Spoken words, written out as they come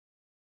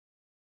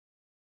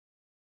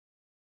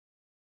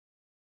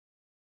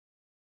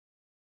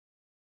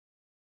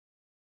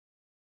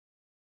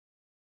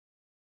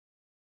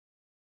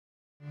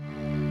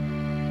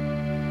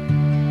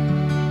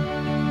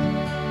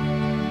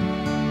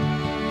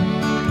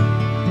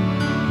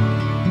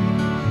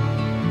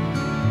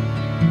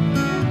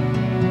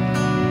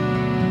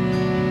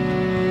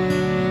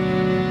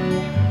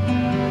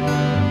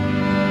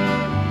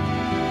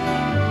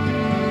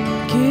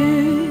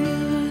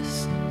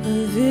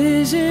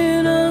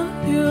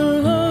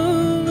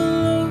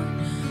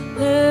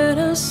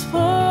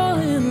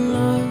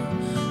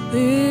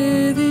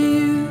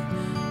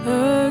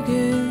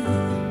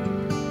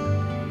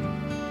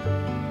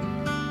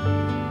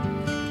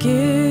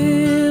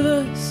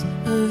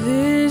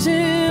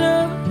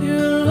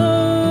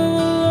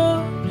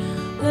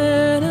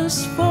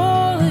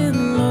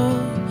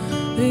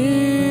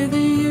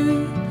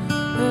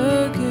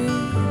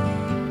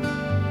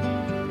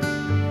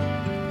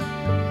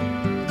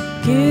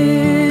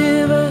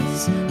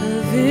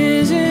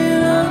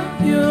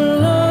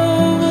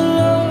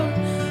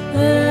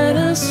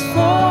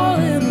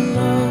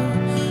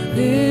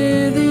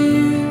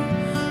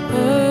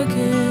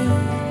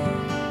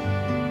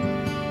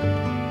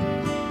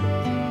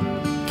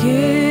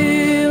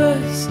Give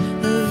us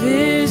the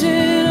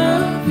vision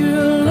of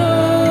your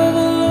love,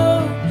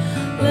 Lord.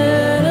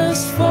 Let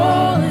us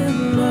fall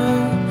in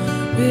love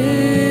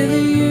with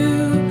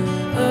you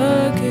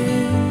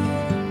again.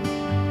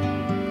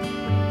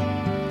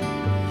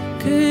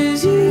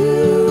 'Cause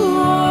you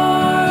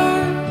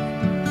are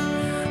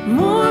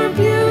more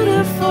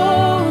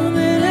beautiful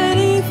than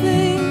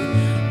anything,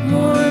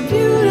 more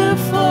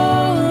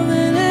beautiful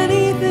than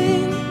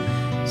anything,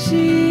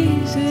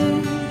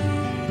 Jesus.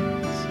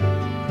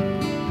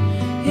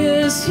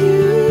 Yes,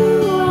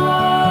 you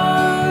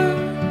are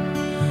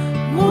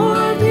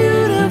more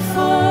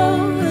beautiful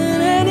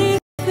than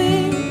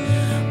anything,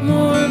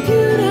 more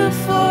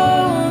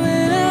beautiful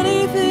than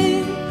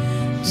anything,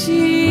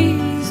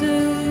 Jesus.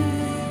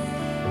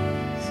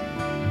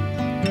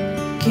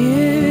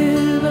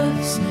 Give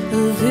us a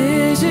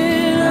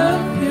vision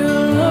of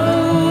your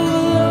love,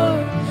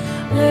 Lord.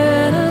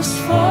 Let us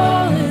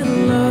fall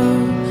in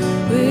love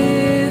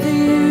with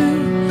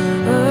you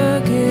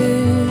again.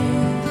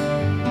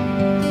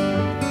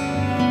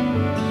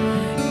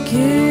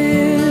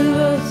 Give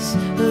us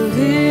a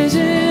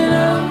vision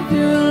of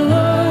your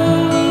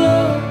love,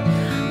 Lord.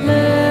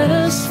 Let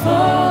us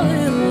fall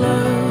in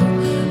love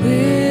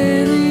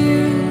with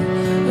you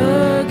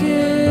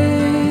again.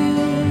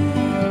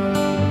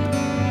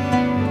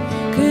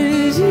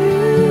 'Cause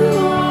you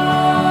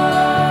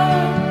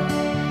are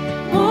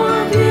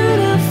more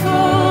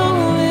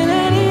beautiful than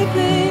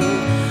anything,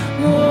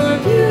 more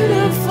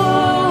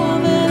beautiful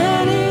than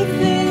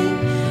anything,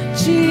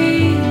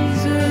 Jesus.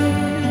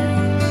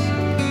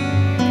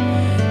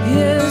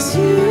 Yes,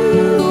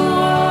 you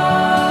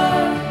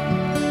are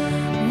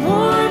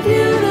more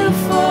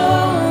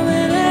beautiful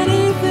than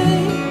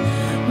anything,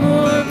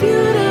 more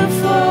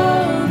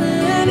beautiful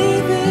than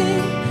anything,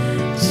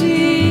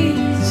 Jesus.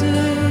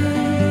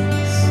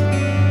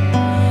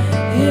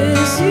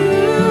 Yes, you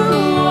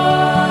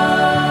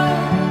are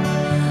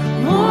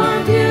more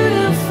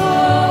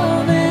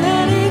beautiful than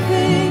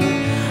anything,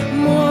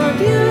 more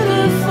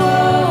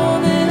beautiful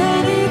than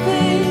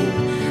anything,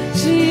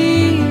 Jesus.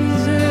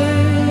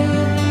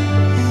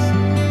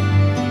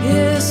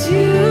 Yes,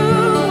 you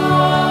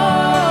are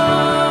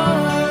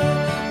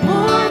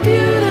more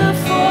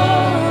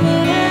beautiful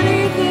than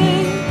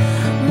anything,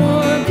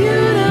 more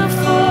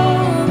beautiful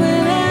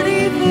than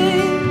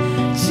anything,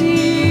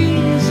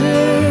 Jesus.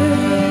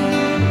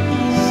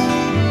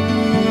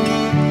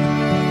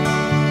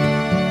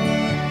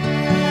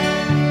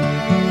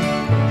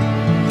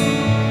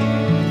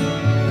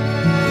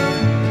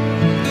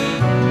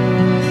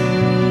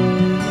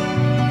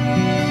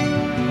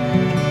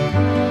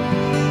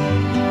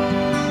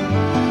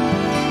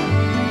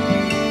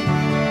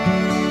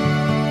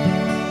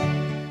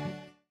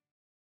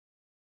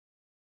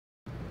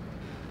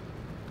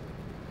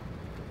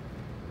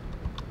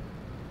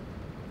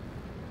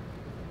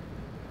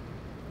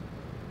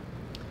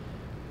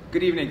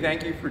 Good evening.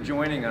 Thank you for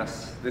joining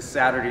us this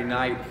Saturday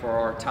night for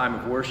our time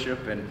of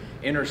worship and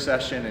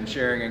intercession and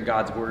sharing in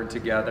God's Word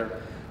together.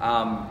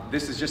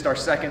 This is just our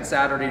second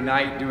Saturday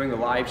night doing the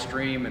live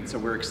stream, and so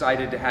we're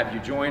excited to have you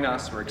join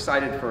us. We're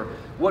excited for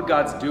what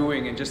God's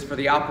doing and just for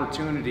the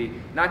opportunity,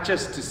 not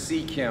just to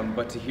seek Him,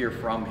 but to hear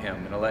from Him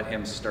and to let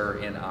Him stir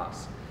in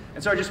us.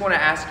 And so I just want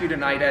to ask you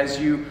tonight, as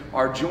you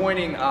are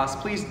joining us,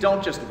 please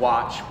don't just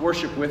watch,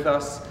 worship with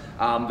us.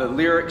 The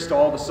lyrics to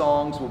all the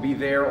songs will be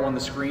there on the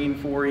screen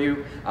for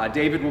you.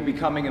 David will be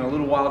coming in a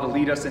little while to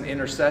lead us in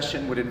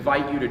intercession. Would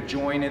invite you to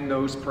join in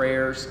those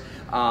prayers,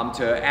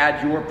 to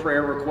add your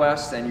prayer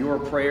requests and your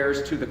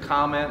prayers to the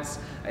comments.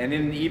 And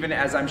even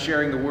as I'm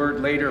sharing the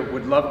word later,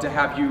 would love to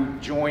have you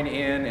join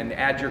in and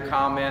add your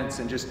comments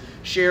and just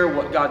share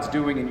what God's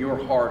doing in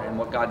your heart and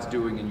what God's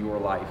doing in your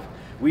life.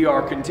 We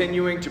are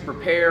continuing to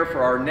prepare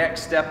for our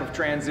next step of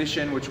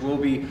transition, which will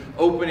be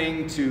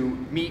opening to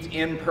meet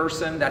in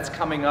person. That's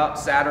coming up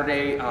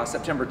Saturday,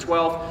 September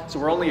 12th. So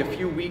we're only a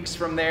few weeks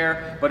from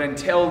there. But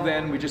until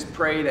then, we just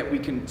pray that we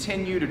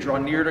continue to draw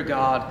near to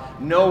God,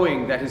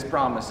 knowing that His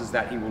promise is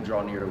that He will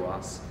draw near to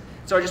us.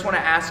 So I just want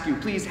to ask you,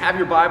 please have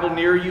your Bible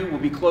near you. We'll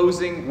be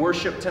closing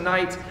worship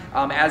tonight,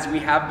 as we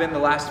have been the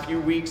last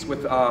few weeks,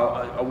 with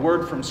a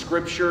word from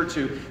Scripture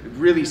to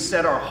really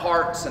set our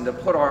hearts and to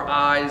put our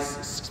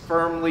eyes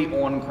firmly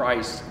on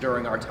Christ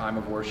during our time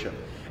of worship.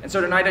 And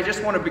so tonight I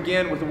just want to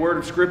begin with a word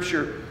of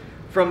Scripture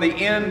from the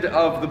end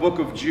of the book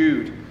of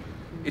Jude.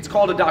 It's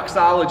called a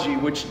doxology,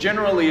 which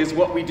generally is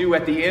what we do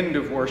at the end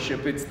of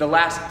worship. It's the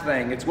last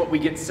thing. It's what we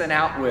get sent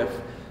out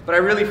with. But I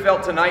really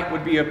felt tonight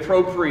would be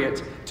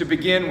appropriate to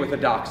begin with a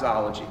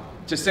doxology,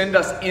 to send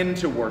us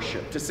into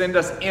worship, to send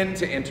us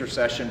into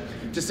intercession,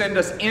 to send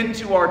us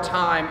into our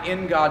time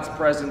in God's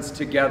presence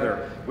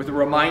together with a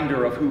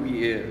reminder of who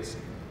He is.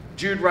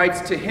 Jude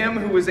writes, "To Him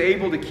who is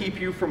able to keep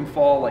you from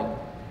falling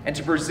and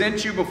to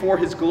present you before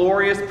His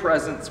glorious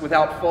presence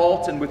without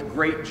fault and with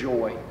great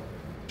joy.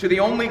 To the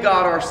only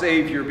God our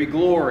Savior be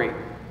glory,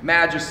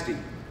 majesty,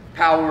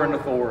 power, and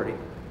authority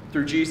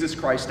through Jesus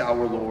Christ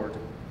our Lord,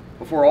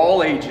 before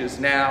all ages,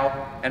 now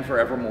and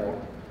forevermore.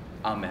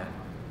 Amen."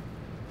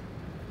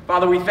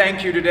 Father, we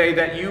thank you today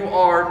that you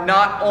are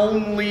not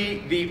only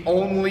the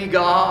only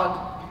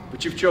God,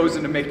 but you've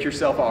chosen to make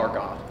yourself our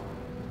God.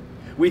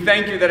 We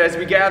thank you that as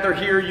we gather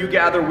here, you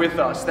gather with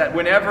us, that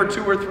whenever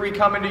 2 or 3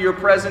 come into your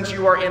presence,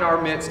 you are in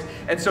our midst.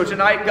 And so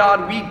tonight,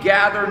 God, we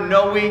gather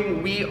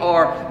knowing we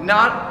are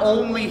not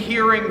only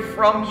hearing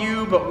from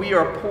you, but we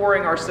are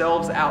pouring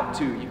ourselves out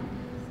to you.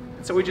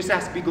 And so we just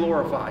ask to be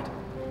glorified.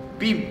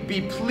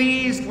 Be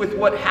pleased with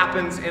what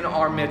happens in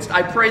our midst.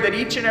 I pray that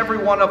each and every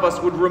one of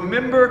us would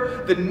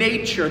remember the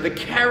nature, the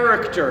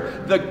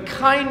character, the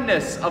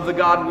kindness of the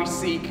God we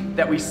seek,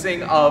 that we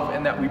sing of,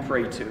 and that we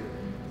pray to.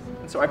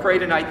 So I pray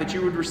tonight that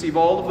you would receive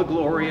all of the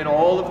glory and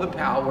all of the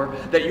power,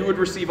 that you would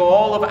receive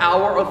all of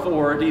our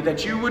authority,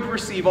 that you would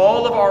receive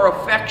all of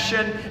our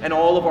affection and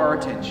all of our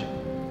attention.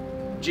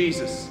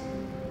 Jesus,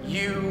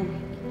 you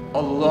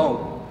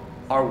alone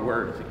are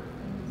worthy.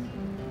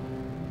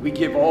 We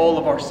give all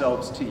of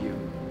ourselves to you.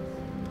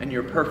 In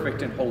your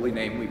perfect and holy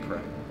name we pray.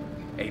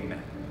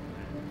 Amen.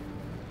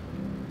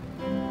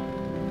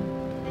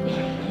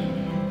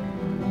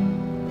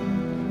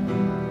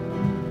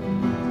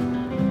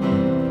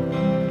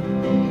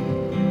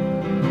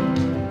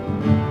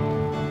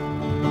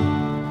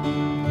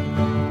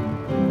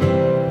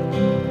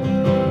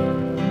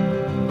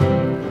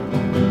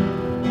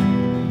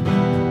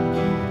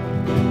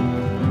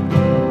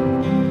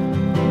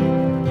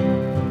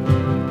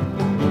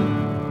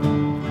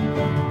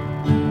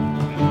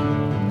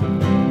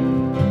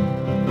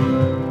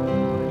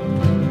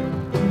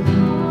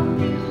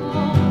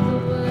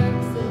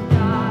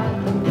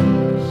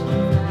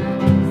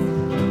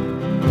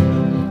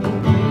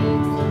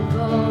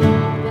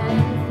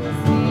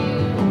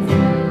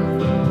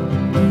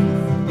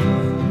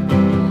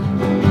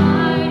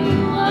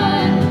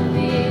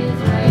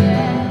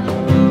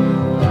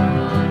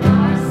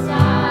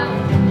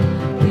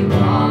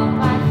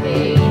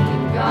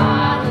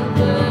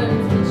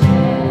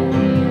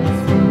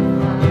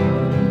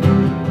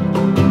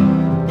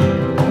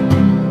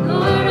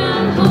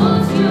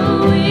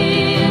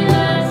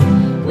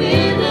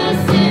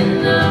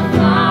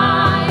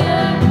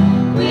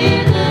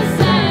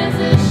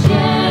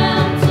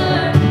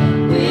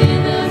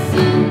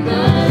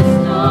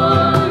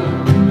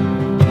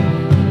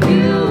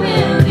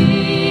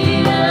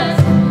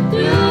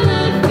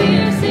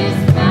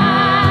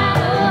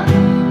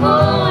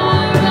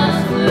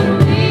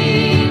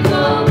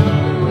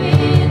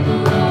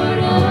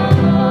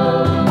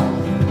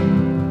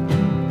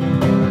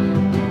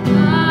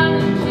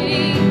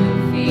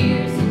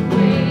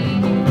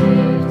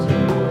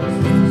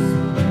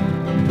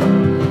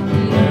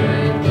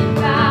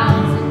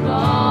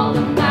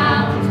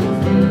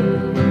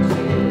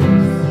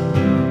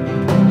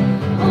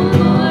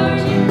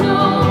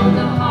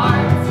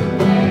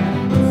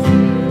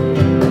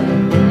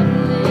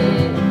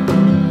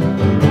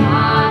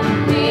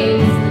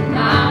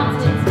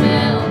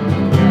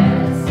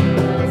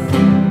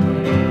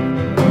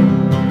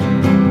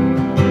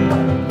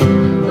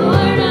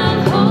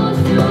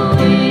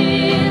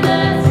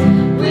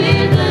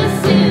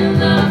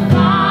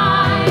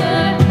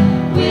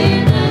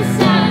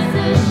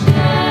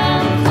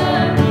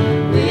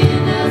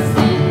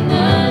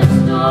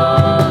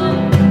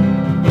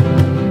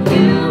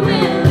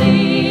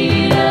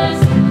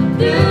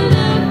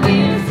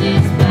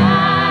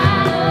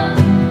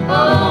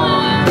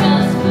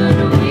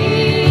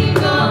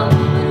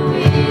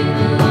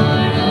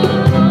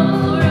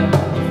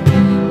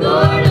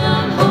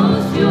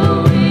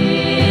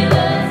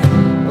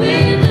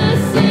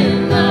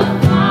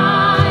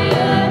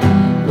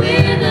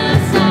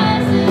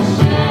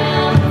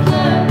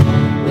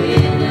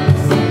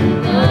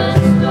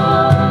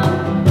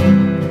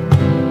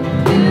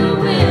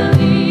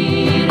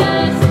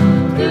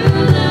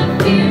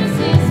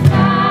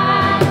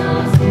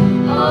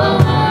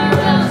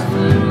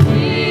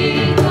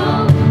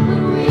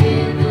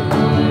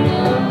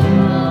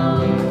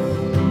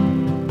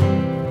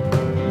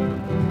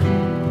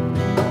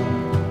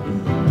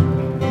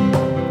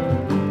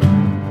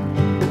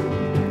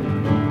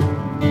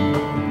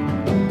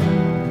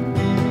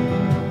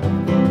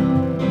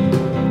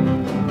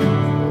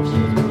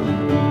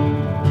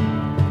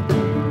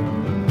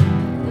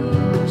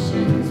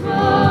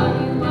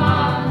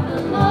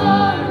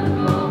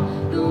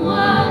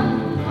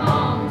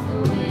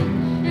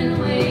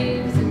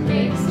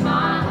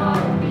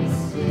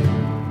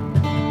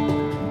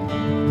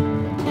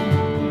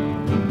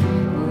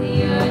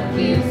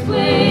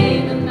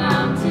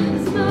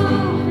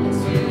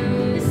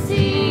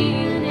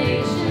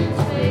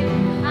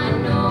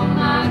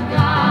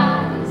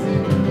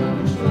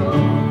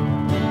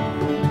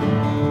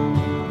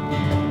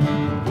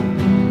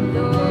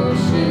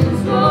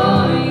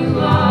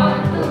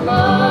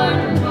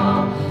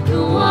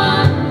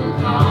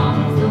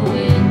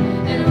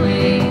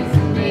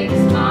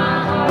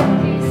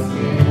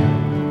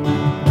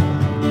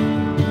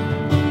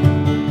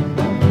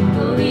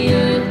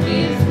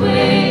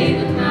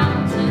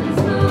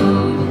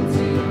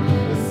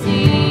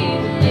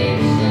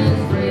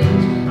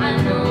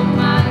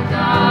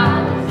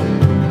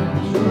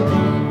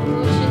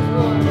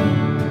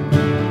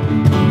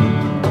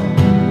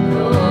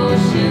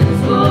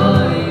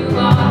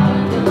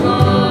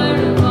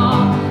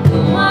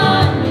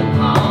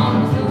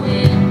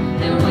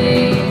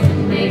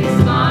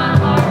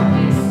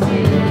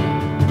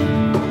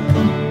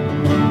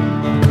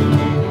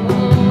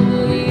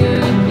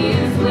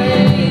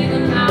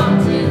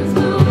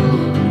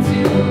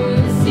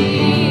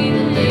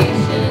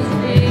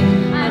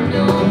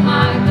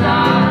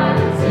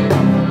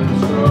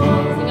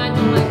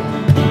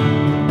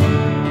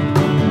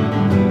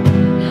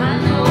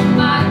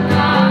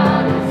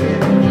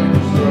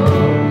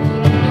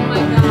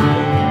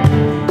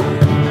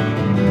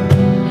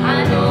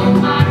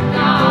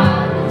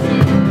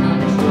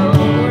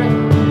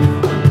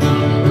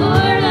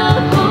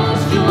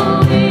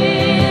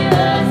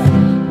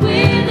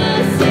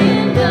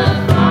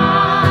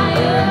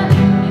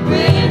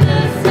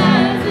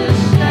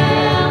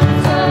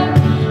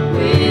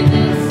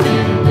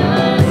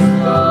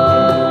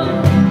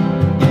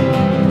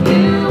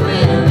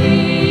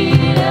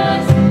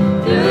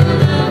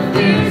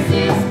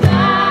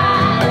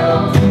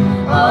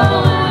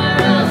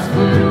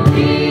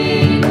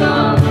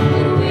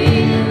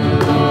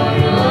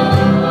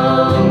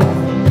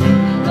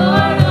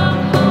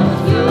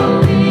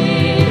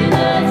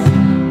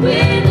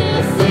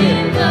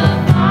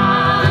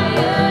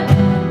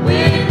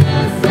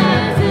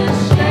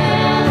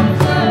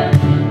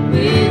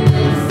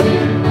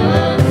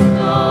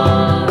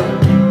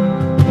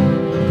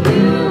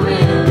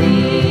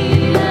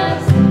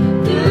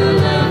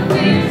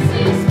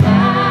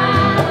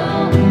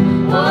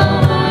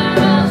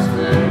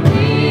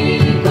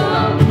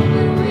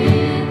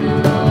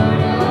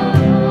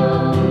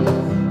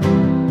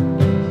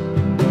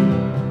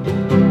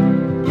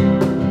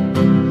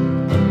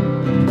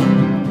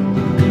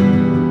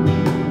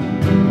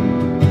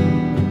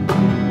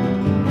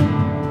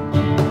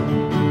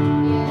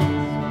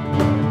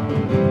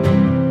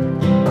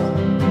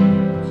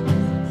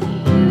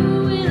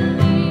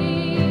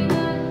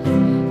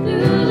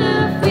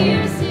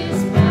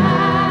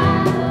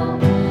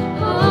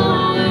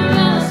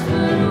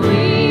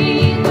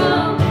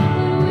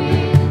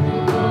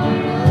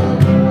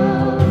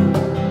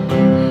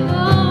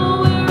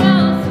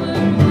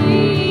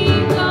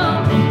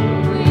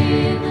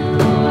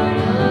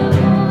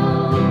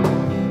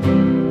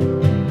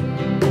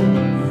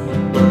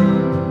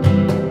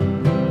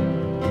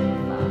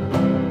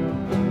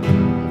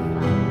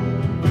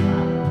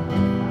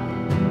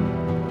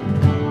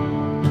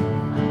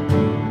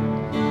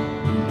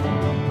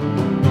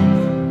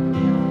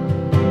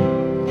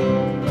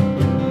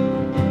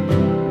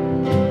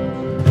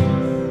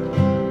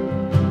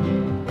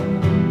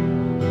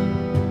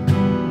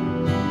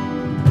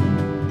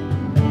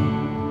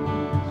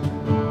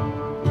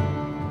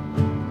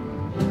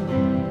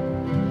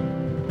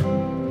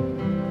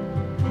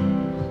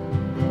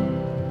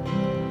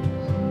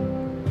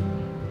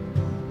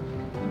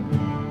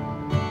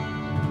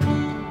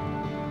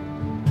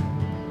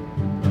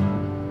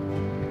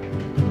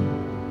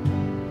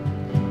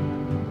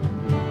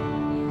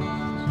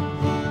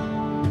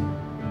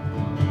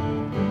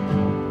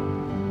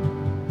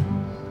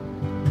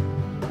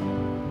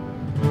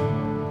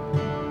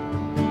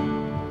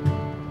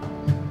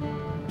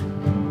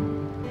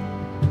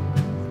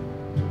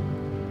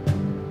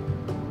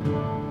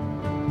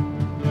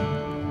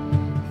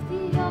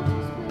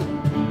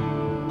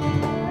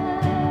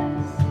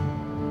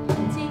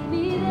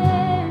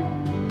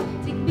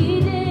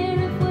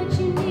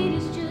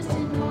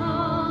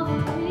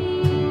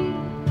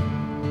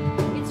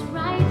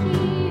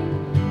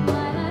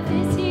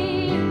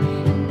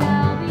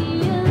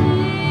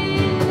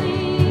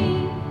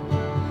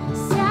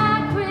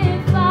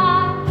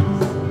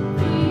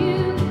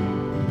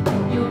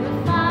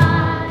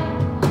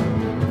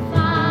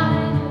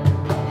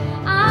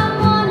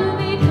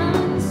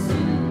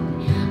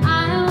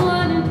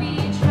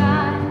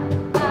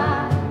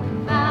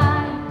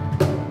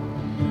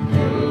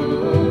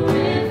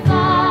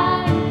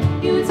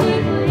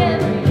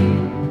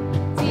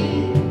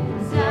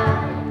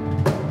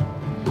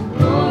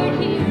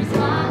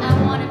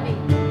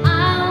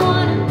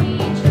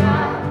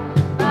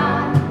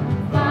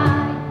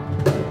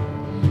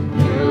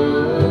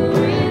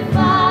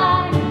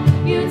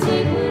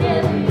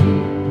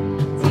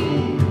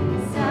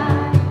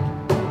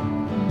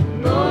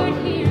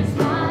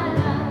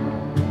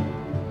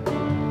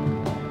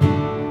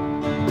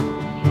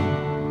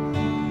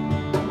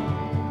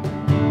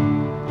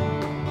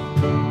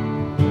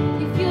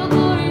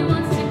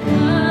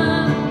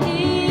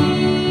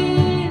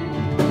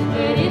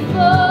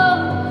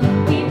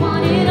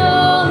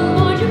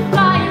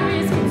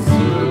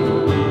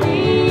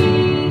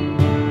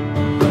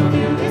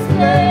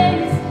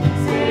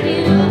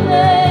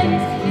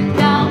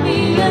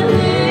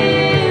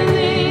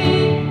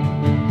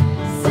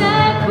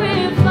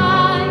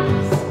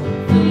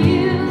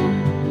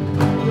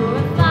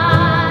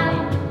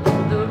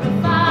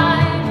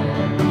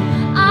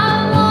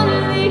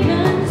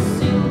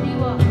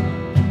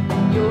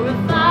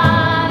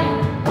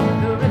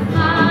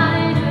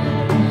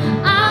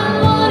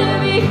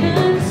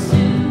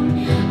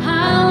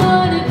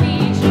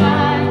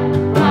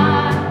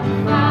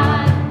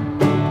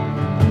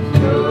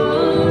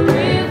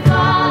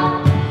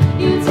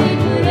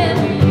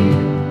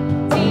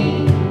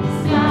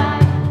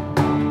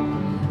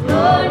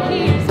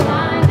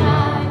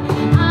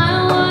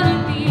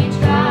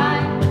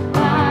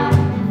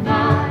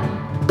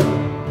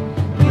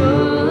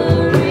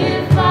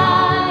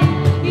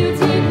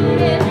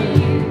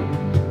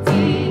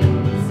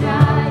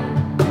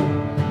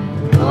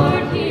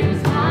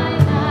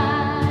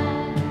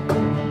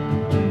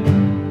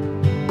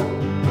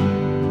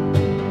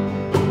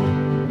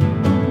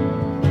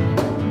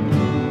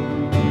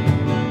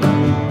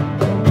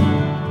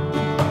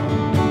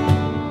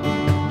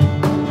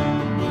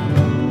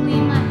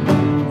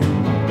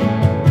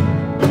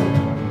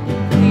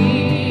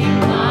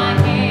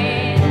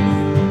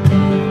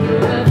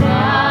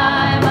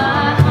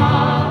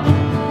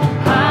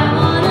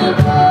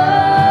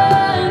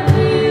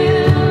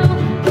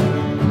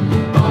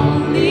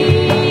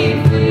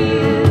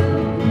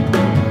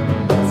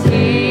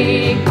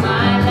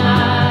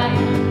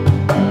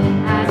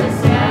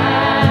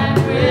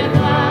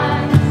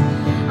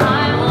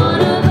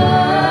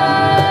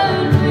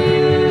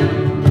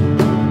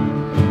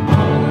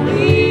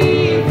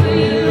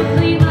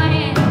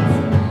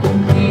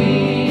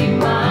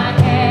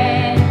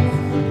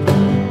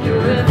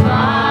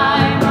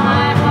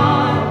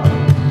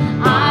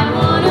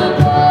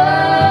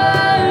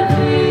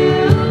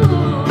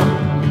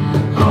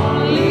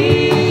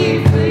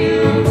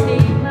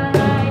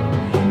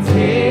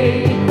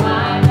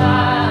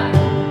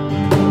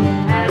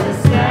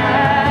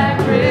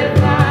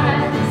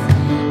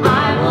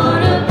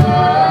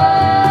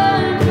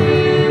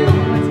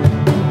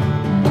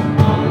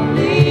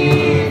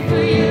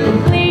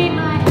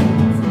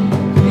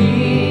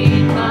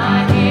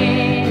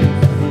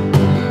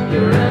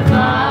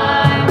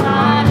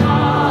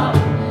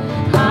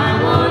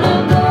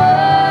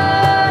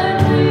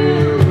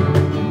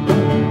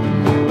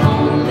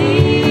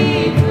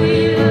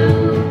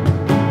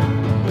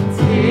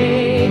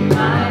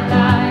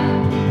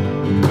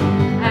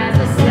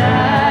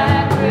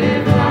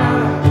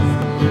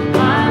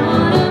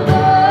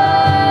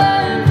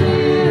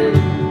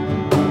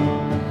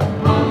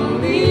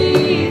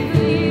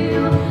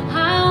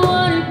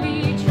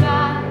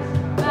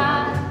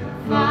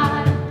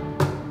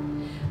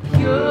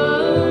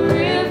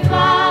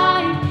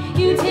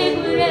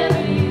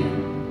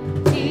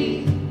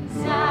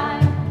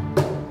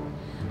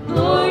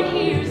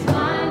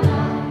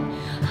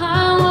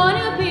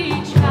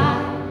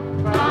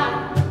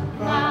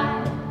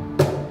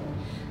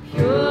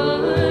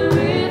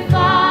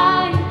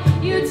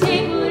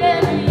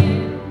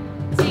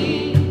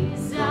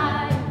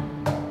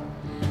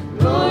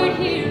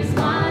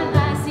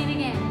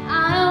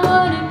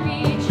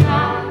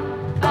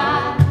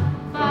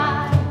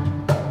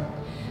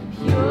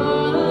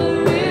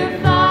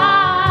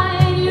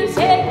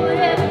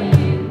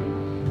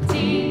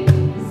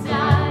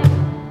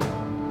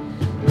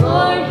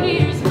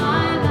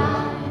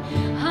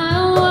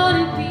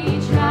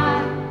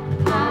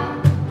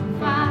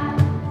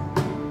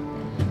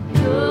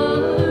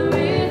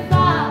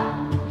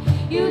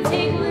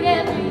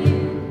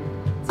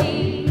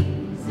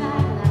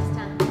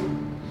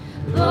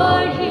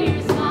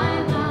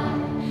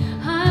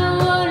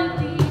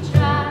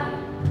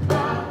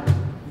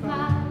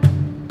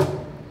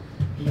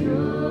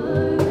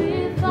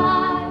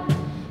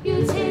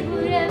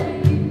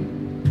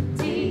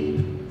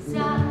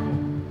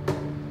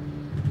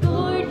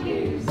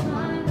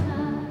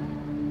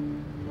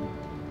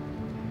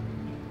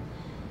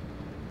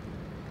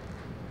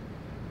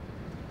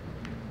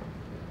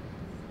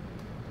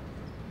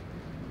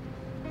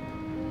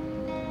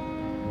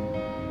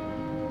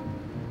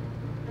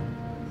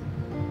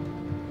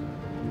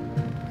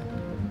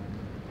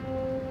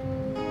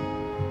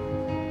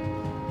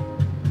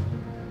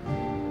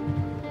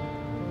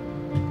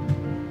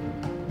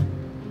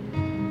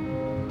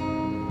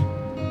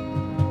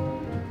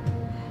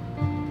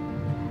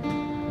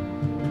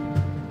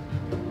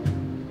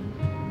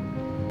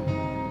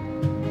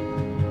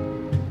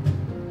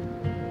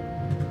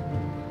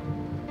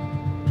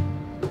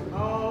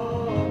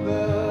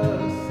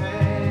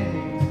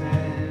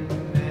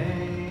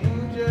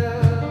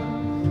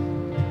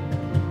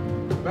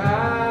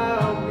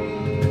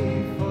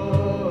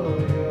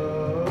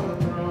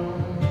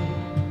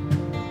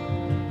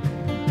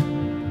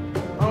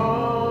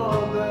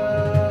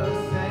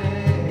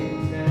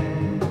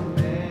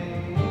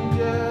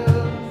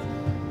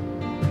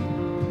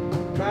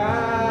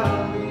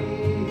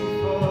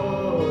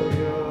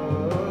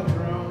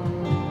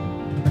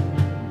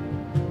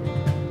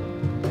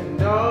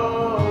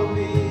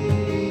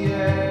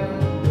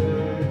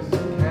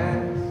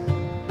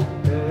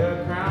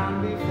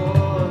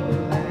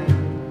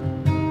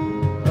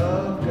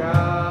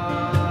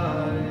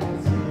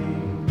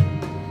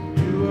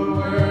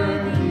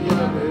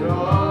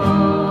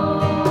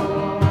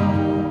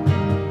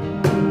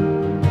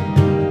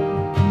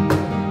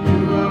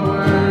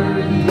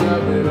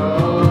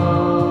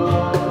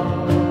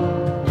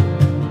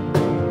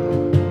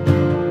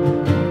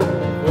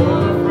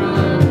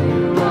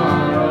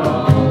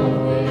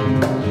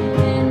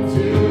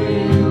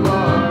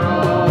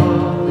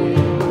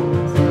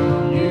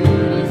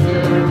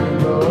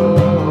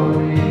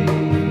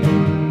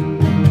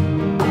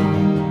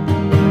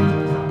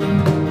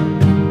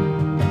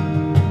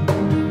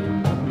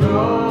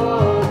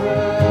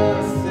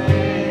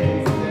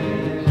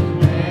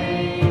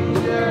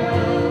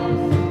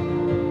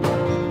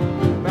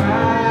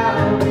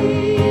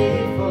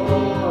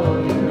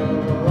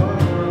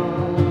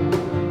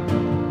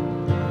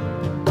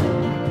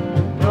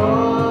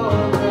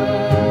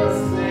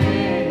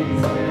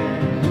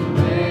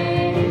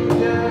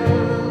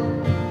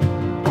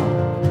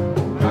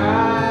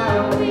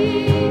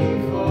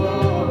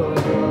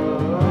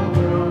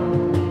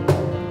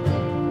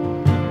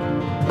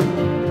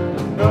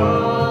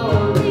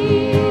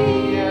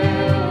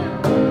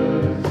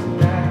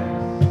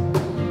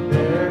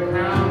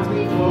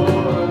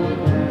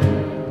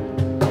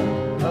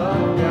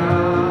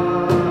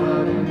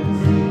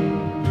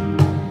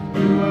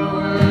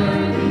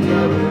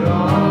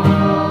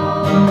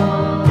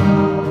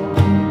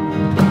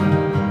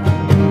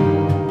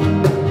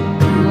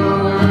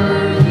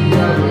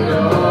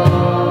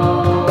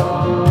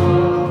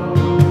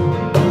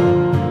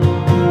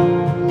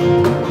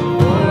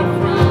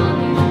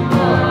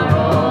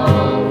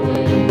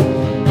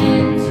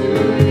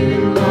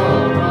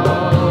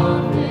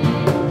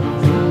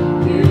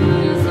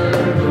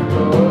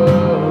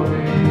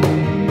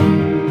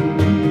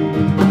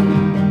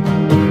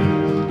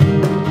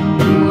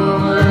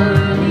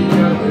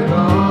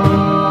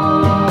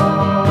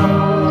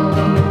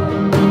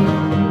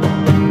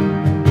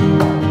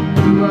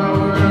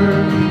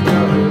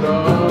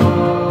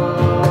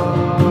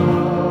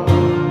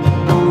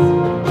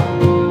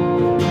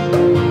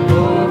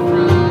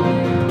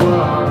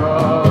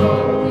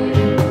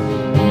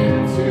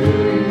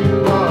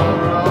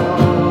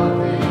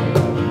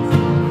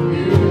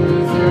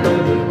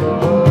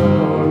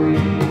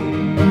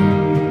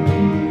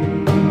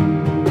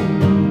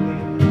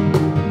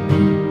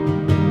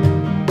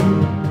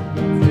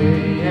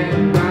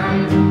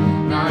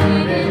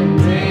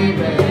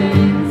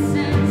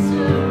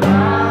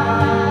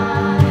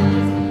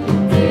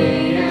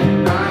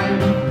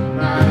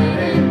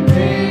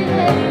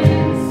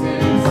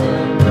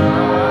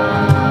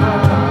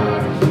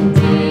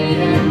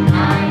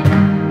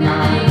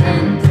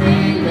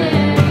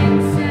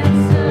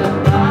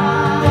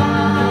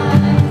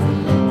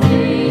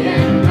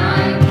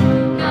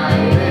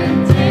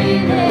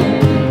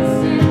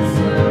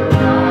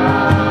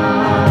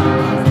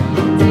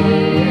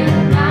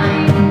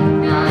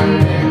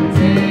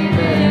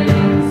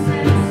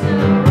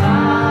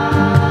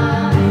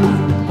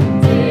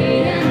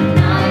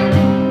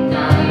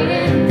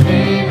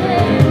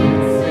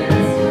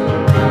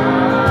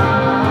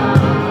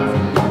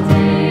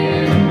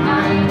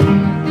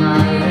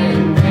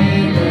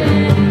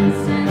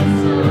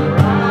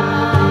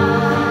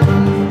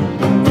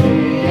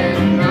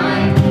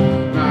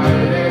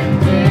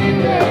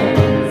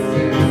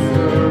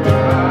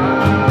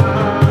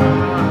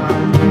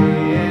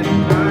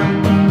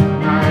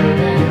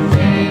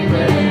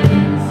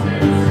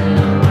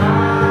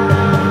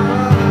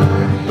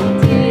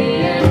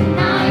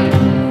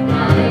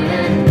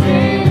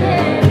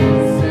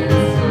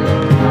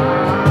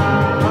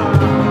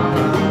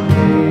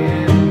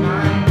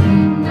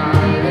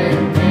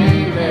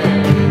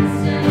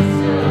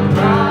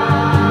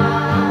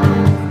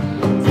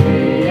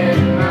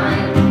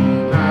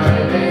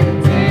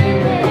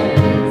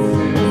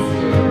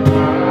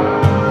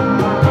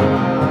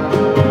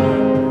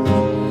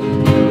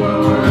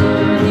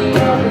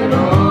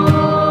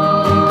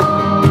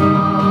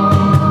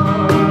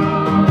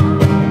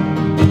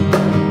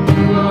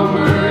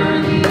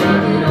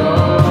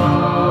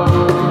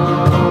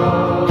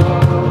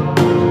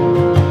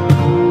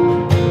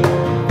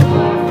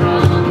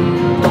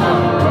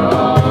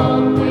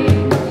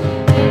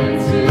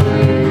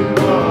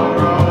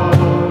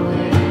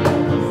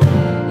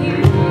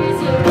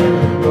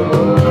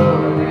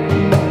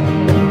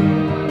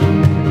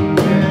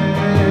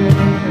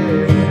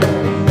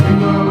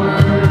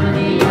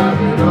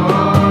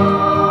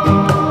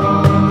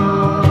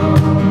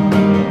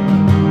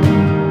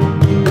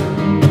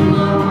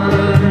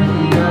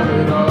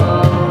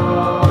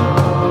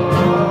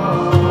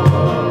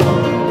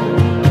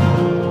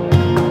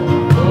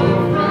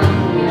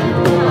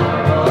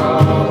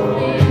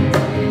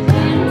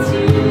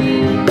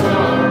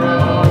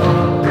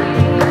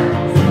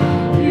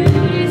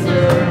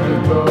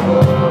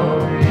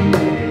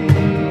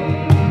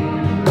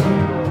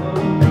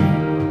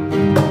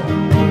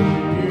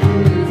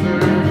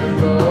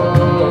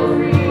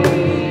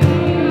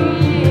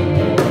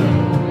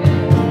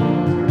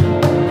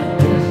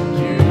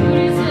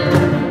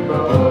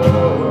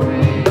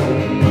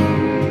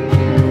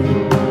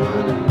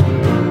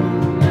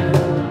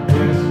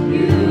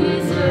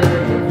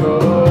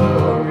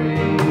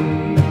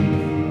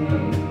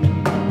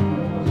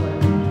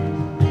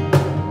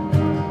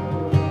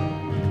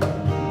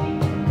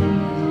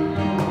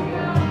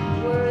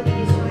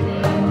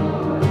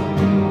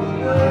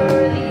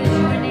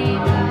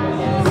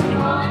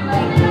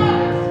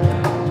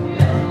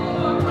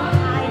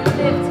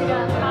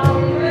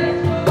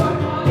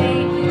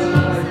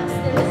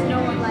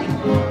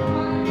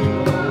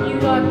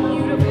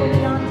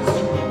 And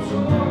to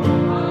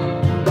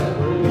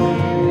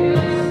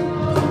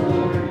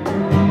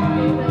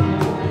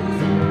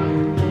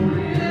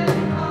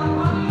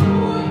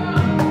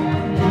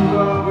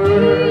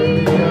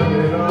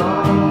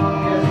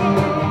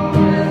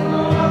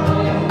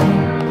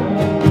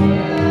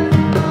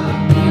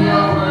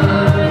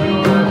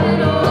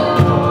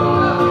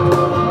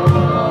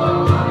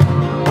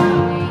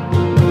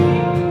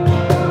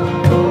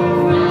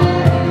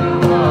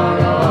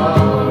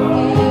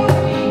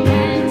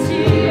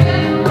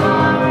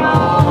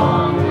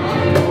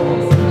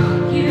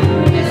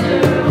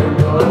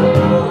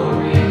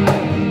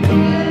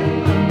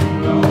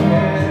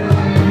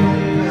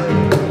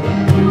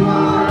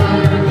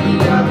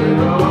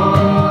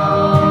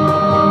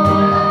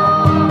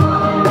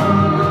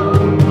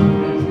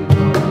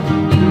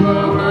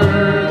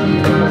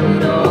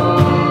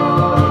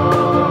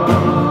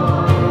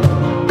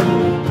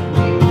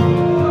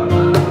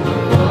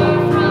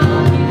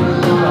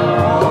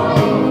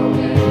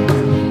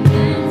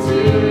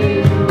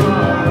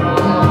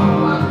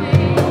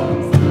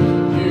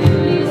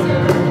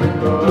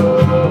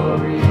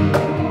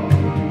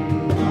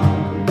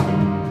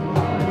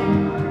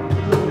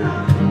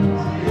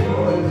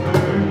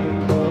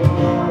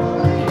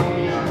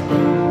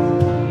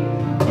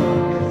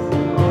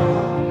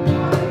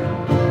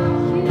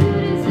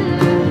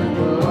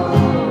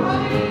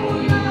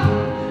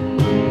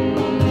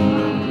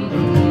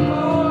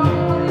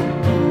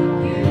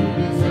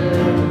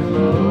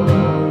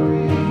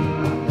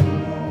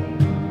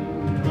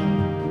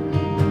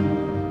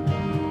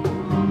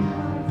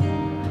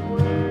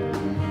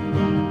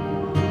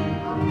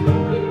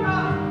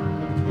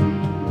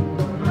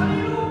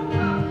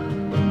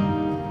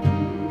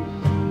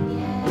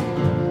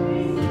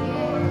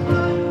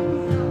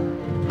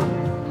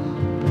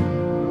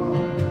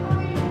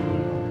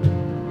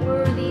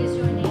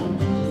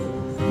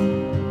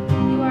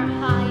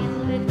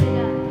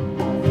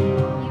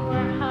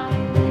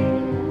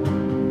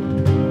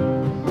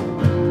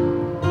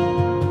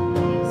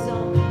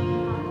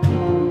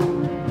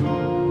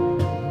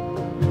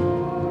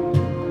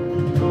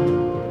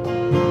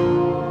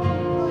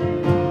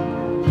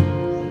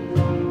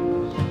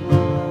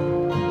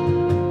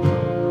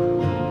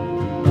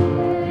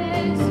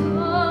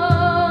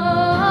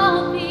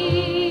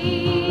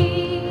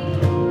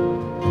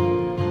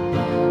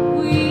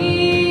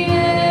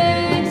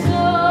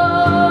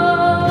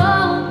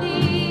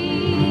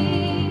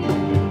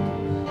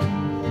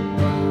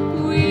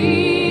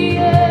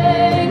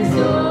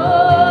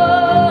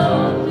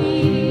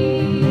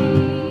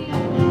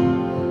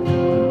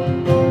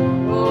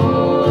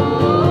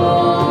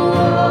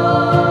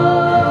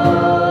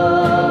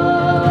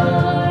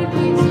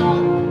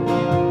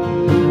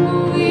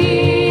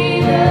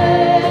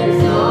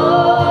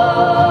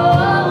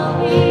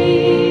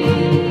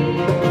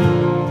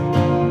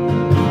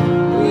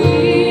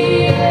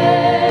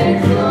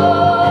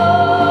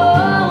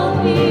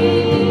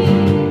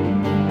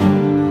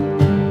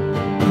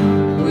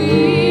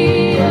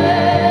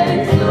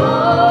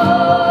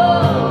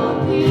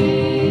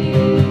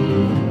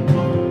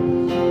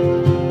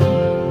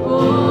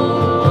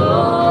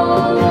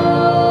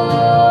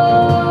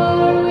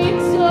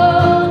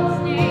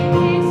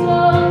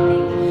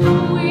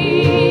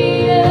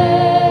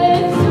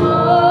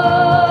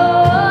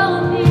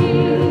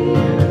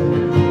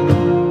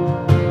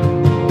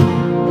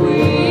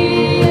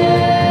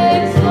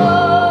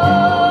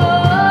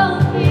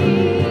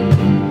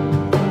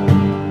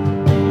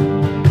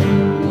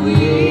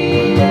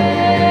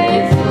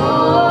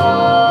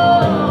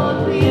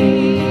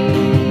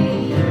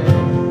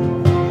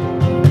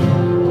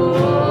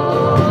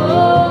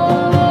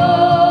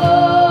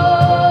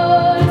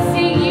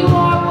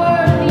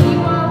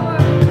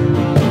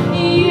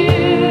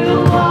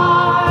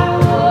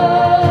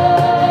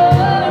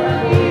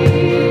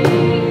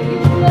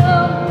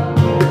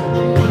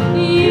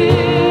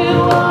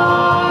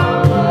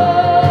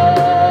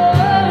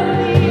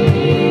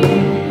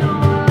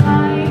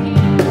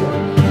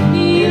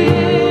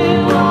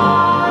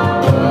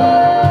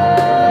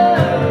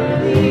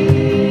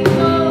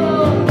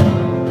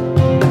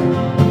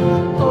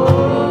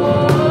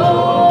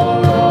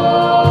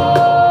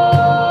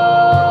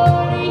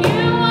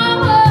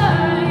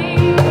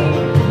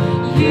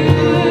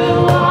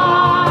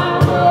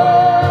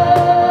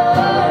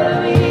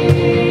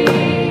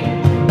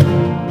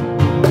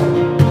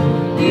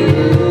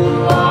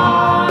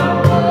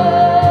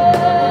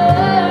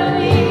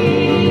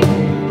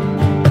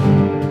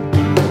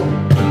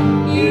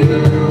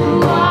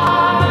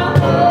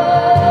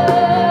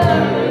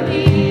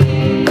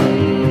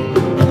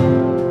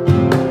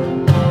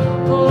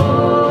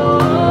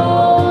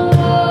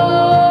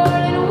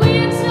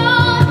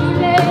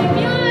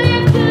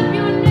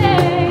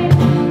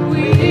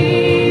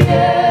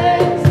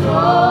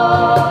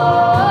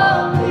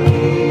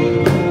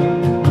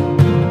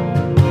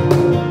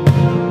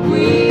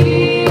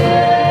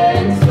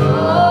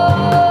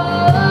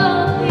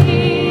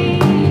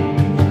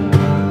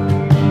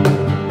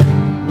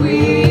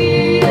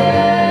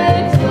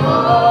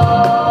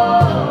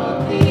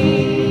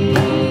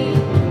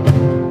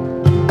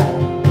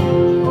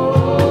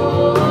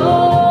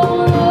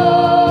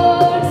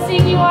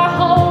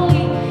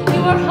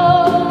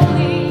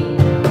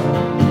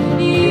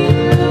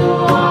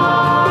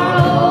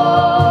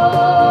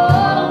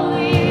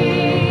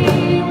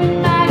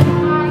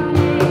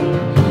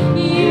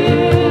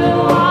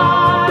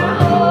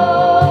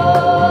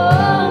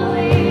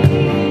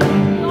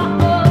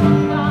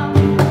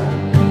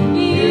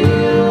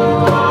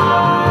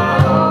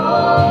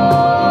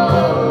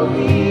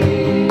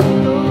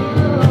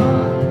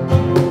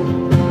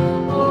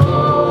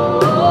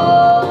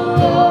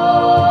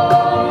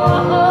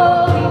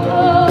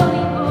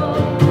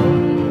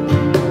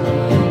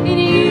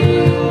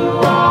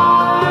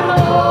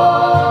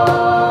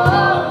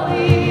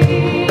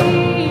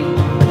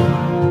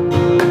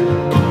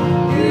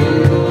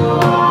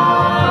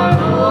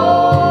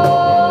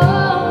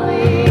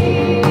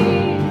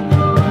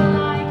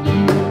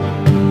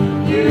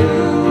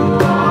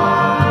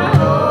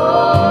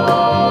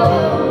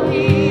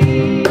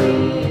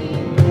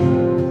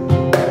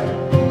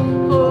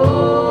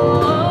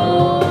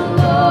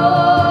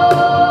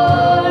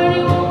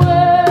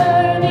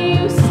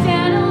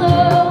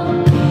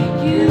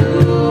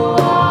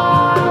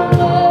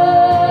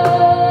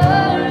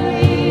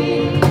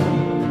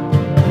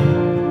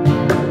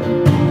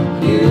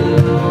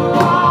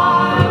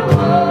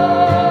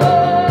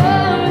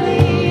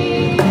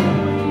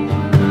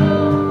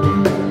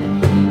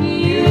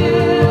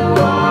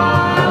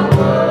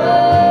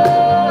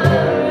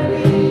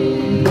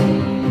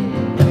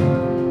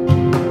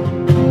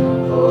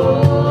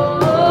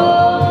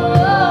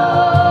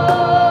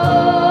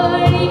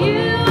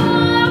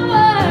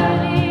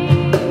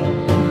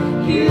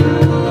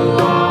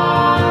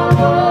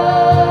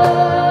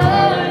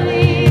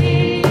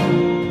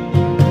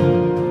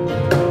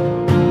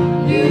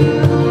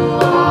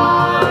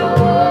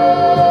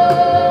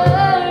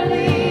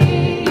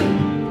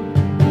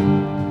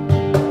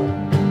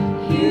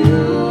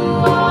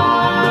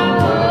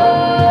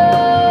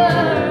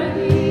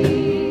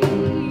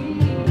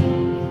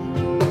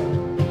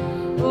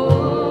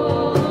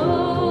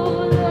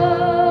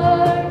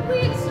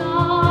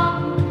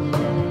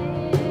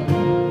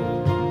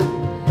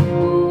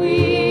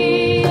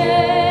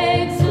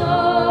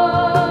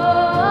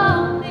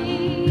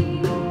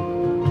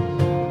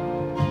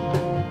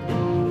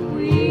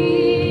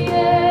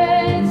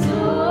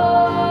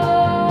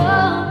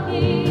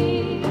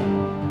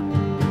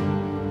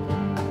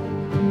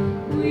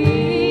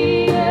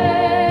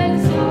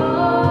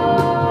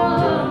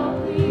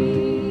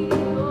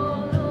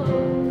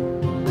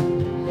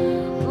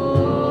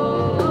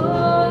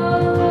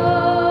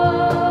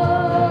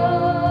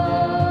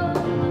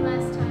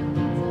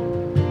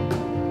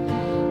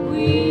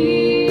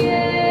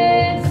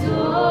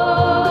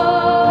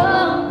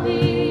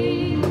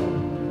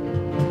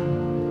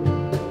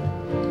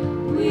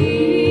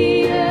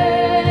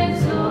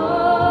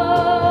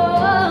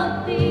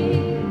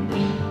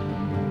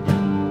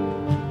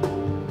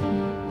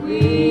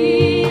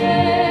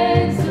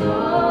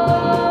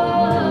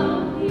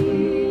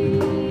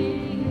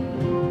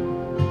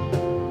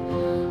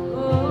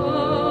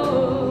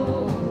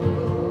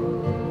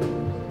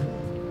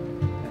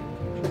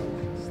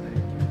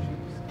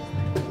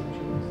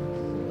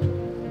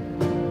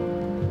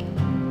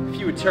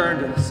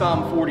turn to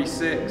Psalm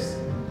 46.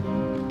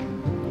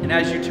 And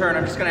as you turn,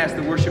 I'm just going to ask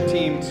the worship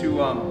team to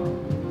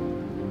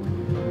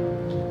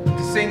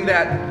sing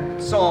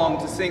that song,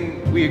 to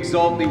sing "We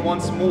Exalt Thee"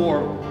 once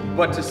more,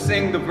 but to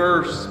sing the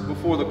verse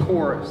before the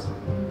chorus.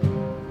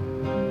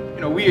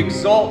 You know, we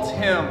exalt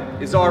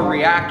Him is our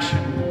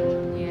reaction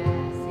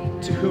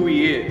to who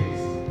He is.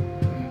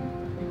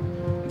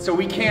 And so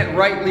we can't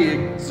rightly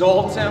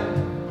exalt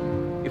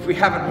Him if we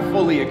haven't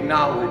fully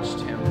acknowledged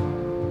Him.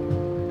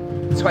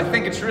 So I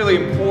think it's really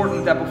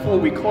important that before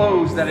we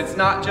close, that it's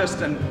not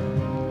just an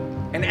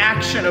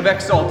action of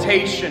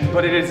exaltation,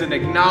 but it is an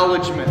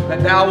acknowledgement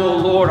that Thou, O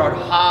Lord, art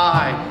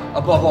high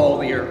above all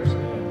the earth.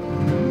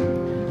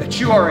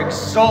 That You are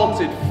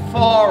exalted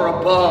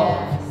far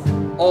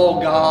above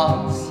all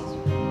gods.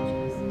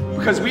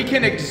 Because we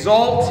can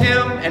exalt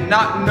Him and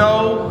not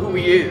know who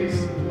He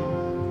is.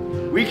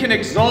 We can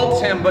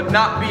exalt Him but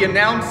not be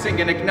announcing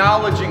and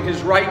acknowledging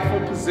His rightful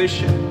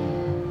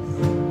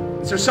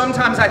position. So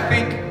sometimes I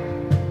think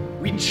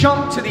we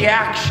jump to the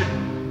action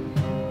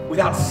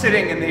without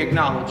sitting in the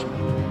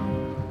acknowledgement.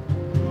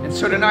 And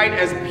so tonight,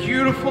 as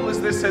beautiful as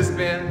this has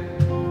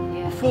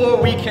been, before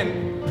we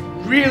can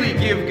really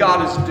give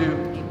God His due,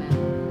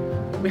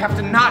 we have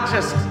to not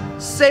just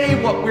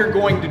say what we're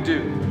going to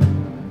do,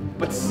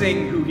 but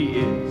sing who He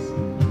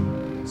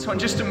is. So in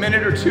just a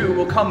minute or two,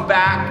 we'll come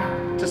back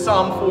to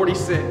Psalm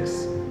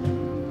 46.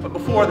 But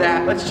before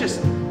that, let's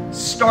just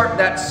start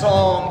that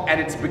song at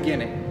its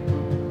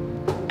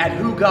beginning, at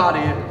who God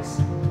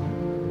is,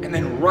 and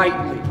then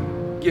rightly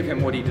give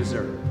Him what He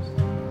deserves.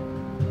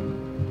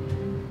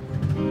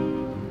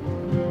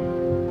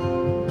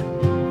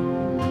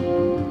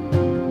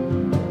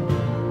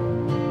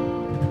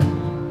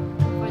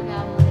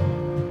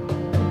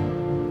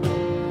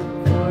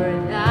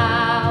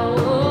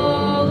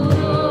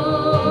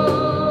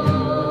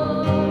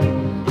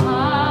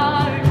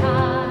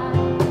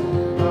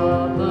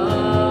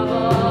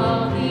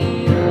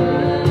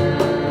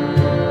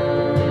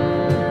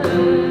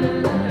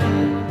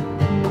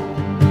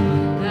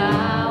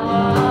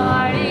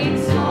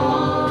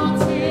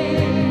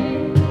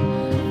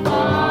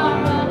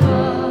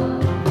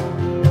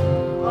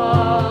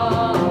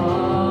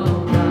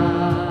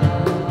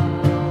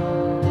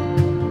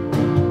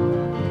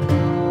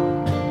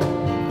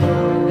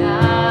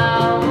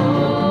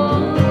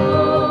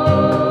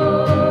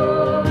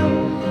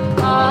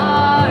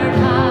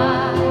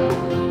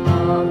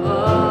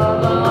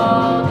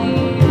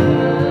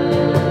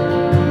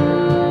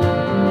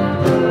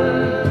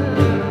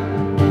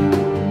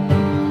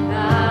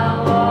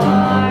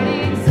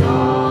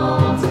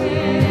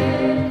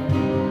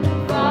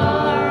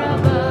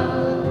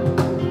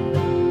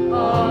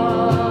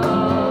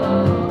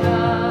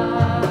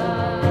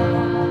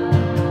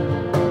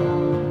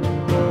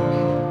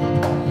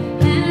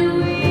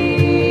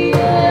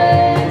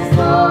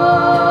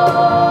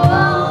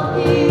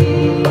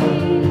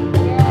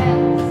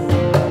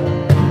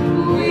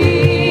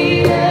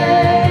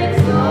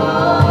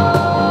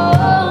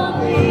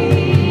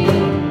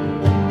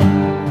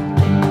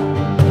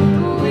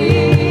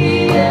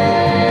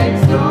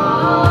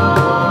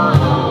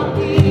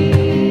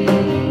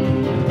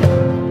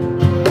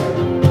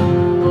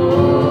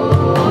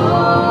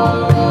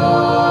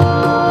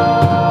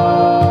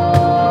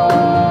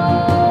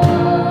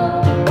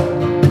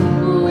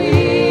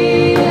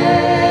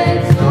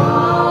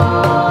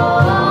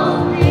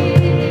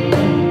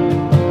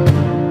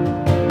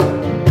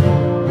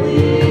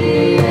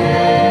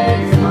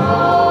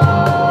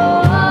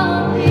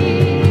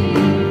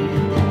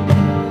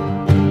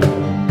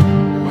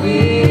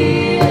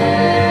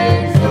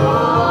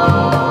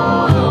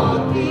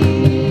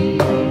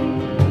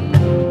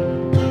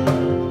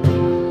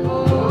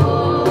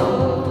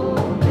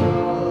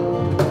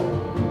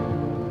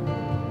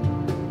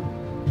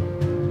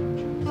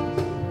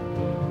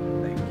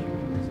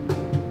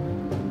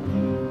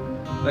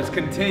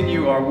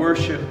 Continue our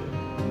worship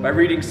by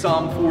reading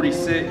Psalm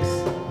 46.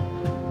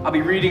 I'll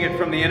be reading it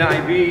from the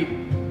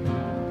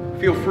NIV.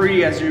 Feel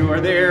free as you are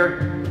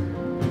there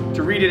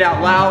to read it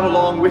out loud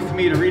along with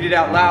me, to read it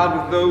out loud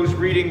with those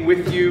reading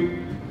with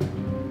you,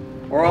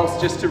 or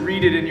else just to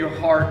read it in your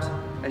heart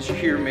as you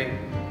hear me.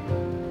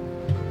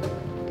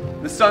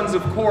 The sons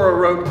of Korah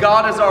wrote,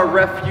 "God is our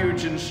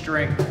refuge and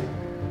strength,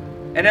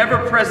 an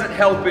ever-present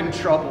help in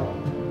trouble.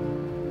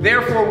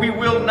 Therefore we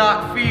will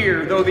not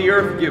fear, though the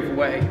earth give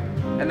way,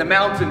 and the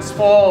mountains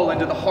fall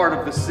into the heart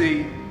of the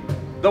sea.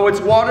 Though its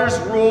waters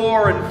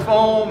roar and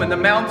foam, and the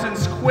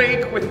mountains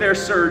quake with their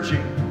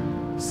surging.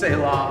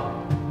 Selah.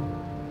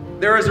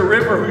 There is a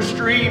river whose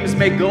streams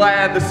make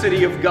glad the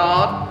city of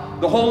God,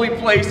 the holy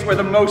place where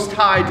the Most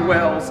High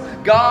dwells.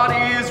 God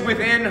is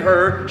within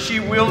her, she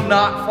will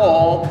not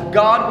fall.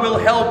 God will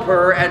help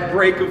her at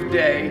break of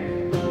day.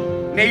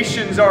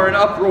 Nations are in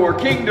uproar,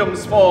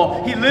 kingdoms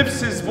fall. He lifts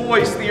His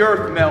voice, the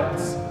earth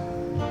melts.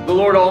 The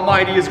Lord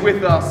Almighty is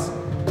with us.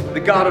 The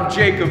God of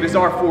Jacob is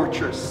our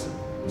fortress.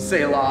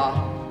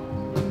 Selah.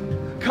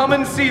 Come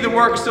and see the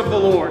works of the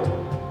Lord,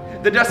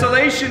 the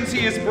desolations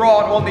He has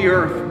brought on the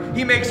earth.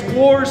 He makes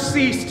wars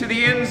cease to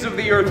the ends of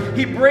the earth.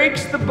 He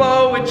breaks the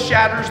bow and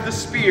shatters the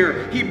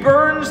spear. He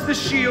burns the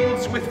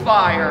shields with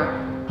fire.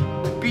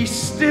 Be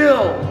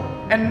still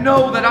and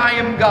know that I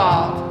am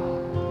God.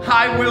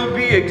 I will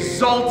be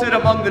exalted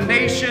among the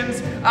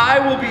nations. I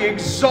will be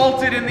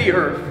exalted in the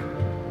earth.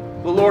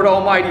 The Lord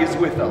Almighty is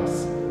with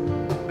us.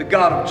 The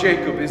God of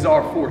Jacob is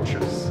our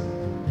fortress.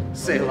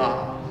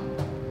 Selah.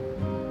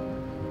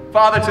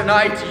 Father,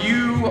 tonight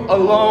you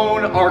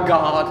alone are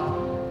God.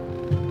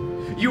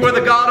 You are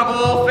the God of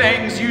all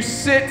things. You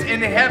sit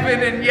in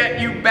heaven and yet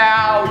you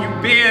bow,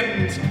 you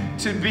bend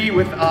to be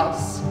with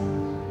us.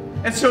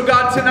 And so,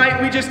 God, tonight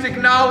we just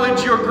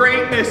acknowledge your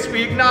greatness.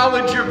 We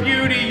acknowledge your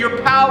beauty,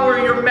 your power,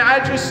 your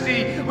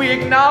majesty. We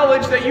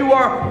acknowledge that you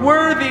are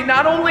worthy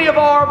not only of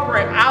our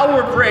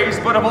praise,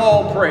 but of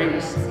all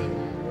praise.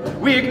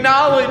 We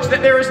acknowledge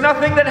that there is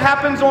nothing that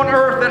happens on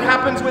earth that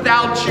happens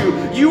without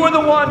you. You are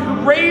the one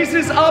who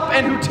raises up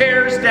and who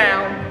tears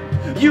down.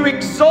 You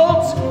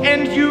exalt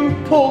and you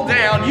pull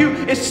down. You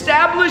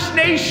establish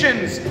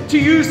nations to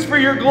use for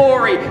your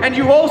glory, and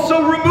you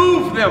also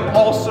remove them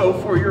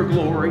also for your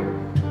glory.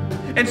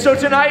 And so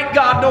tonight,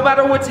 God, no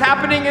matter what's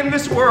happening in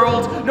this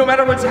world, no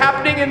matter what's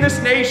happening in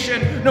this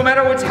nation, no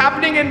matter what's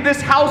happening in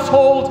this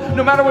household,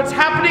 no matter what's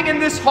happening in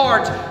this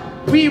heart,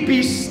 we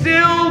be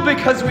still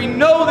because we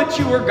know that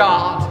you are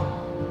God.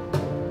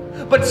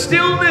 But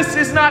stillness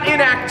is not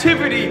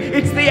inactivity,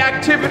 it's the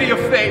activity of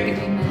faith.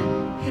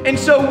 And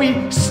so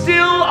we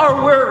still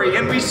our worry,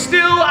 and we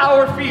still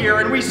our fear,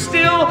 and we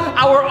still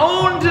our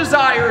own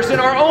desires and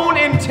our own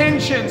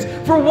intentions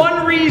for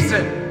one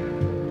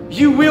reason: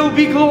 you will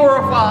be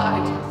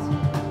glorified.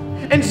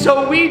 And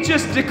so we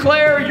just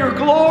declare your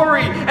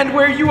glory, and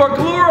where you are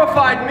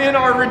glorified, men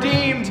are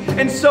redeemed.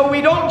 And so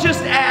we don't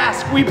just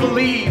ask, we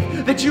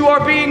believe that you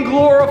are being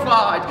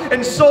glorified,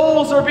 and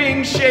souls are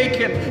being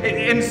shaken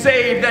and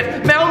saved,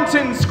 that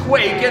mountains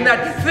quake, and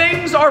that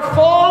things are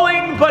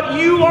falling, but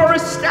you are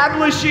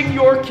establishing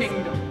your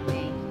kingdom.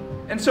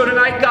 And so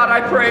tonight, God,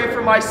 I pray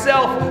for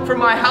myself, for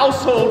my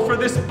household, for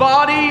this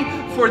body,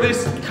 for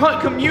this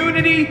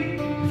community,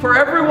 for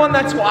everyone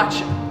that's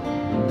watching.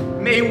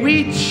 May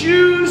we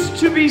choose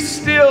to be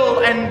still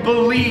and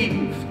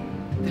believe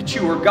that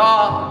you are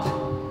God,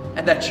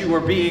 and that you are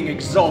being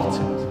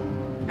exalted,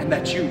 and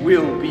that you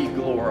will be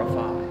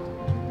glorified.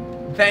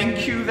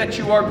 Thank you that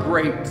you are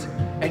great,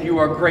 and you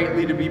are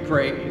greatly to be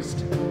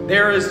praised.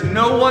 There is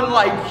no one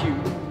like you,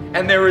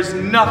 and there is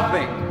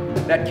nothing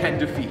that can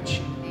defeat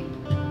you.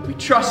 We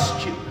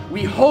trust you.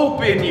 We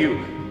hope in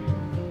you.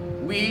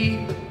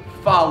 We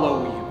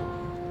follow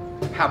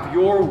you. Have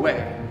your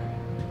way,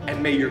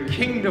 and may your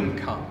kingdom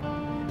come,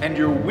 and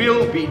your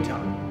will be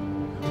done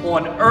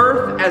on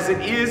earth as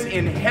it is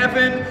in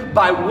heaven,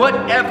 by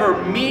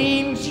whatever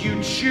means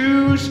you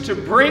choose to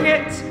bring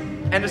it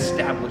and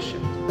establish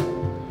it.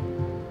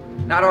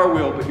 Not our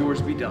will, but yours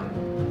be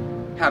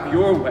done. Have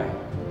your way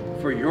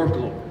for your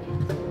glory.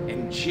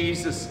 In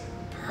Jesus'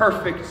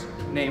 perfect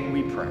name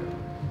we pray.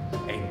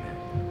 Amen.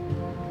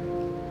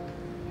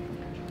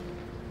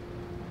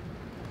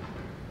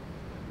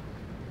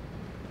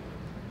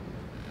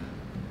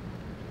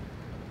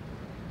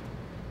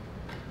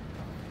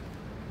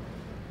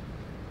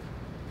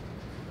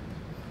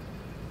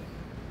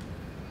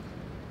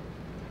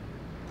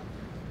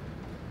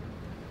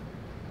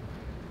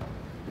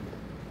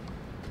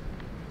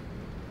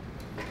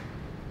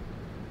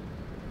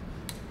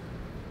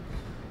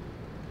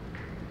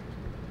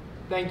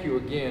 Thank you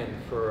again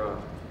for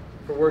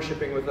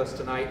worshiping with us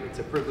tonight. It's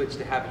a privilege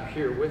to have you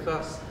here with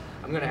us.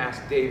 I'm going to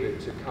ask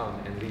David to come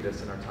and lead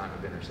us in our time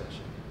of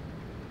intercession.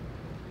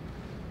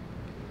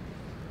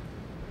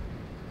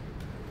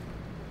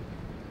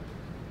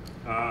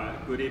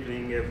 Good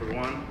evening,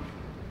 everyone.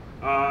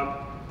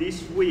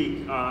 This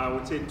week, I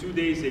would say 2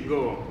 days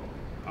ago,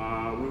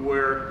 we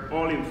were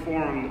all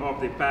informed of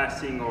the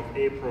passing of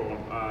April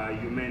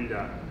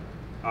Umenda,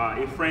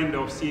 a friend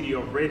of City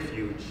of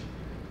Refuge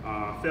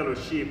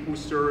Fellowship, who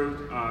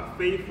served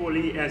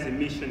faithfully as a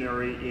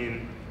missionary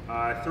in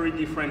 3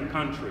 different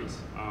countries,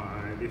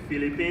 the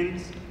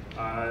Philippines,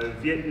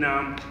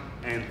 Vietnam,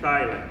 and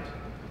Thailand.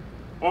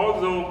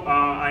 Although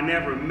I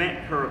never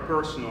met her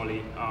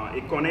personally,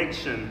 a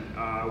connection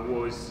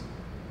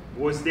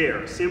was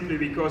there simply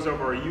because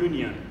of our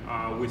union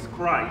with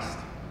Christ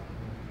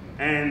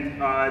and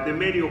the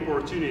many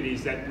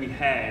opportunities that we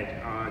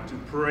had to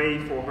pray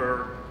for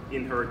her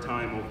in her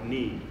time of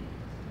need.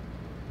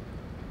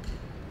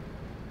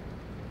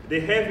 The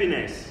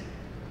heaviness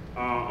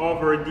of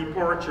her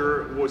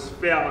departure was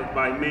felt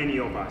by many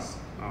of us.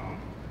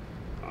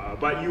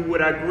 But you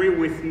would agree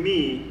with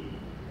me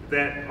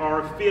that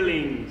our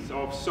feelings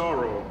of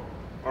sorrow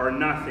are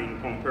nothing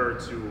compared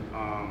to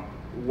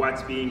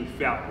what's being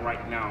felt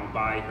right now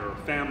by her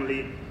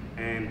family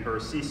and her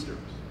sisters.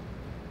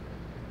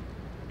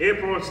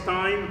 April's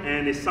time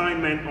and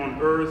assignment on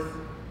earth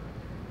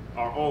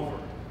are over.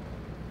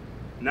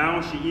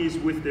 Now she is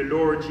with the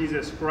Lord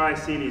Jesus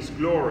Christ in his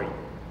glory.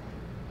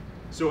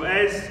 So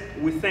as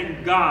we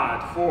thank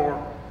God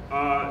for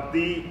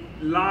the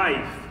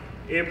life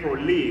April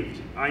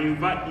lived, I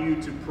invite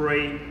you to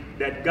pray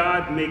that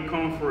God may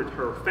comfort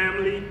her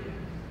family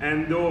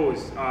and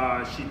those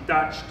she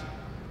touched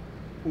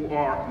who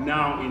are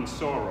now in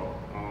sorrow,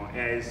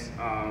 as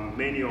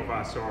many of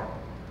us are.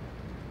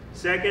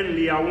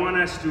 Secondly, I want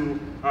us to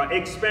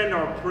expand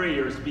our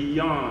prayers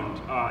beyond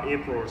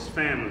April's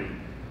family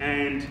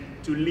and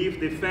to lift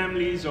the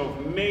families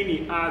of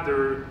many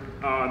other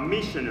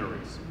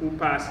missionaries who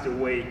passed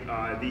away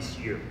this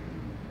year.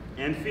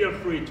 And feel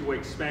free to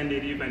expand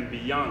it even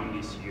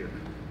beyond this year.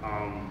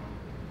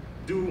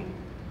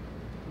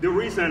 The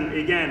reason,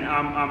 again,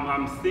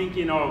 I'm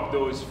thinking of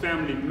those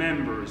family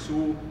members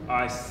who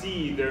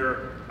see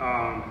their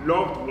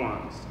loved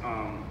ones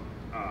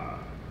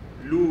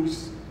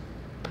lose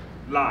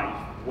life,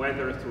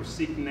 whether through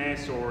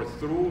sickness or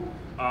through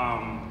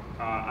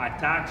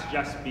attacks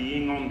just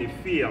being on the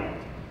field.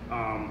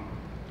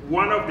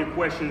 One of the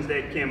questions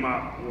that came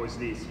up was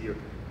this here.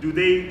 Do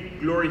they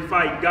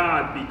glorify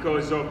God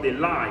because of the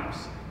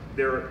lives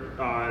their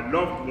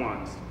loved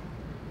ones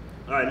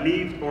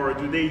lived, or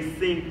do they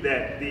think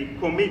that the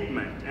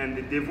commitment and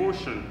the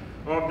devotion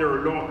of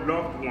their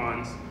loved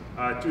ones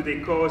to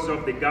the cause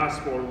of the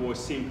gospel was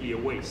simply a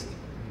waste?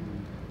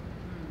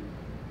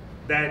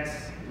 That's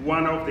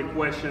one of the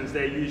questions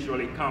that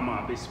usually come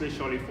up,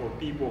 especially for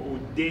people who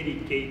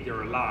dedicate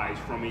their lives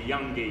from a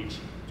young age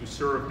to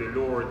serve the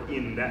Lord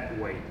in that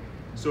way.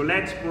 So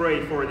let's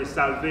pray for the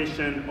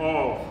salvation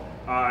of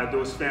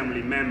those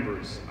family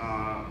members,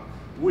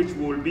 which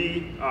will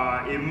be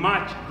a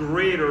much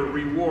greater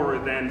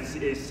reward than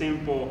a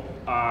simple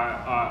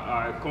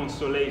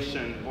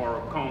consolation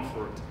or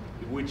comfort,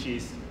 which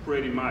is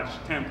pretty much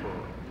temporary.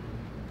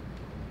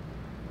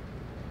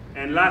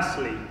 And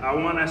lastly, I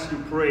want us to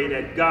pray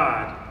that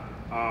God,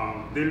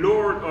 the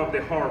Lord of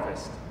the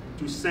harvest,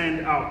 to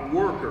send out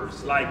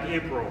workers like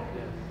April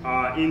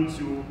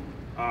into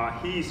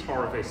his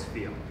harvest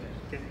field.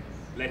 Okay?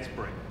 Let's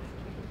pray.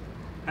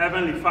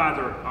 Heavenly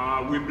Father,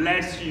 we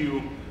bless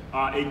you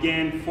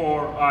again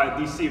for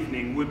this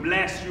evening. We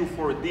bless you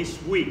for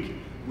this week.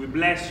 We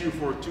bless you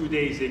for 2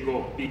 days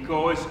ago,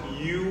 because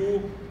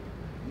you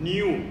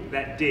knew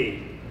that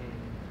day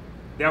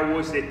there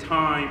was a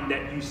time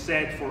that you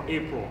set for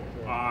April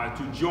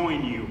to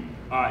join you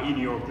in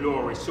your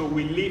glory. So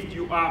we lift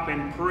you up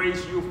and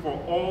praise you for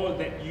all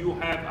that you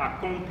have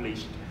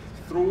accomplished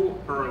through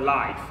her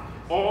life,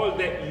 all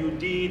that you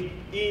did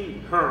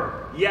in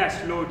her.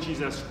 Yes, Lord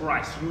Jesus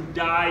Christ, you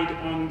died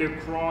on the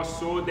cross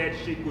so that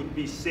she could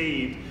be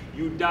saved.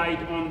 You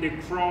died on the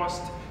cross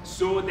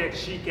so that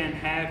she can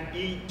have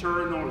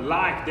eternal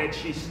life, that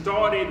she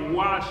started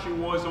while she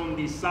was on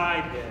this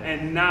side,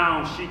 and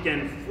now she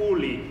can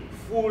fully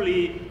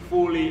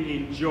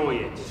enjoy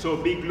it. So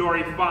be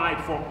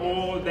glorified for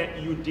all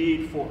that you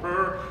did for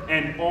her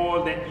and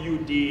all that you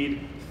did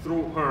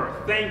through her.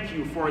 Thank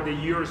you for the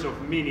years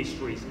of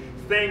ministries.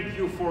 Thank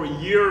you for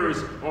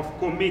years of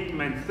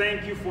commitment.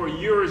 Thank you for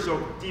years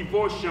of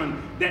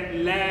devotion that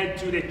led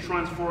to the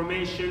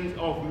transformation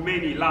of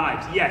many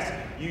lives. Yes,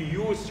 you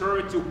used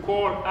her to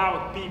call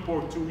out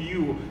people to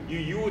you. You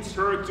used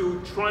her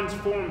to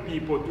transform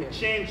people, to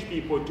change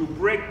people, to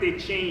break the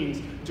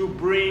chains, to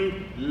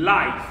bring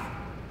life.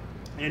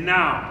 And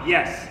now,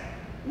 yes,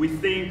 we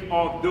think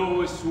of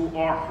those who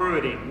are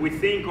hurting. We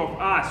think of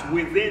us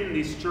within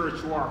this church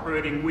who are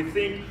hurting. We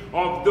think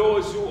of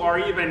those who are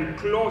even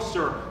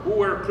closer, who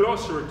were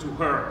closer to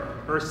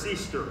her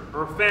sister,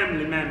 her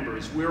family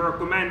members. We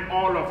recommend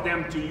all of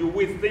them to you.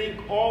 We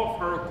think of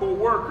her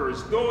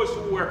co-workers, those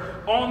who were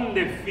on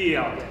the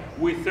field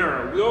with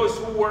her, those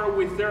who were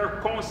with her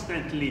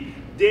constantly,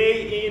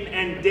 day in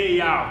and day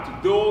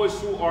out, those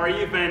who are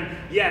even,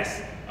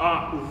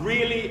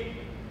 really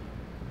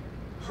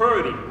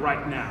hurting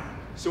right now.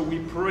 So we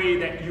pray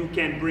that you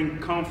can bring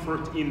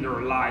comfort in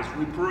their lives.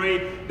 We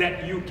pray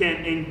that you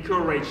can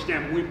encourage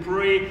them. We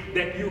pray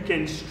that you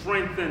can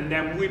strengthen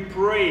them. We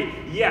pray,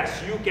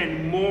 yes, you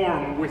can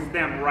mourn with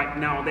them right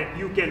now, that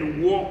you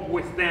can walk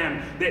with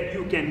them, that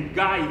you can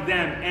guide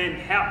them and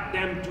help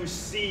them to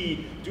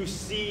see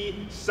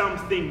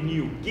something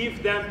new.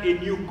 Give them a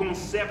new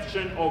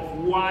conception of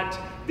what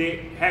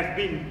they have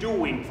been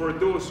doing for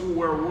those who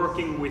were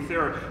working with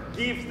her.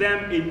 Give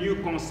them a new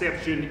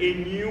conception, a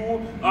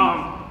new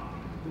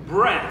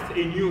breath,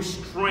 a new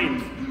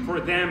strength for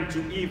them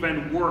to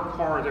even work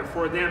harder,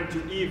 for them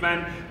to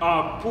even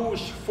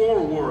push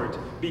forward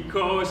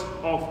because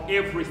of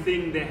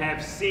everything they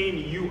have seen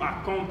you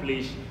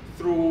accomplish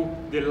through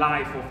the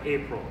life of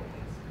April.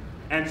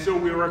 And so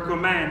we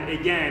recommend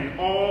again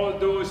all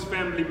those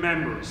family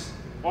members,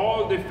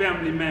 all the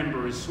family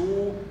members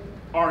who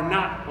are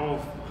not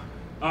of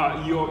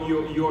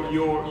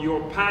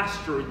your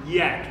pastor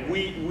yet.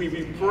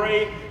 We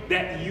pray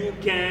that you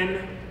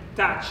can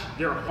touch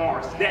their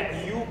hearts,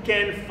 that you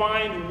can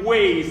find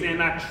ways,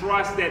 and I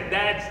trust that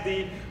that's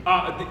the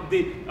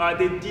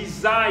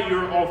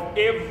desire of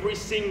every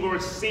single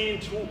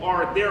saint who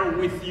are there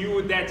with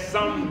you, that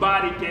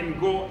somebody can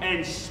go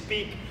and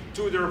speak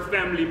to their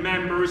family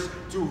members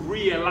to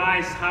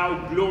realize how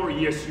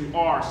glorious you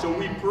are. So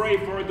we pray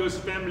for those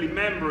family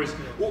members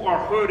who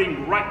are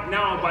hurting right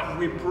now, but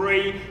we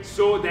pray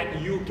so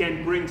that you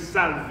can bring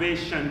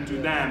salvation to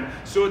them,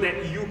 so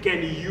that you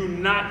can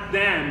unite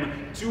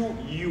them to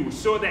you,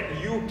 so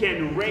that you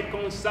can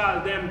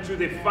reconcile them to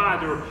the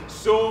Father,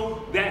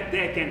 so that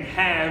they can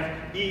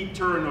have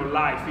eternal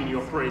life in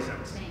your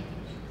presence.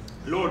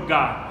 Lord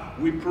God,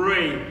 we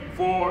pray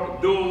for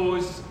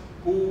those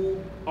who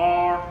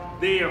are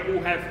there, who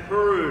have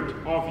heard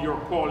of your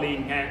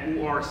calling and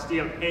who are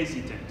still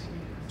hesitant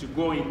to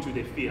go into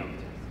the field.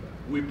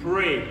 We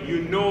pray,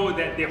 you know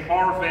that the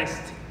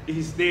harvest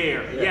is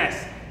there.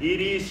 Yes, it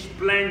is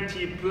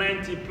plenty,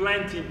 plenty,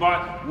 plenty,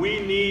 but we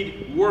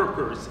need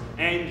workers,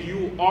 and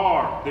you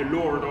are the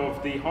Lord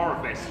of the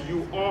harvest.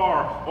 You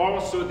are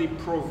also the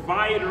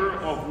provider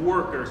of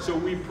workers. So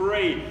we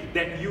pray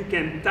that you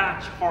can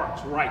touch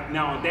hearts right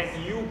now, that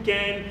you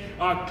can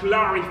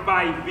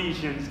clarify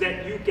visions,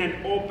 that you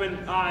can open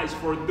eyes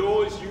for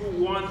those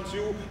who want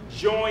to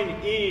join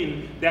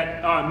in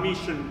that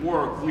mission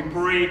work. We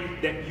pray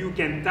that you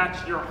can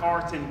touch their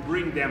hearts and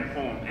bring them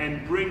home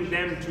and bring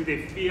them to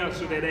the field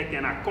so that they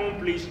can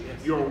accomplish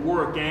your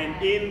work. And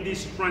in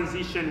this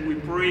transition, we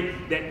pray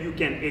that you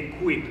can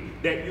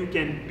equip, that you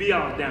can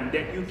build them,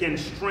 that you can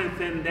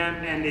strengthen them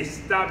and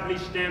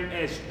establish them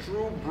as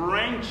true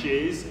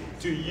branches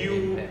to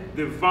you,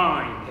 the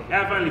vine.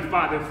 Heavenly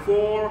Father,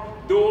 for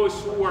those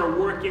who are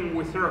working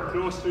with her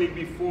closely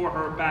before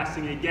her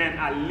passing, again,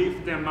 I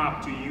lift them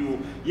up to you.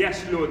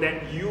 Yes, Lord,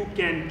 that you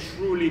can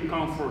truly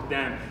comfort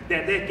them,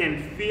 that they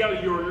can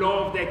feel your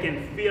love, they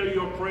can feel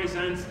your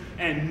presence,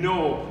 and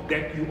know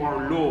that you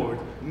are Lord.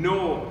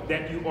 Know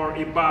that you are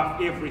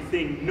above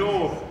everything.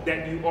 Know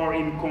that you are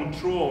in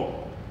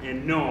control,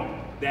 and know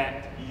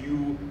that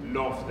you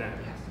love them.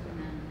 Yes.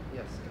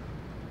 Yes, God.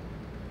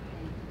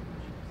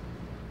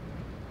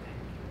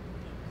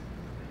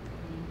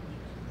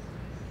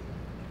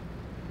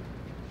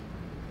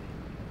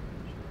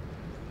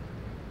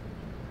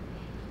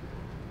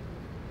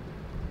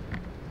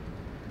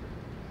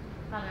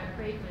 Father, I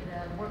pray for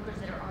the workers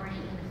that are already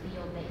in the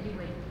field, that you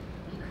would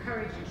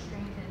encourage and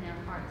strengthen their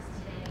hearts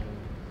today.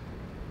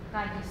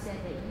 God, you said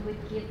that you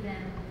would give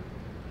them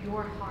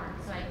your heart.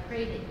 So I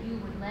pray that you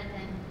would let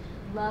them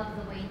love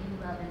the way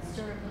you love and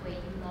serve the way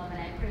you love.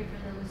 And I pray for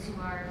those who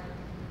are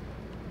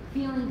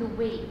feeling the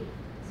weight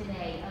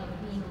today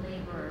of being a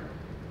laborer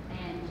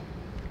and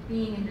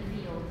being in the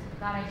field.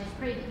 God, I just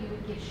pray that you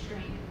would give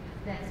strength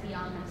that's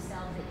beyond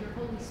themselves, that your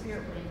Holy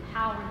Spirit would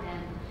empower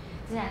them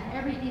to have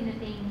everything that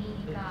they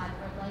need, God,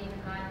 for life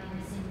and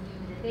godliness in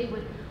you, that they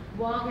would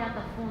walk out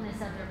the fullness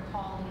of their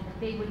calling, and that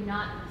they would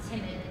not be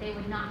timid, that they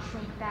would not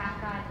shrink back,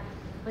 God,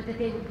 but that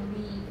they would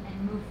believe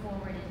and move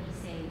forward and be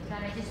saved.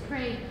 God, I just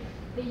pray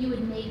that you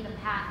would make the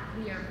path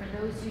clear for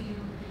those who you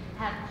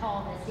have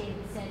called, as David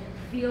said,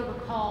 feel the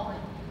call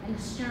and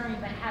the stirring,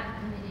 but haven't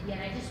committed yet.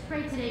 I just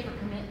pray today for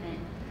commitment,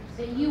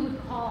 that you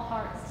would call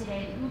hearts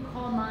today, that you would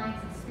call minds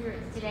and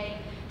spirits today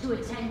to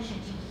attention,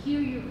 to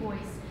hear your voice,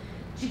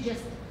 to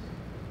just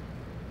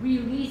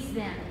release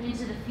them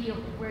into the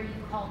field where you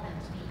called them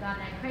to be. God,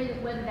 and I pray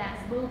that whether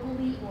that's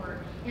locally or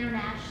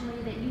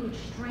internationally, that you would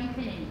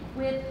strengthen and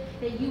equip,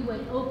 that you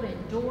would open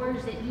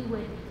doors, that you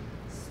would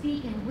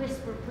speak and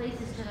whisper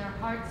places to their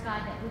hearts,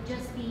 God, that would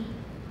just be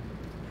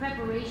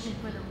preparation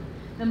for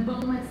the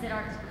moments that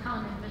are to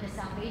come and for the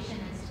salvation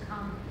that's to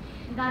come.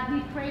 And God,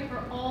 we pray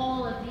for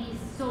all of these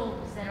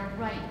souls that are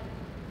ripe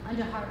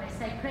unto harvest.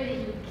 I pray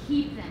that you would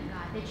keep them,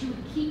 God, that you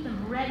would keep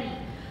them ready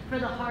for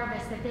the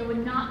harvest, that there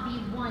would not be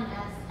one,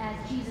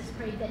 as Jesus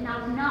prayed, that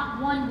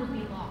not one would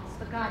be lost.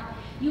 But God,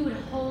 you would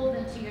hold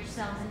them to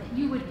yourselves, and that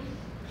you would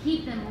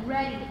keep them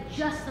ready at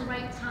just the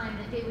right time,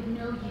 that they would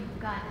know you,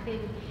 God, that they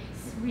would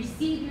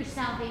receive your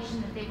salvation,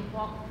 that they would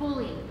walk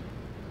fully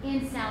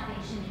in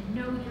salvation and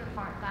know your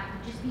heart, God,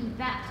 and just being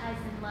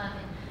baptized in love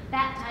and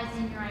baptized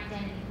in your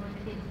identity, Lord,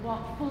 that they would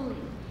walk fully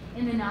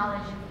in the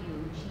knowledge of you.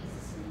 In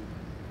Jesus' name.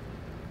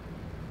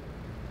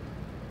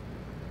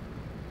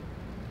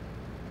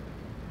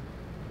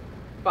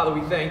 Father,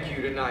 we thank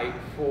you tonight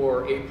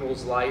for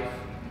April's life.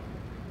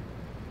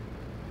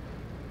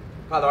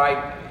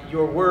 Father,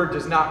 your word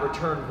does not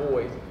return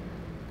void.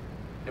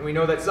 And we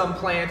know that some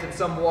plant and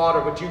some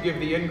water, but you give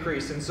the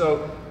increase. And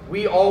so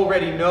we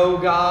already know,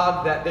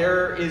 God, that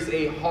there is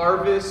a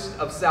harvest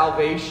of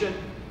salvation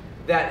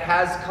that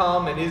has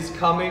come and is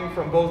coming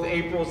from both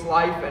April's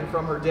life and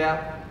from her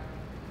death.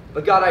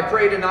 But God, I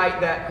pray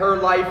tonight that her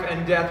life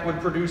and death would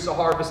produce a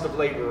harvest of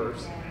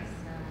laborers.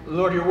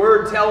 Lord, your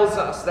word tells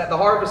us that the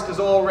harvest is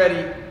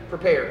already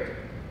prepared,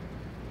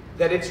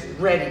 that it's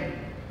ready,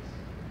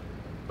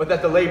 but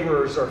that the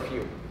laborers are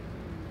few.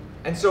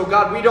 And so,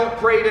 God, we don't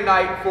pray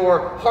tonight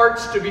for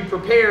hearts to be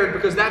prepared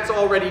because that's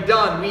already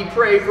done. We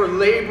pray for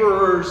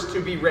laborers to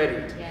be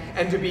ready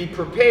and to be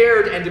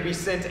prepared and to be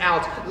sent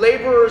out.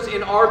 Laborers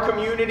in our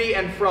community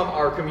and from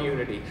our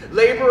community.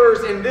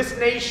 Laborers in this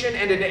nation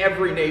and in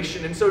every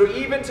nation. And so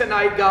even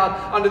tonight,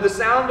 God, under the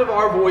sound of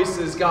our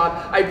voices,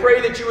 God, I pray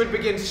that you would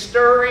begin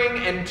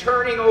stirring and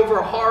turning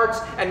over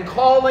hearts and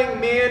calling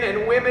men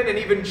and women and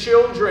even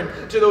children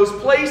to those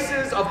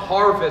places of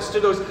harvest, to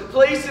those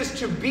places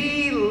to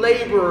be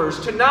laborers,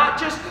 to not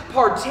just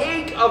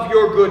partake of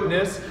your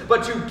goodness,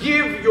 but to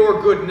give your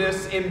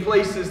goodness in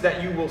places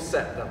that you will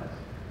set them.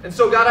 And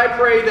so, God, I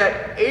pray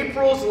that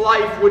April's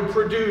life would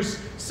produce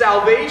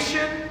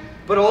salvation,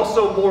 but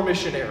also more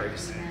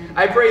missionaries.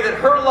 I pray that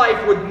her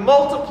life would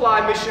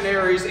multiply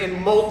missionaries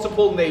in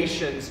multiple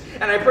nations.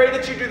 And I pray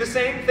that you do the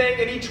same thing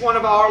in each one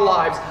of our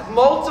lives.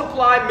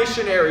 Multiply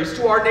missionaries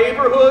to our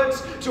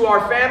neighborhoods, to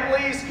our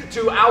families,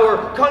 to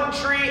our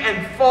country,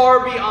 and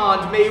far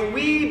beyond. May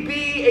we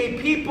be a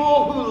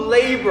people who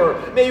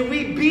labor. May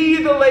we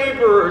be the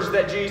laborers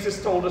that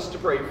Jesus told us to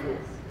pray for.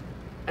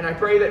 And I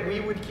pray that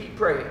we would keep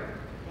praying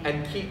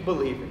and keep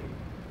believing.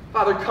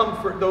 Father,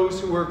 comfort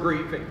those who are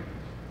grieving.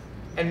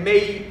 And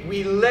may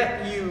we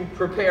let you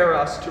prepare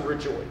us to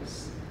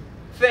rejoice.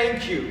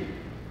 Thank you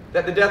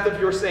that the death of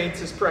your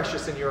saints is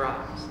precious in your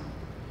eyes.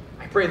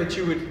 I pray that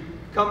you would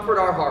comfort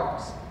our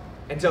hearts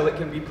until it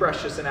can be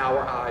precious in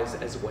our eyes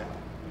as well.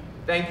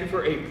 Thank you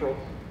for April.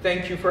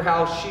 Thank you for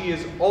how she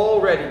is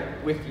already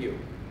with you.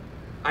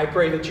 I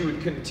pray that you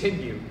would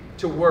continue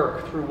to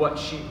work through what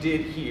she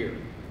did here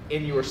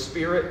in your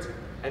spirit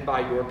and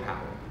by your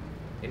power.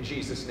 In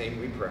Jesus'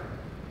 name we pray.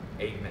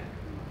 Amen.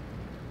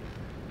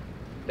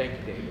 Thank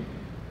you, David.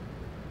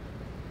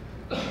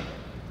 I'm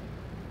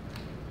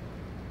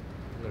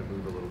going to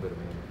move a little bit,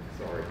 Amanda.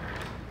 Sorry.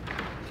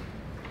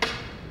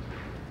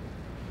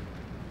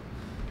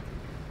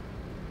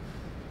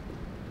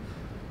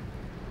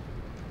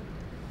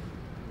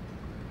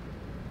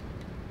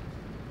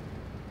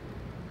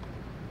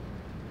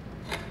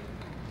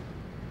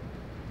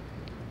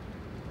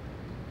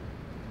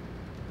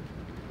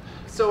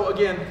 So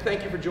again,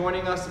 thank you for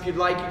joining us. If you'd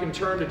like, you can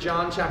turn to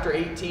John chapter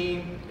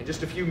 18 in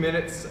just a few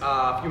minutes,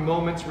 a few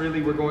moments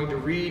really. We're going to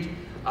read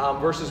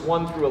verses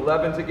 1 through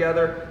 11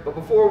 together. But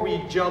before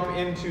we jump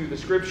into the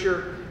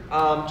scripture,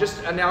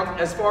 just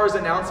as far as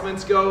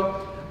announcements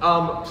go,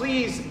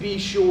 please be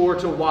sure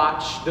to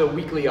watch the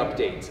weekly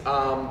update.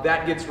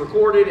 That gets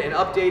recorded and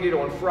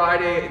updated on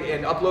Friday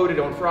and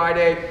uploaded on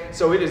Friday.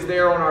 So it is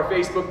there on our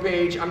Facebook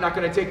page. I'm not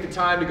going to take the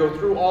time to go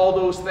through all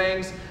those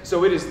things.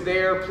 So it is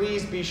there.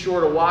 Please be sure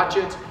to watch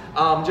it.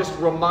 Just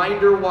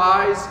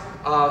reminder-wise,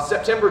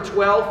 September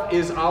 12th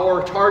is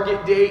our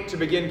target date to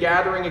begin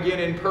gathering again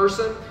in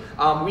person.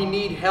 We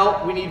need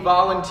help. We need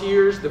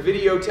volunteers. The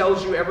video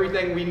tells you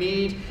everything we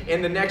need.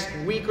 In the next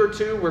week or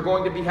two, we're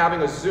going to be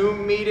having a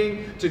Zoom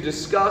meeting to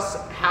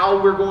discuss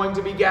how we're going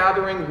to be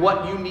gathering,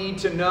 what you need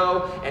to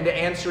know, and to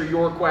answer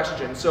your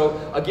questions.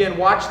 So again,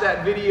 watch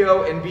that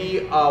video and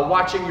be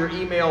watching your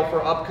email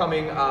for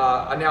upcoming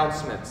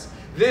announcements.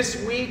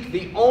 This week,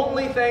 the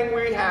only thing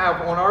we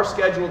have on our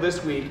schedule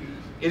this week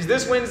is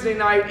this Wednesday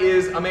night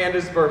is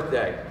Amanda's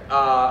birthday.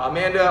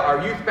 Amanda,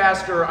 our youth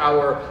pastor,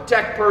 our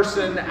tech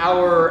person,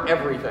 our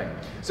everything.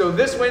 So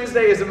this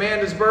Wednesday is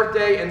Amanda's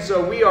birthday, and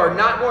so we are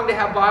not going to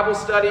have Bible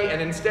study,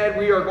 and instead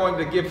we are going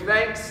to give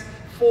thanks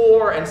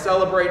for and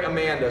celebrate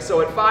Amanda.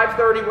 So at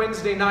 5:30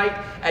 Wednesday night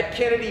at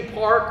Kennedy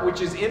Park,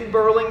 which is in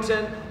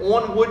Burlington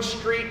on Wood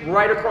Street,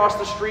 right across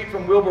the street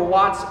from Wilbur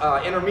Watts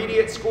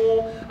Intermediate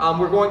School,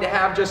 we're going to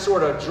have just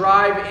sort of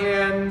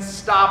drive-in,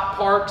 stop,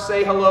 park,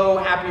 say hello,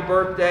 happy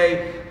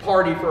birthday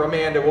party for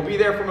Amanda. We'll be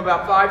there from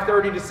about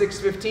 5:30 to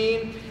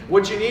 6:15.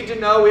 What you need to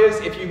know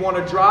is if you want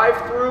to drive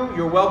through,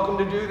 you're welcome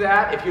to do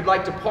that. If you'd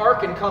like to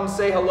park and come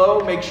say hello,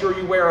 make sure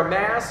you wear a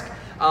mask.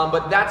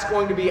 But that's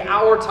going to be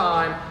our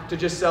time to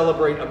just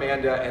celebrate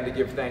Amanda and to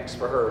give thanks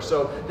for her.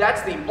 So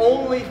that's the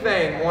only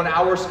thing on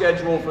our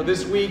schedule for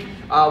this week.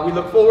 We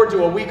look forward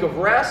to a week of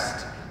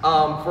rest,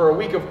 for a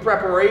week of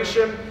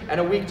preparation, and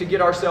a week to get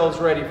ourselves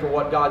ready for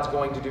what God's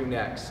going to do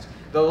next.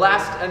 The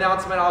last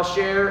announcement I'll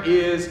share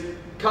is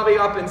coming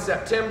up in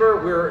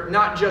September, we're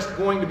not just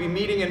going to be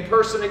meeting in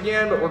person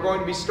again, but we're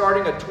going to be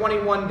starting a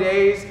 21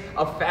 days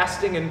of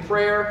fasting and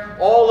prayer.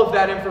 All of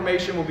that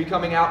information will be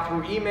coming out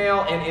through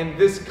email and in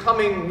this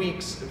coming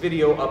week's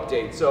video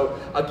update. So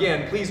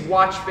again, please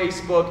watch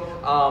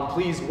Facebook,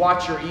 please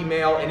watch your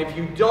email, and if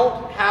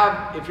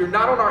you're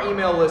not on our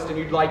email list and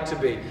you'd like to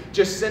be,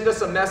 just send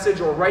us a message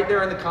or right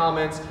there in the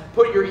comments,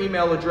 put your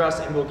email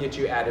address and we'll get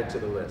you added to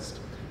the list.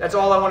 That's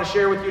all I want to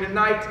share with you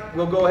tonight.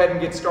 We'll go ahead and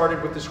get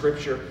started with the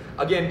scripture.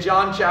 Again,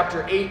 John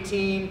chapter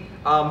 18.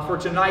 For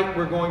tonight,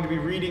 we're going to be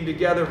reading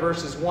together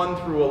verses 1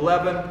 through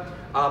 11.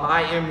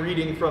 I am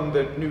reading from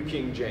the New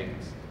King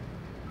James.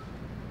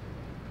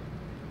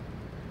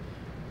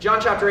 John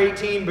chapter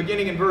 18,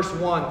 beginning in verse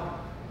 1.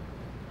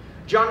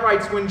 John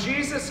writes, "When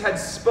Jesus had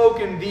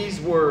spoken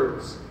these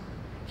words,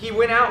 he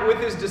went out with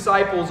his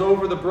disciples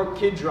over the brook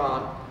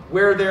Kidron,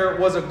 where there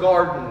was a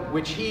garden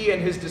which he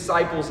and his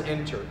disciples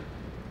entered.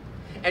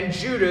 And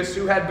Judas,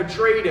 who had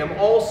betrayed him,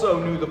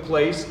 also knew the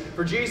place,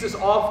 for Jesus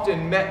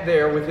often met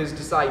there with his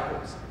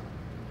disciples.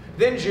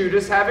 Then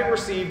Judas, having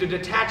received a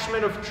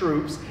detachment of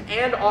troops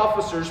and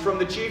officers from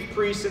the chief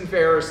priests and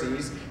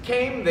Pharisees,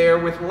 came there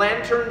with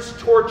lanterns,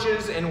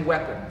 torches, and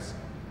weapons.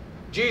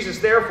 Jesus,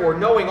 therefore,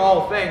 knowing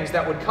all things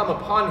that would come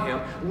upon him,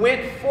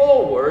 went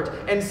forward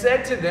and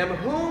said to them,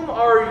 "Whom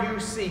are you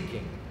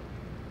seeking?"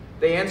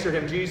 They answered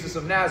him, "Jesus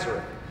of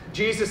Nazareth."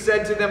 Jesus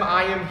said to them,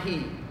 "I am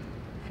he."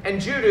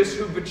 And Judas,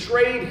 who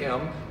betrayed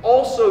him,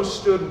 also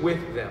stood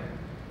with them.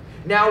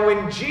 Now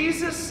when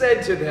Jesus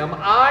said to them,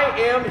 "I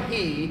am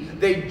he,"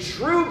 they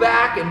drew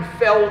back and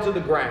fell to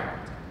the ground.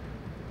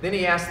 Then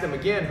he asked them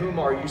again, "Whom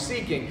are you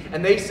seeking?"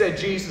 And they said,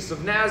 "Jesus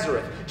of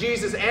Nazareth."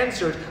 Jesus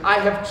answered, "I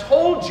have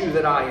told you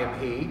that I am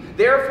he.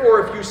 Therefore,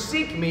 if you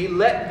seek me,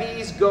 let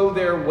these go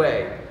their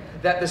way,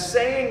 that the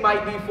saying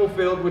might be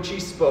fulfilled which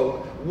he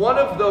spoke, one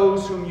of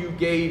those whom you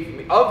gave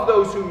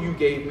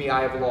me,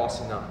 I have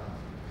lost none."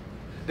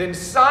 Then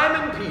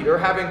Simon Peter,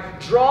 having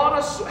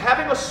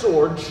a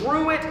sword,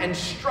 drew it and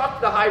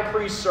struck the high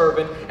priest's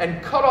servant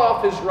and cut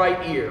off his right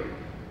ear.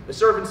 The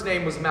servant's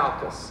name was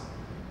Malchus.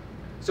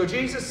 So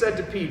Jesus said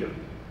to Peter,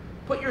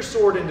 "Put your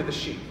sword into the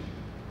sheath.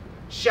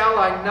 Shall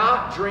I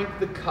not drink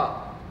the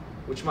cup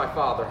which my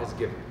Father has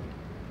given me?"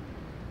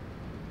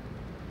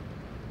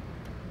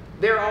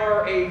 There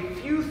are a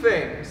few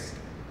things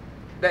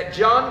that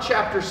John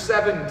chapter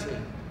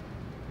 17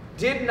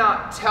 did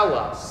not tell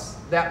us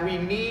that we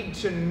need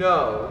to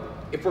know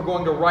if we're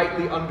going to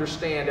rightly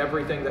understand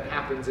everything that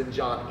happens in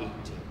John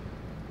 18.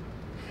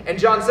 In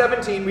John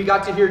 17, we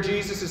got to hear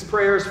Jesus'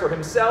 prayers for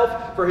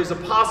himself, for his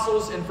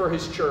apostles, and for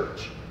his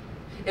church.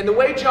 And the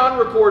way John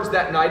records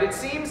that night, it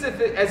seems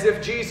as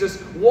if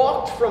Jesus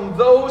walked from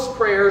those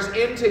prayers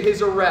into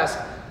his arrest,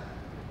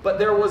 but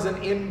there was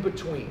an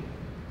in-between.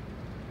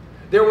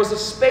 There was a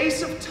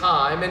space of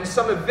time and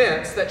some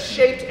events that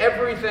shaped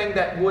everything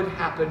that would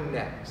happen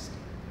next.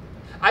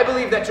 I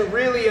believe that to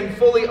really and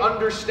fully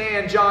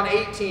understand John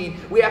 18,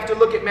 we have to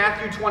look at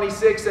Matthew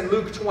 26 and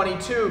Luke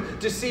 22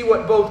 to see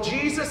what both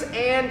Jesus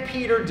and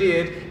Peter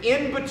did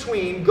in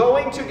between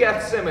going to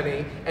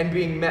Gethsemane and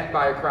being met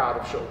by a crowd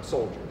of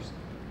soldiers.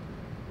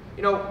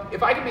 You know,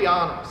 if I can be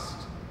honest,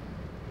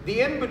 the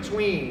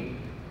in-between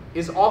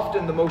is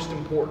often the most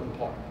important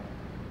part.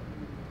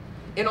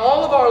 In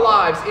all of our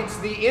lives, it's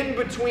the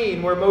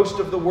in-between where most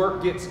of the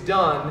work gets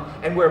done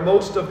and where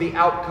most of the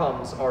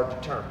outcomes are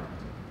determined.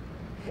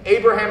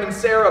 Abraham and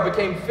Sarah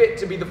became fit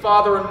to be the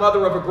father and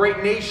mother of a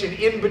great nation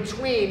in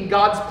between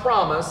God's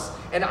promise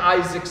and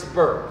Isaac's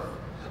birth.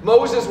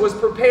 Moses was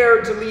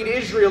prepared to lead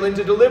Israel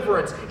into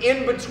deliverance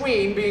in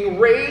between being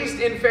raised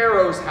in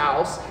Pharaoh's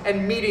house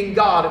and meeting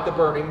God at the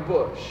burning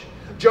bush.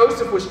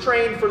 Joseph was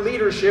trained for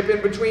leadership in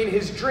between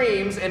his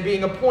dreams and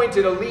being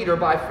appointed a leader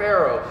by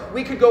Pharaoh.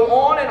 We could go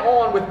on and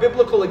on with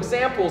biblical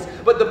examples,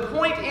 but the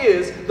point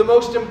is the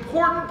most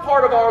important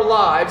part of our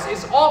lives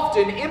is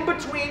often in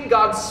between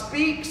God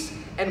speaks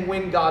and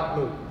when God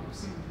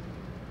moves.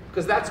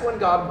 Because that's when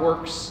God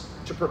works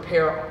to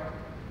prepare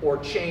or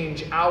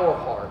change our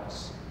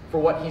hearts for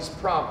what He's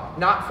promised.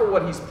 Not for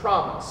what He's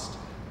promised,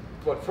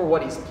 but for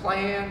what He's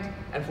planned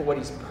and for what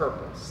He's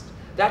purposed.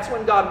 That's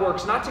when God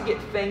works not to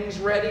get things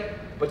ready,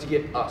 but to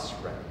get us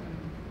ready.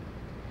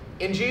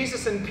 In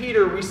Jesus and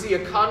Peter, we see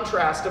a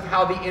contrast of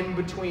how the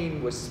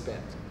in-between was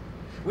spent.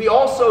 We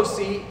also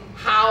see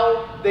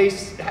that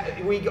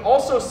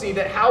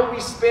how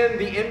we spend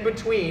the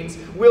in-betweens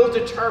will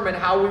determine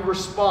how we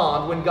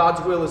respond when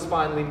God's will is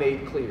finally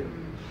made clear.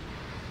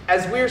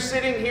 As we're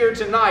sitting here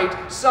tonight,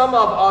 some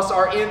of us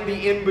are in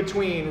the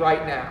in-between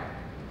right now.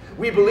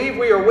 We believe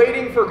we are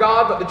waiting for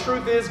God, but the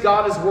truth is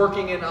God is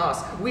working in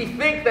us. We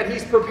think that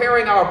He's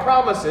preparing our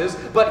promises,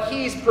 but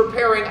He's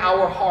preparing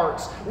our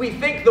hearts. We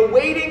think the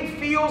waiting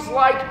feels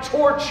like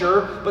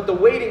torture, but the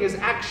waiting is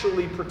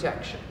actually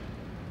protection.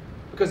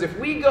 Because if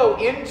we go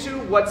into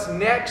what's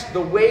next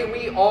the way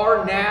we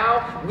are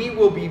now, we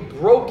will be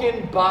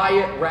broken by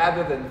it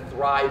rather than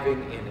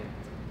thriving in it.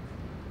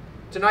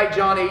 Tonight,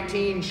 John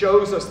 18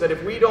 shows us that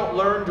if we don't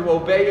learn to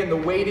obey in the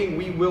waiting,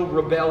 we will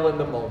rebel in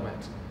the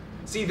moment.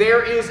 See,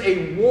 there is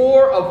a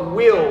war of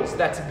wills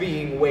that's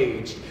being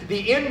waged.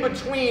 The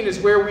in-between is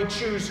where we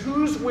choose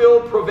whose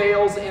will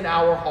prevails in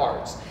our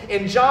hearts.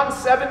 In John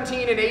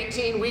 17 and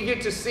 18, we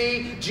get to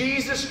see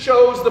Jesus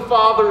chose the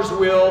Father's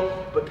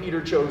will, but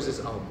Peter chose his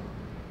own.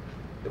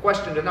 The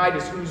question tonight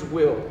is, whose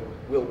will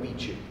we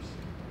choose?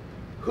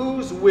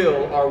 Whose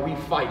will are we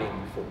fighting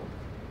for?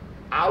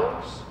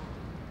 Ours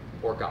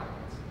or God's?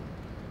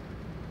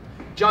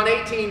 John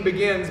 18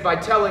 begins by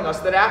telling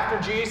us that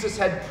after Jesus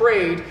had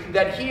prayed,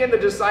 that he and the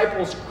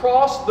disciples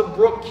crossed the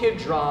brook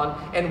Kidron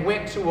and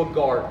went to a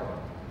garden.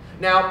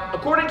 Now,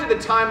 according to the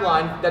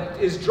timeline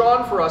that is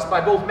drawn for us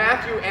by both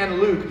Matthew and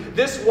Luke,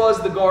 this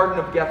was the Garden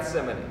of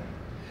Gethsemane.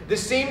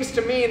 This seems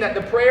to mean that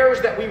the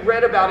prayers that we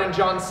read about in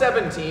John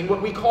 17,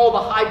 what we call the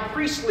high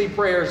priestly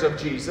prayers of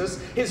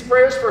Jesus, his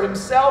prayers for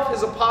himself,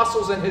 his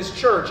apostles, and his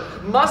church,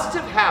 must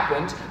have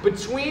happened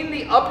between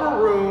the upper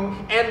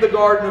room and the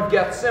Garden of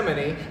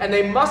Gethsemane, and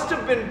they must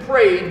have been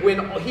prayed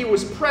when he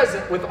was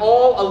present with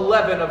all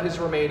 11 of his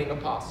remaining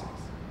apostles.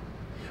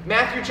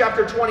 Matthew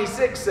chapter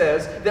 26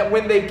 says that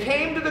when they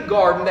came to the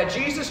garden, that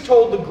Jesus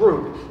told the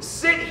group,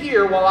 "Sit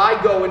here while I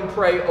go and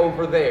pray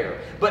over there."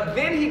 But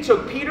then he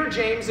took Peter,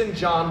 James, and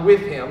John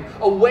with him,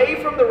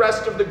 away from the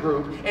rest of the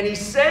group, and he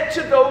said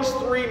to those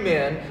three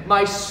men,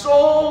 "My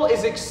soul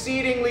is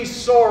exceedingly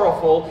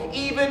sorrowful,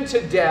 even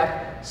to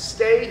death.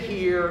 Stay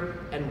here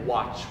and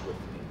watch with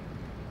me."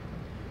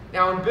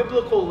 Now, in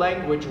biblical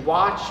language,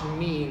 watch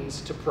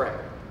means to pray.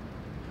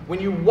 When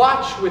you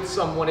watch with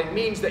someone, it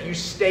means that you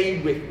stay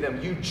with them.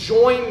 You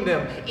join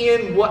them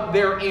in what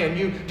they're in.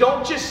 You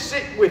don't just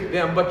sit with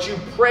them, but you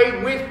pray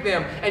with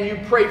them and you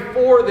pray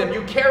for them.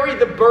 You carry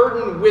the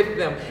burden with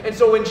them. And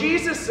so when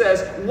Jesus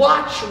says,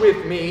 "Watch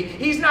with me,"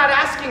 he's not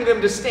asking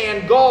them to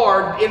stand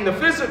guard in the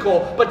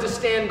physical, but to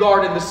stand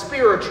guard in the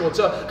spiritual,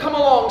 to come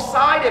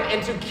alongside him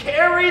and to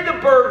carry the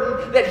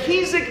burden that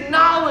he's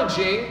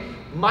acknowledging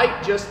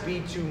might just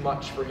be too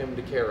much for him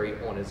to carry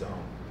on his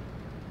own.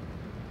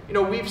 You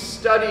know, we've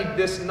studied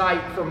this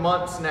night for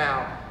months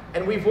now,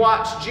 and we've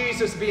watched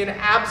Jesus be an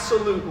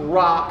absolute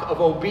rock of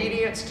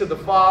obedience to the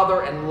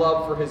Father and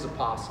love for his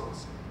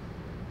apostles.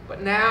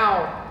 But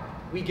now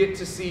we get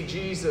to see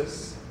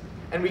Jesus,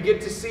 and we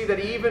get to see that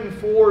even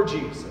for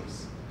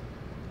Jesus,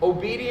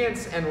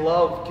 obedience and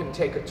love can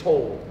take a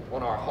toll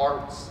on our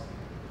hearts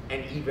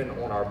and even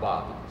on our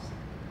bodies.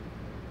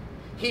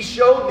 He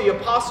showed the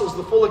apostles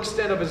the full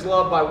extent of his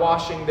love by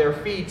washing their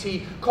feet.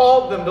 He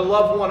called them to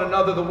love one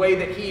another the way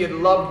that he had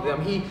loved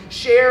them. He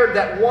shared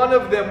that one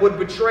of them would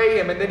betray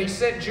him, and then he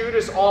sent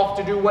Judas off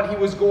to do what he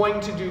was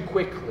going to do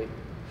quickly.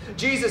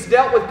 Jesus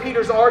dealt with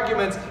Peter's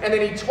arguments, and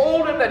then he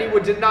told him that he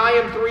would deny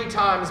him 3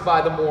 times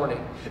by the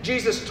morning.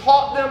 Jesus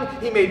taught them.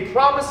 He made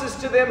promises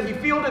to them. He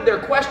fielded their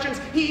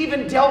questions. He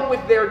even dealt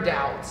with their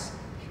doubts.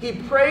 He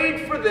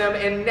prayed for them,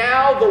 and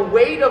now the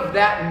weight of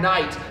that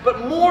night,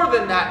 but more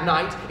than that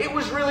night, it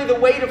was really the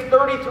weight of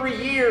 33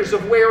 years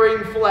of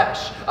wearing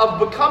flesh, of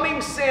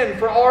becoming sin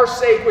for our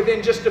sake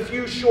within just a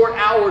few short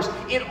hours.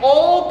 It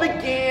all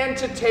began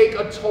to take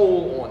a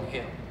toll on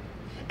him.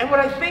 And what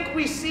I think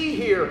we see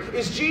here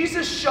is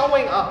Jesus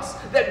showing us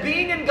that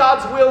being in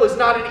God's will is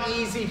not an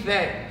easy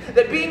thing.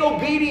 That being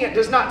obedient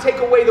does not take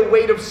away the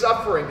weight of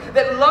suffering.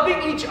 That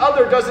loving each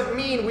other doesn't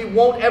mean we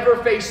won't ever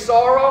face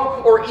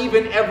sorrow or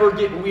even ever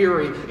get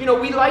weary. You know,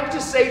 we like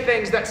to say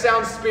things that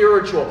sound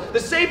spiritual. The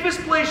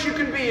safest place you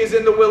can be is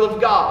in the will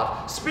of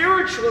God.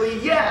 Spiritually,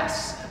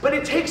 yes. But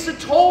it takes a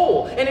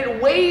toll, and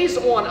it weighs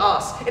on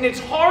us, and it's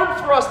hard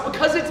for us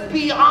because it's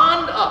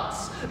beyond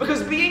us.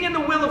 Because being in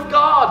the will of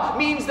God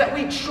means that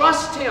we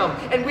trust him,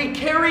 and we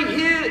carry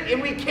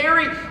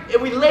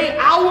we lay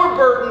our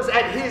burdens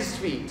at his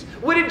feet.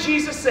 What did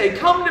Jesus say?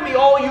 "Come to me,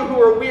 all you who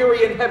are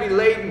weary and heavy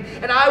laden,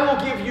 and I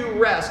will give you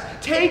rest.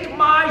 Take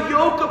my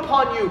yoke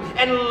upon you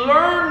and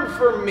learn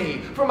from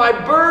me, for my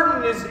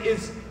burden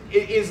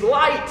is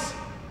light.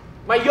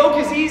 My yoke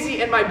is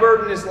easy and my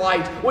burden is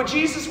light." What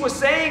Jesus was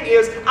saying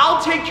is,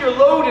 I'll take your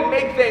load and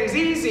make things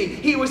easy.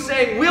 He was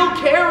saying, we'll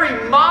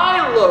carry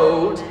my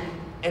load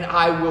and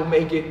I will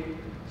make it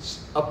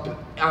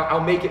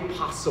I'll make it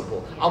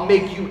possible. I'll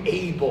make you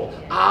able.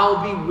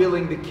 I'll be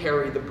willing to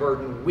carry the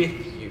burden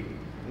with you,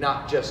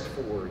 not just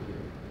for you.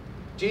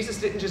 Jesus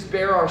didn't just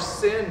bear our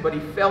sin, but he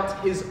felt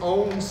his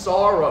own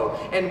sorrow.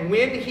 And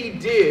when he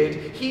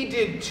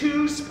did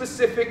 2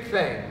 specific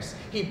things.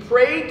 He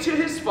prayed to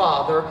his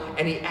Father,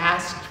 and he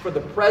asked for the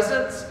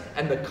presence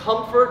and the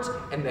comfort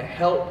and the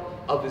help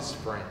of his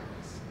friends.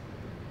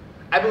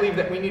 I believe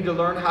that we need to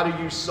learn how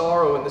to use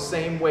sorrow in the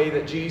same way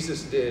that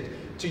Jesus did,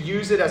 to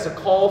use it as a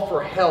call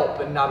for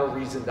help and not a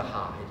reason to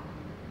hide.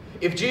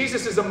 If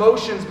Jesus'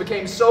 emotions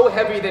became so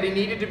heavy that he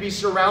needed to be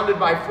surrounded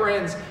by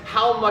friends,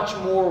 how much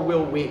more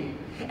will we?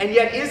 And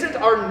yet, isn't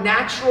our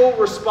natural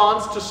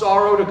response to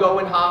sorrow to go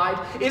and hide?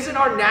 Isn't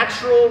our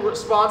natural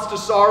response to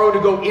sorrow to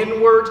go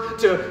inward,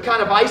 to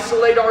kind of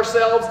isolate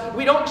ourselves?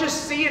 We don't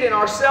just see it in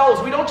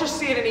ourselves. We don't just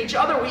see it in each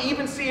other. We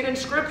even see it in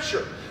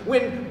Scripture.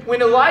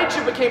 When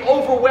Elijah became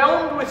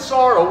overwhelmed with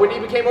sorrow, when he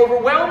became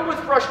overwhelmed with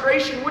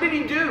frustration, what did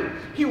he do?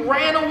 He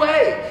ran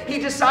away. He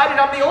decided,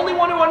 I'm the only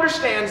one who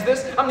understands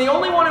this. I'm the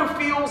only one who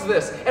feels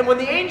this. And when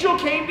the angel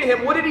came to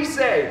him, what did he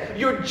say?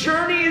 Your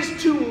journey is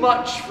too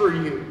much for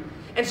you.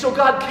 And so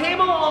God came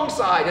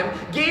alongside him,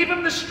 gave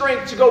him the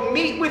strength to go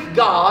meet with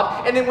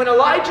God. And then when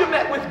Elijah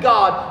met with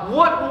God,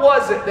 what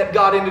was it that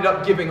God ended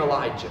up giving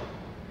Elijah?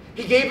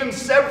 He gave him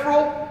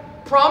several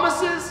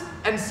promises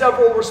and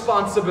several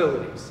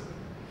responsibilities.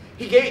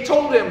 He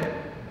told him,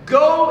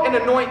 go and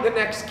anoint the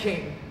next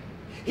king.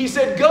 He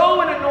said, go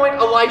and anoint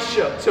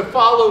Elisha to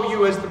follow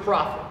you as the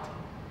prophet.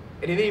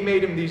 And then he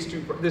made him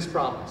this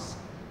promise.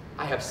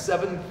 I have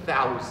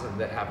 7,000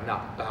 that have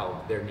not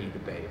bowed their knee to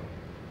Baal.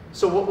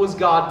 So what was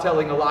God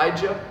telling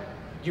Elijah?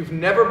 You've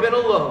never been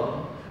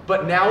alone,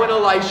 But now in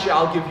Elisha,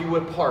 I'll give you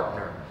a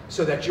partner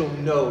so that you'll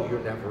know you're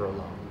never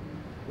alone.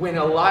 When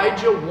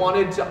Elijah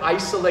wanted to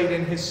isolate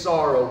in his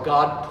sorrow,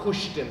 God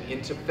pushed him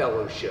into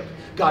fellowship.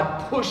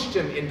 God pushed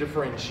him into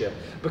friendship,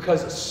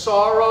 because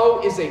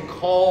sorrow is a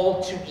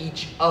call to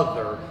each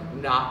other,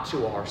 not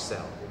to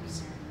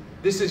ourselves.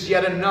 This is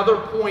yet another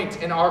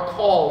point in our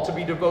call to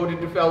be devoted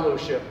to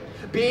fellowship.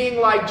 Being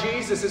like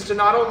Jesus is to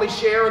not only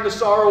share in the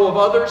sorrow of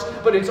others,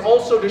 but it's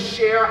also to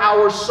share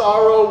our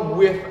sorrow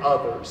with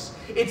others.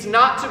 It's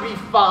not to be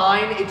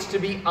fine, it's to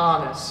be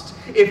honest.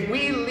 If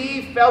we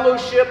leave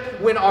fellowship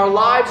when our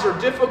lives are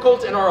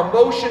difficult and our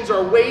emotions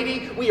are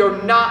weighty, we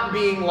are not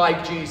being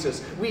like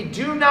Jesus. We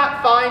do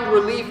not find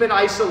relief in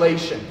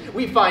isolation.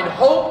 We find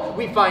hope,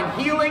 we find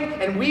healing,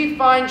 and we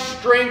find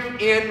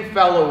strength in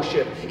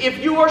fellowship.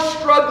 If you are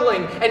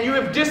struggling and you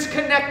have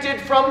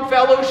disconnected from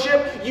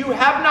fellowship, you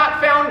have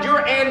not found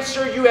your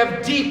answer, you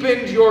have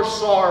deepened your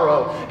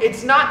sorrow.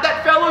 It's not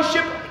that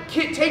fellowship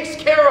takes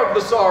care of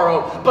the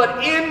sorrow,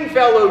 but in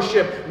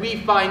fellowship we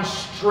find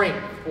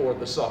strength for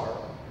the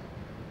sorrow.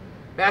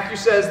 Matthew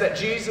says that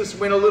Jesus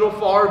went a little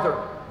farther,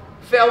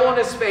 fell on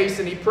his face,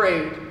 and he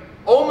prayed,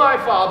 "Oh my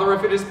Father,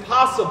 if it is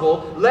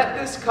possible, let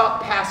this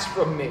cup pass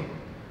from me.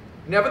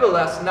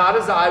 Nevertheless, not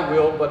as I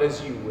will, but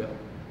as you will."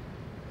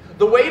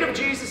 The weight of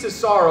Jesus'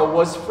 sorrow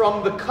was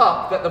from the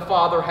cup that the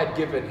Father had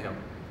given him.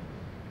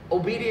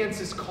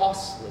 Obedience is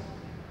costly.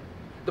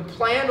 The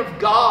plan of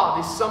God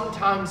is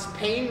sometimes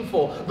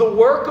painful. The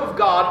work of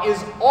God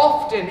is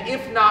often,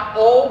 if not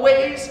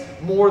always,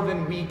 more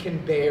than we can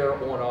bear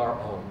on our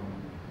own.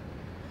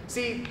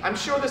 See, I'm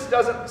sure this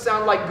doesn't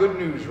sound like good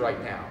news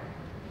right now,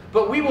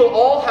 but we will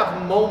all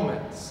have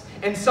moments,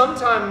 and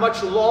sometimes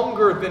much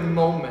longer than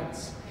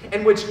moments,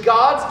 in which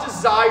God's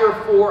desire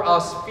for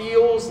us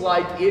feels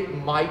like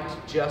it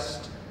might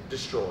just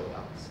destroy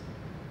us.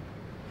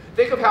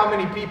 Think of how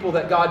many people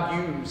that God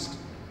used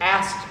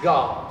asked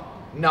God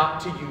not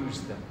to use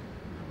them,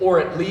 or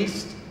at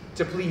least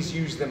to please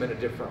use them in a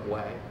different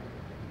way.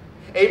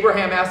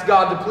 Abraham asked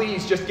God to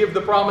please just give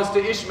the promise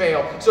to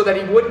Ishmael so that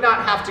he would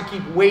not have to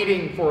keep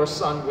waiting for a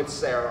son with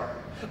Sarah.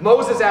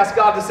 Moses asked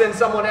God to send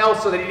someone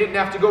else so that he didn't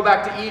have to go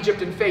back to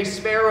Egypt and face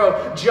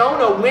Pharaoh.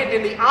 Jonah went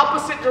in the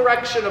opposite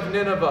direction of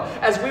Nineveh.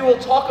 As we will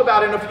talk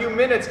about in a few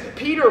minutes,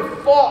 Peter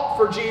fought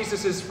for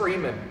Jesus'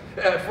 freedom.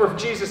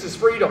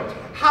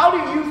 How do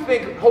you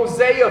think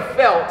Hosea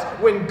felt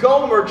when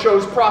Gomer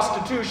chose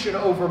prostitution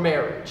over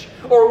marriage?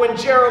 Or when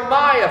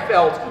Jeremiah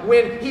felt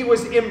when he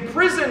was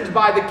imprisoned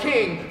by the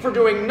king for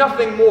doing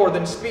nothing more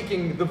than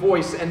speaking the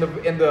voice and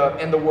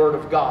the word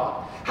of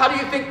God? How do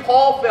you think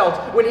Paul felt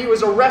when he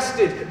was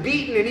arrested,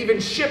 beaten, and even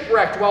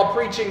shipwrecked while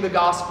preaching the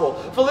gospel?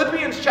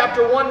 Philippians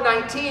chapter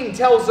 1:19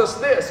 tells us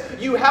this: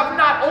 you have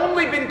not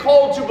only been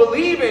called to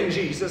believe in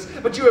Jesus,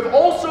 but you have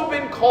also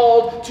been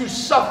called to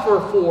suffer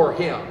for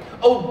him.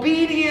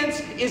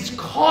 Obedience is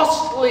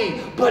costly,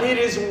 but it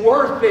is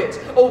worth it.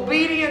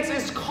 Obedience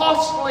is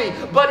costly,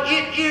 but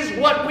it is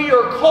what we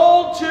are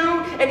called to,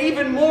 and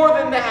even more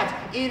than that,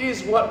 it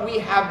is what we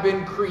have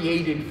been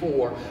created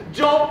for.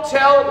 Don't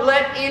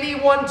let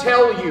anyone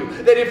tell you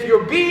that if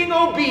you're being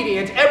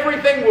obedient,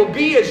 everything will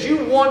be as you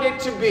want it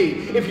to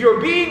be. If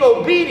you're being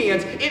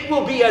obedient, it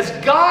will be as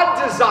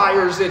God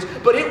desires it,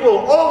 but it will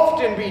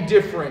often be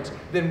different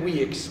than we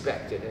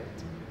expected it.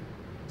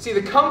 See,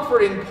 the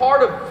comforting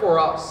part for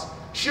us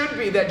should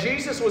be that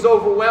Jesus was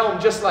overwhelmed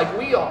just like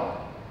we are.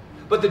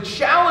 But the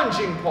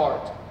challenging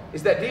part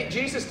is that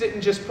Jesus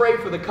didn't just pray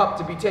for the cup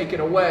to be taken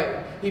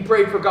away. He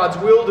prayed for God's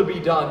will to be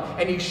done.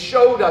 And he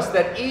showed us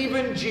that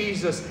even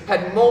Jesus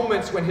had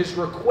moments when his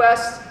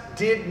requests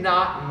did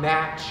not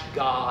match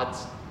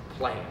God's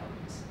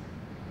plans.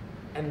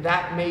 And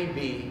that may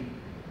be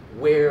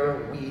where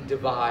we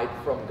divide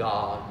from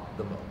God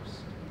the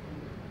most.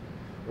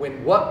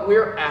 When what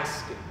we're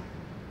asking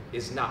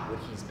is not what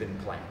he's been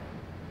planning.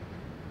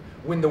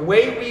 When the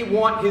way we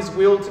want his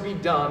will to be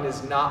done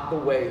is not the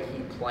way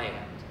he planned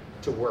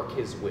to work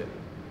his will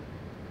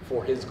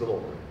for his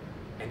glory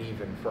and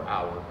even for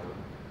our good.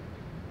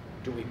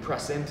 Do we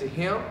press into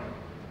him,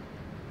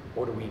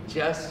 or do we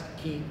just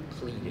keep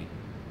pleading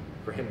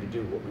for him to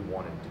do what we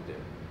want him to do?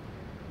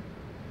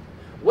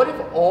 What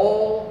if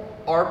all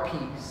our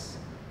peace,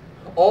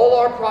 all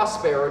our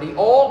prosperity,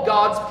 all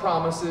God's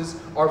promises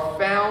are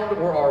found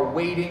or are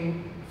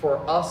waiting for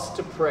us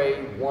to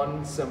pray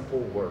one simple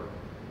word: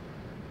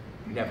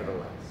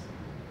 nevertheless?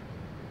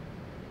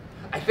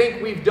 I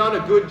think we've done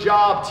a good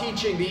job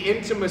teaching the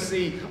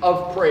intimacy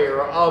of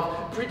prayer, of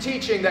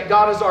teaching that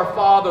God is our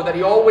Father, that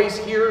he always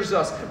hears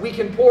us. We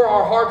can pour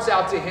our hearts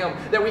out to him,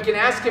 that we can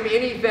ask him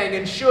anything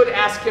and should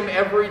ask him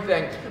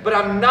everything. But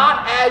I'm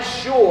not as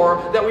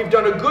sure that we've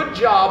done a good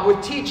job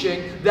with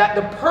teaching that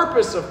the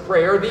purpose of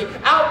prayer, the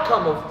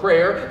outcome of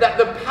prayer, that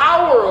the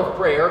power of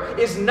prayer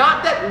is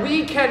not that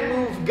we can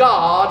move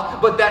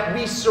God, but that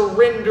we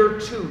surrender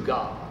to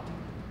God.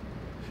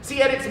 See,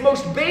 at its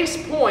most base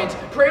point,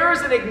 prayer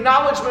is an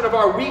acknowledgement of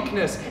our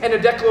weakness and a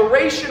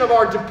declaration of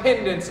our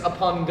dependence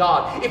upon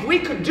God. If we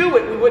could do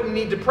it, we wouldn't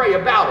need to pray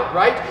about it,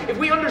 right? If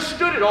we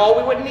understood it all,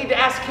 we wouldn't need to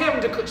ask Him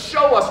to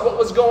show us what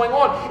was going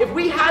on. If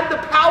we had the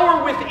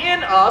power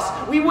within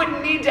us, we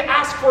wouldn't need to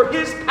ask for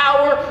His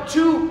power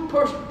to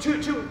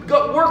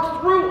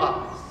work through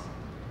us.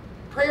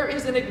 Prayer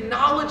is an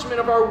acknowledgement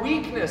of our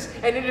weakness,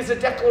 and it is a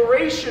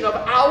declaration of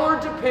our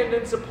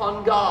dependence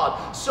upon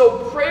God.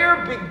 So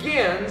prayer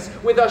begins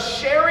with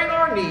us sharing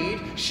our need,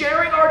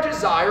 sharing our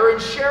desire,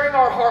 and sharing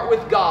our heart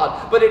with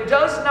God. But it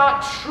does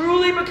not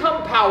truly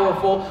become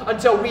powerful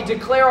until we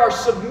declare our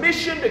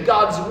submission to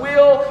God's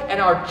will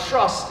and our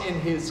trust in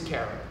His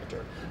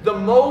character. The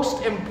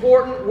most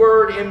important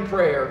word in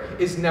prayer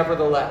is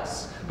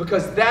nevertheless,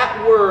 because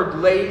that word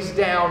lays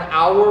down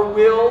our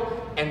will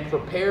and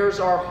prepares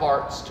our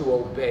hearts to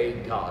obey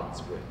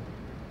God's will.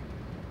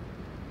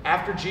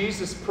 After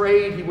Jesus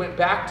prayed, He went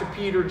back to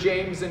Peter,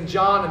 James, and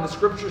John, and the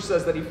scripture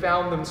says that He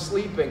found them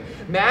sleeping.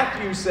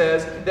 Matthew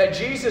says that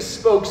Jesus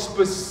spoke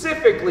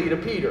specifically to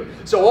Peter.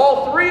 So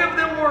all three of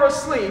them were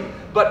asleep,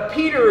 but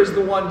Peter is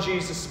the one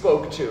Jesus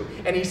spoke to.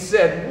 And He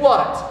said,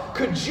 "What?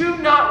 Could you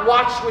not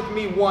watch with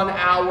me 1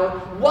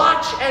 hour?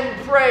 Watch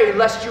and pray,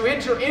 lest you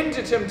enter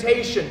into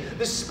temptation.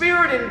 The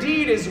spirit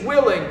indeed is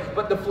willing,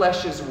 but the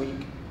flesh is weak."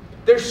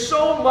 There's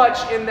so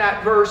much in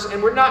that verse,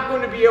 and we're not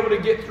going to be able to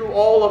get through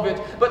all of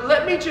it. But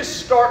let me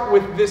just start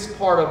with this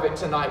part of it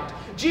tonight.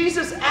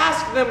 Jesus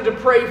asked them to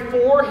pray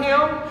for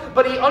Him,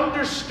 but He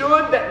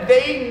understood that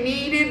they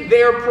needed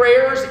their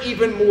prayers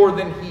even more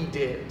than He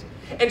did.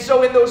 And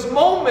so in those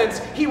moments,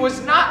 He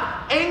was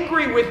not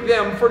angry with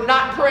them for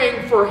not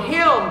praying for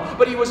Him,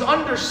 but He was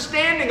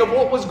understanding of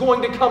what was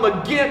going to come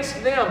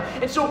against them.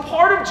 And so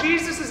part of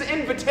Jesus'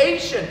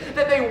 invitation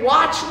that they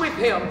watch with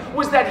Him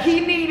was that He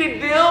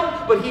needed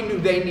them, but He knew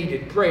they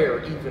needed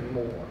prayer even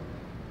more.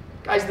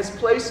 Guys, this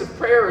place of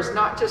prayer is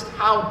not just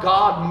how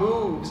God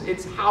moves,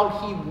 it's how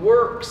He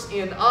works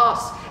in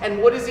us.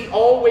 And what is He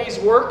always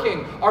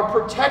working? Our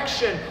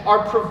protection,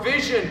 our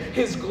provision,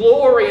 His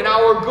glory, and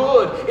our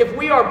good. If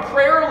we are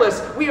prayerless,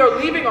 we are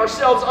leaving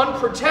ourselves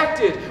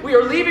unprotected. We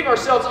are leaving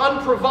ourselves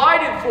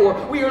unprovided for.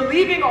 We are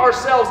leaving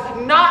ourselves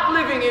not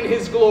living in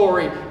His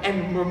glory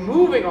and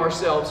removing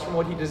ourselves from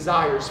what He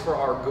desires for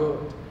our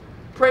good.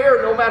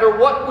 Prayer, no matter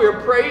what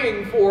we're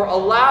praying for,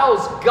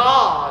 allows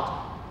God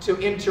to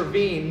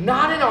intervene,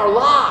 not in our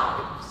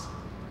lives,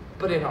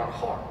 but in our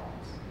hearts.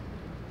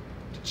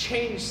 To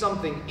change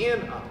something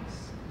in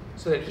us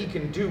so that He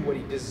can do what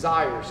He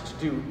desires to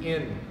do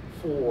in,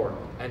 for,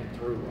 and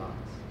through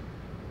us.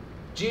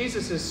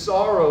 Jesus'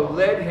 sorrow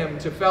led Him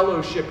to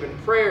fellowship and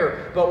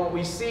prayer, but what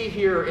we see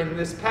here in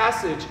this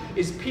passage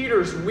is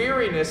Peter's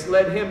weariness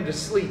led him to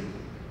sleep.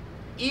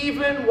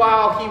 Even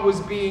while he was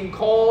being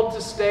called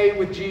to stay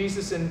with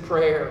Jesus in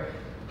prayer,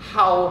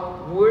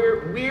 how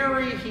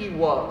weary he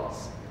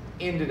was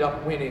ended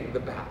up winning the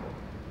battle.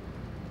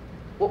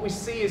 What we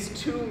see is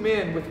two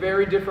men with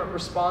very different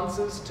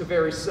responses to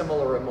very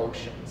similar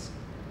emotions.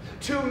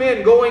 Two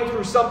men going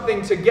through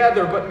something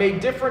together but made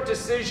different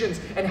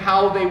decisions and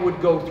how they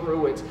would go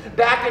through it.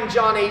 Back in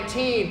John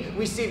 18,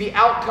 we see the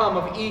outcome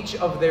of each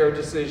of their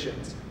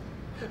decisions.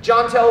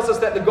 John tells us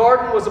that the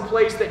garden was a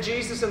place that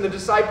Jesus and the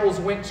disciples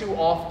went to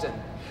often.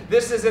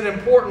 This is an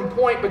important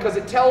point because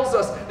it tells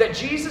us that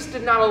Jesus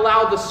did not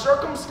allow the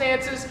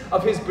circumstances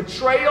of His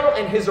betrayal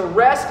and His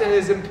arrest and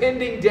His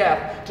impending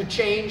death to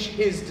change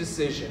His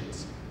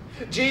decisions.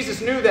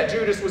 Jesus knew that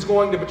Judas was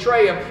going to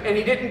betray Him, and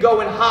He didn't go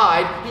and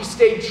hide. He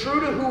stayed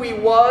true to who He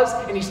was,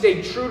 and He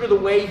stayed true to the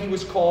way He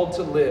was called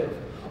to live.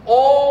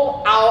 All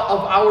of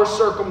our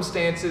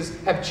circumstances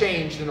have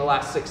changed in the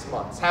last 6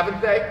 months,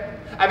 haven't they?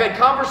 I've had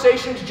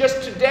conversations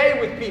just today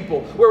with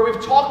people where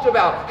we've talked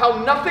about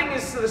how nothing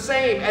is the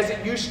same as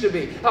it used to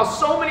be. How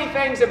so many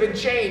things have been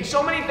changed.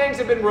 So many things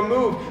have been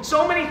removed.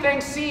 So many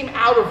things seem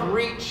out of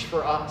reach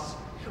for us.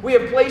 We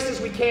have places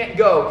we can't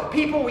go.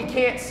 People we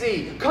can't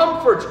see.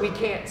 Comforts we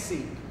can't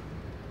seek.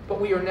 But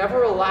we are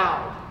never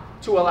allowed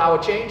to allow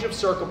a change of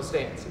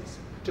circumstances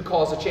to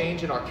cause a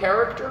change in our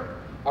character,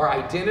 our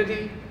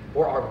identity,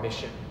 or our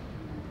mission.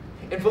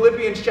 In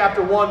Philippians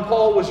chapter 1,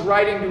 Paul was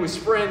writing to his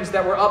friends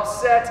that were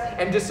upset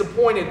and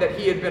disappointed that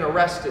he had been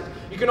arrested.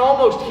 You can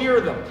almost hear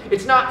them.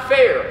 It's not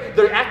fair.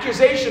 The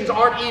accusations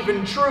aren't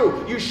even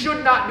true. You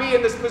should not be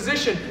in this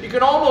position. You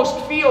can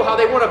almost feel how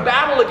they want to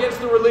battle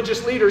against the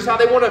religious leaders, how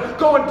they want to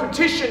go and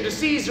petition to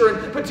Caesar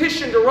and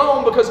petition to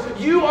Rome because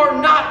you are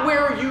not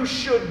where you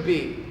should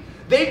be.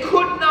 They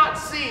could not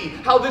see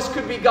how this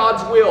could be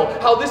God's will,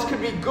 how this could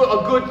be a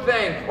good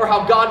thing, or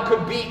how God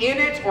could be in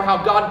it, or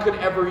how God could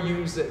ever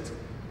use it.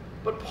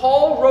 But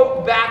Paul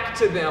wrote back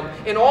to them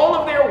in all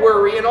of their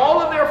worry, in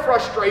all of their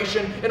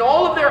frustration, in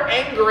all of their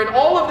anger, in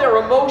all of their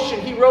emotion.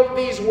 He wrote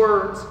these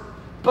words,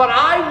 "But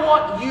I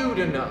want you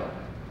to know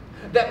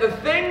that the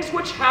things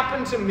which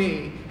happened to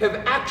me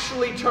have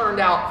actually turned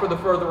out for the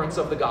furtherance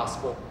of the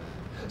gospel,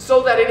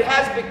 so that it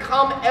has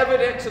become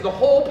evident to the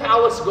whole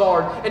palace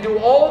guard and to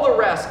all the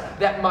rest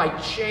that my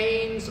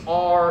chains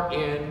are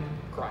in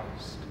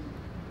Christ."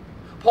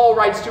 Paul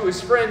writes to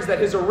his friends that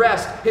his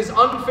arrest, his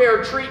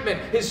unfair treatment,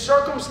 his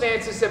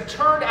circumstances have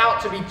turned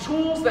out to be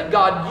tools that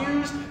God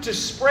used to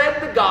spread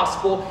the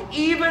gospel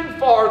even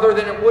farther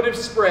than it would have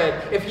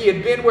spread if he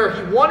had been where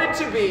he wanted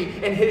to be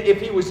and if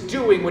he was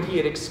doing what he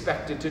had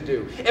expected to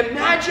do.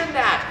 Imagine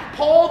that.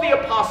 Paul the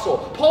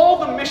apostle,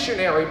 Paul the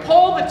missionary,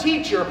 Paul the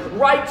teacher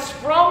writes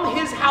from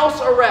his house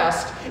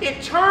arrest,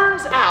 "It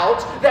turns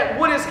out that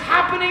what is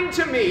happening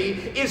to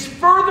me is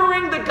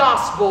furthering the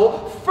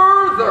gospel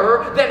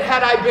further than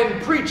had I been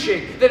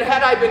preaching, than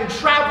had I been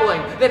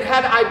traveling, than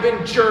had I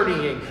been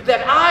journeying.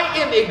 That I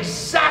am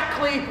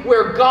exactly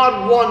where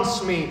God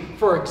wants me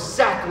for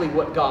exactly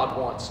what God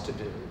wants to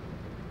do."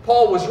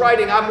 Paul was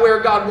writing, "I'm where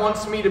God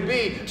wants me to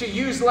be." To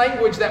use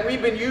language that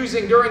we've been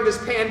using during this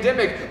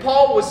pandemic,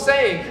 Paul was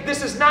saying,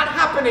 this is not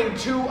happening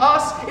to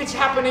us, it's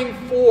happening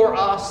for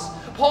us.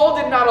 Paul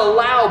did not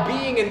allow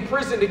being in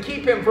prison to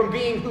keep him from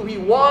being who he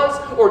was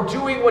or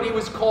doing what he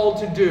was called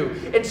to do.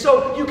 And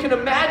so you can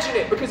imagine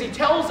it because he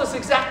tells us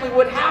exactly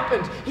what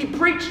happened. He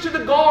preached to the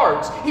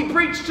guards. He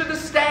preached to the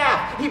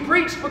staff. He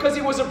preached because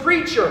he was a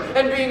preacher,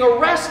 and being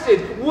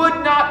arrested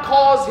would not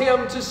cause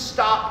him to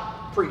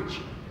stop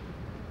preaching.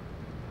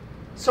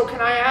 So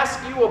can I ask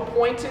you a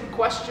pointed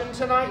question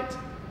tonight?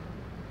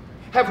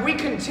 Have we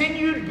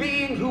continued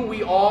being who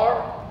we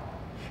are?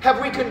 Have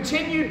we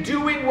continued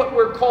doing what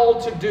we're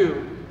called to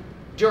do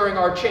during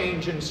our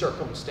change in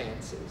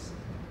circumstances?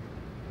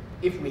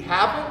 If we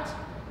haven't,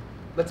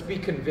 let's be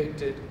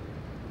convicted.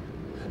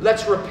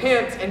 Let's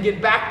repent and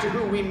get back to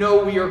who we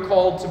know we are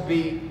called to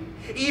be.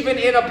 Even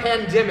in a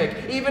pandemic,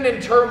 even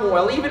in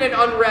turmoil, even in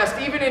unrest,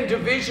 even in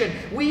division,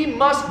 we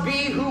must be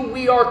who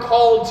we are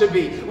called to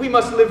be. We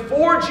must live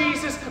for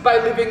Jesus by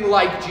living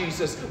like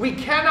Jesus. We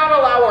cannot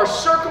allow our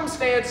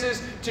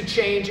circumstances to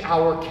change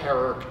our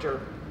character.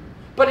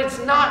 But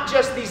it's not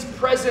just these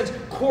present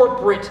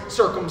corporate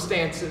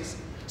circumstances.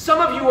 Some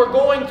of you are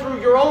going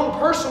through your own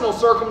personal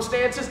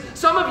circumstances.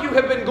 Some of you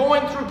have been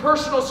going through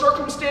personal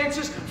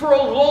circumstances for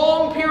a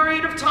long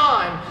period of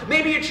time.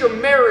 Maybe it's your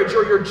marriage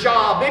or your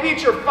job. Maybe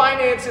it's your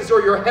finances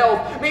or your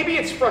health. Maybe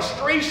it's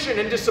frustration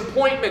and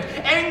disappointment,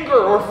 anger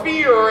or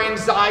fear or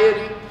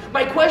anxiety.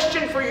 My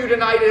question for you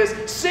tonight is,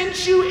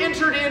 since you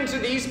entered into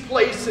these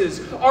places,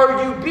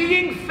 are you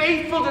being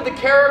faithful to the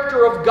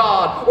character of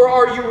God, or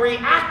are you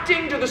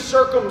reacting to the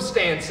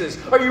circumstances?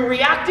 Are you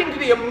reacting to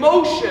the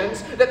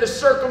emotions that the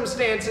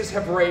circumstances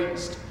have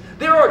raised?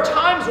 There are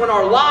times when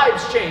our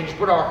lives change,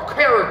 but our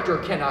character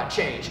cannot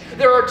change.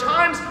 There are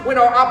times when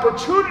our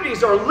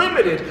opportunities are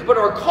limited, but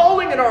our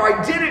calling and our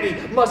identity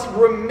must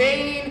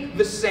remain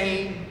the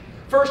same.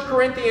 1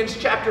 Corinthians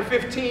chapter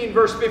 15,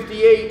 verse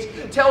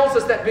 58 tells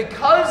us that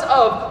because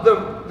of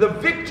the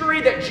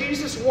victory that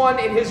Jesus won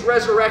in his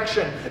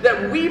resurrection,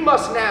 that we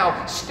must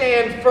now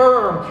stand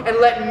firm and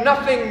let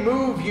nothing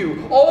move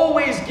you.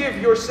 Always give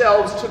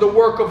yourselves to the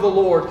work of the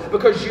Lord,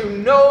 because you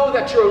know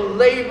that your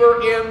labor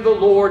in the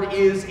Lord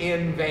is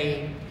in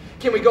vain.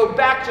 Can we go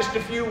back just a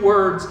few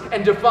words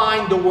and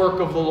define the work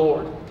of the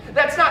Lord?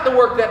 That's not the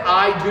work that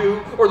I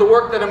do, or the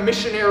work that a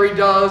missionary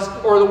does,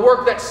 or the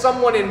work that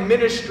someone in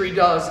ministry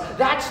does.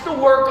 That's the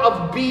work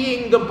of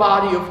being the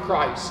body of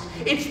Christ.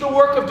 It's the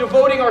work of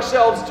devoting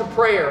ourselves to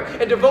prayer,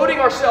 and devoting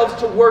ourselves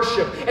to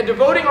worship, and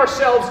devoting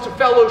ourselves to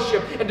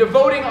fellowship, and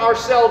devoting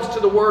ourselves to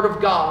the Word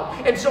of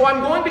God. And so I'm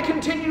going to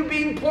continue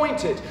being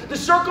pointed. The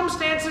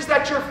circumstances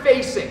that you're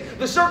facing,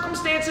 the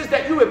circumstances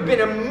that you have been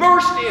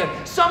immersed in.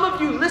 Some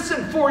of you,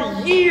 listen, for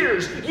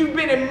years you've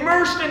been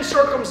immersed in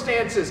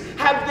circumstances.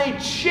 Have they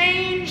changed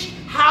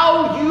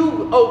how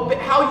you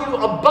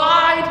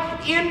abide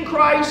in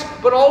Christ,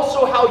 but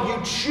also how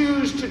you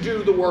choose to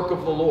do the work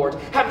of the Lord?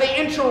 Have they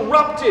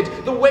interrupted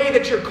the way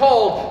that you're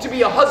called to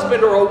be a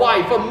husband or a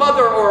wife, a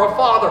mother or a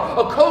father,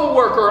 a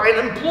co-worker,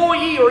 an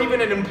employee, or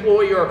even an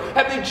employer?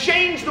 Have they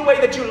changed the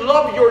way that you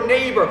love your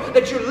neighbor,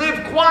 that you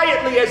live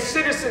quietly as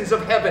citizens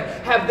of heaven?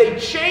 Have they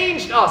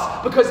changed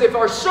us? Because if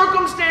our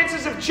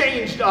circumstances have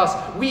changed us,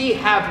 we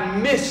have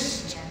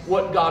missed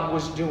what God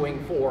was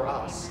doing for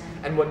us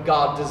and what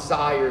God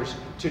desires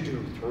to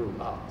do through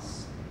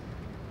us.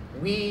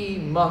 We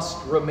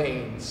must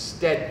remain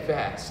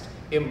steadfast,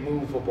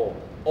 immovable,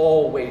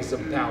 always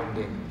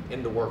abounding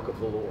in the work of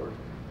the Lord.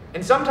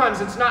 And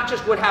sometimes it's not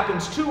just what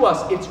happens to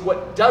us, it's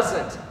what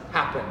doesn't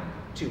happen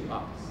to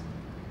us.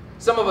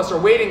 Some of us are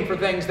waiting for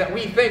things that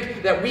we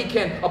think that we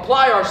can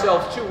apply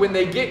ourselves to when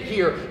they get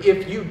here.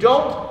 If you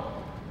don't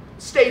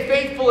stay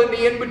faithful in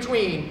the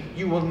in-between,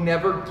 you will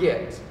never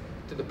get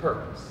to the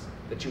purpose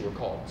that you were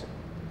called to.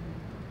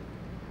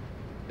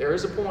 There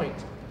is a point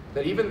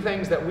that even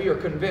things that we are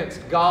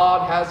convinced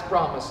God has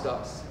promised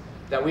us,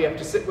 that we have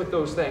to sit with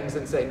those things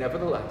and say,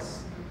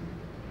 nevertheless,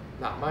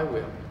 not my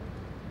will,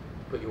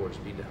 but yours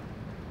be done.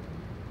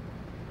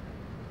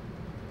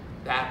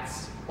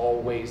 That's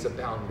always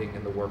abounding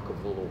in the work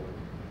of the Lord.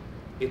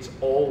 It's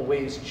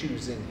always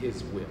choosing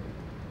His will,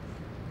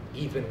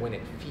 even when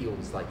it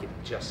feels like it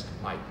just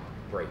might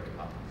break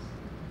us.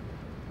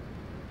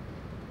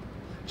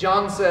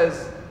 John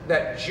says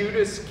that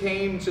Judas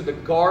came to the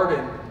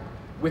garden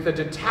with a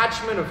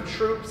detachment of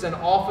troops and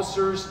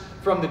officers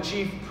from the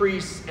chief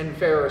priests and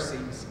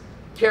Pharisees,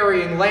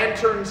 carrying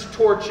lanterns,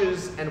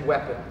 torches, and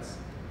weapons.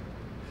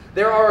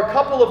 There are a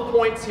couple of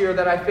points here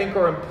that I think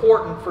are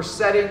important for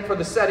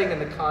the setting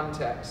and the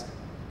context.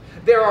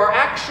 There are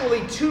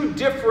actually two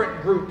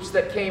different groups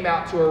that came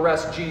out to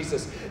arrest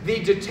Jesus.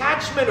 The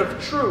detachment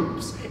of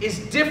troops is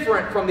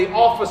different from the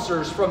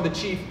officers from the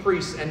chief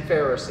priests and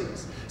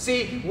Pharisees.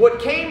 See, what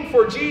came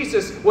for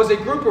Jesus was a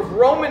group of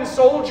Roman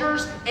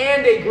soldiers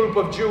and a group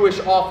of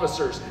Jewish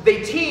officers.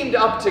 They teamed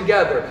up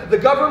together, the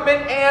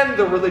government and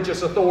the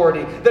religious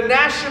authority, the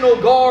National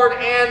Guard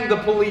and the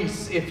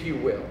police, if you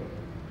will.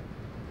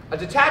 A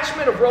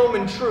detachment of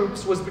Roman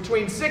troops was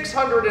between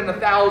 600 and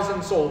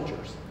 1,000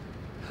 soldiers.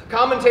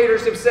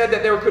 Commentators have said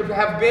that there could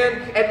have been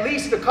at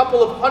least a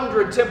couple of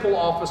hundred temple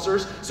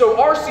officers, so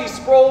R.C.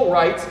 Sproul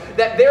writes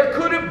that there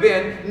could have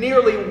been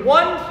nearly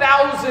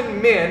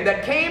 1,000 men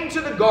that came to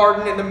the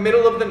garden in the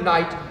middle of the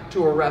night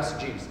to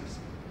arrest Jesus.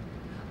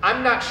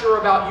 I'm not sure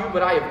about you,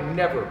 but I have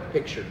never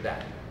pictured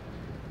that.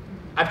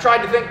 I've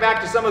tried to think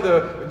back to some of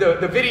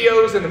the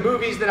videos and the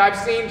movies that I've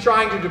seen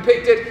trying to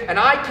depict it, and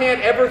I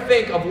can't ever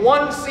think of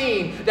one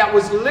scene that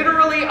was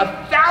literally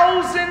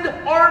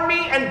 1,000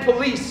 army and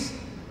police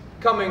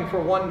coming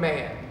for one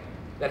man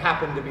that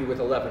happened to be with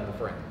 11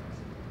 friends.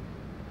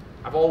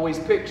 I've always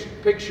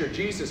pictured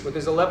Jesus with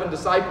his 11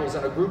 disciples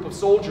and a group of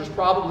soldiers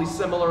probably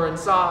similar in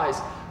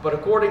size, but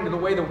according to the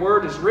way the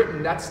word is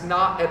written, that's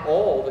not at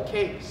all the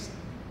case.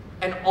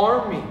 An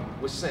army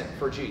was sent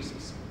for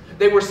Jesus.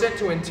 They were sent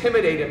to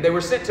intimidate him. They were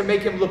sent to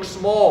make him look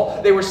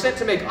small. They were sent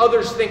to make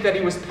others think that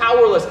he was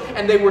powerless.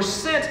 And they were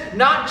sent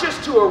not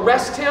just to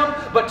arrest him,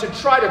 but to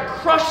try to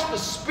crush the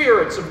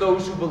spirits of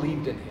those who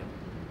believed in him.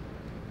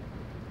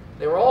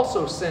 They were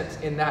also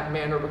sent in that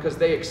manner because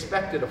they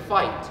expected a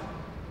fight,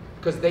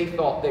 because they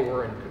thought they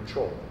were in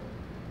control.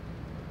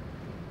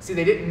 See,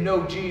 they didn't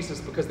know Jesus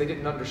because they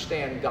didn't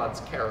understand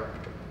God's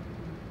character.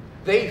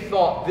 They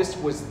thought this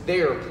was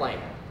their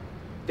plan.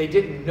 They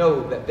didn't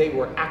know that they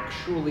were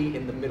actually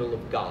in the middle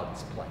of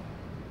God's plan.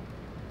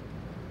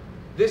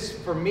 This,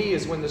 for me,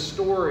 is when the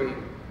story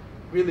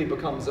really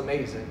becomes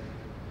amazing.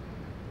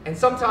 And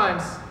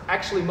sometimes,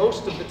 actually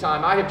most of the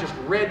time, I have just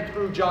read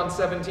through John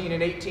 17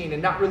 and 18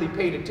 and not really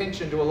paid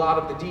attention to a lot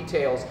of the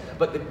details,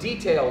 but the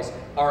details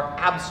are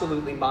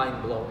absolutely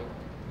mind-blowing.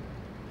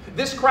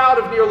 This crowd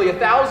of nearly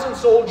 1,000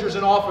 soldiers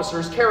and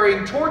officers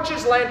carrying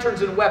torches,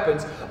 lanterns, and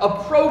weapons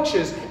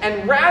approaches,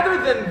 and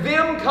rather than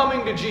them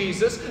coming to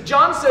Jesus,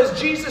 John says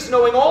Jesus,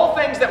 knowing all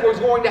things that was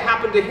going to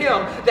happen to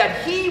him,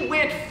 that he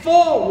went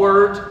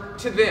forward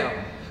to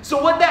them.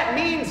 So what that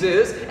means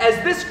is,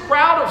 as this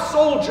crowd of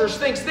soldiers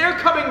thinks they're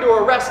coming to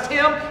arrest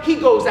him, he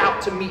goes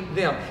out to meet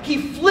them. He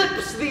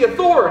flips the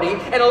authority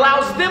and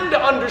allows them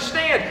to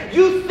understand,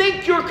 you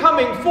think you're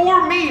coming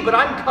for me, but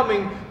I'm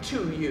coming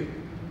to you.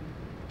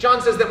 John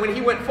says that when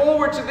he went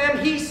forward to them,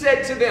 he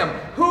said to them,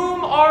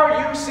 whom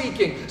are you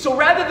seeking? So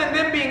rather than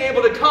them being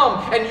able to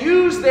come and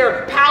use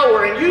their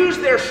power and use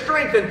their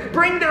strength and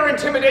bring their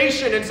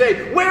intimidation and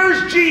say,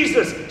 where's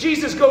Jesus?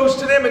 Jesus goes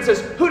to them and says,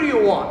 who do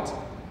you want?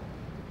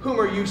 Whom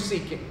are you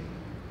seeking?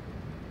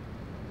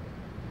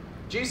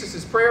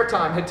 Jesus' prayer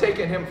time had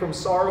taken him from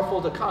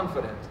sorrowful to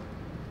confident.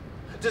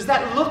 Does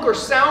that look or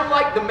sound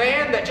like the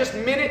man that just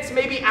minutes,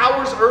 maybe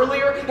hours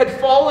earlier, had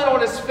fallen on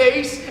his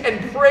face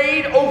and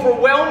prayed,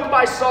 overwhelmed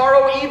by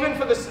sorrow, even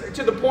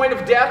to the point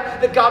of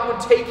death, that God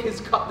would take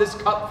this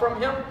cup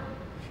from him?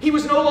 He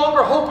was no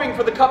longer hoping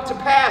for the cup to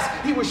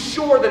pass. He was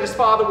sure that his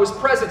Father was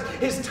present.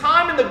 His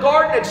time in the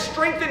garden had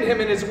strengthened him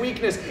in his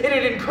weakness. It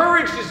had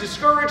encouraged his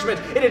discouragement.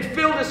 It had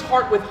filled his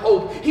heart with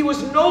hope. He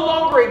was no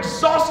longer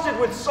exhausted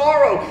with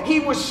sorrow. He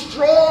was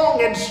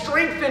strong and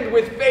strengthened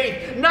with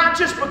faith, not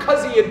just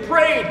because he had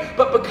prayed,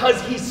 but because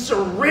he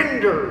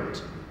surrendered.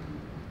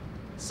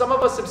 Some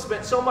of us have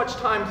spent so much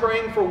time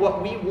praying for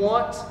what we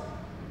want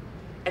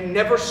and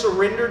never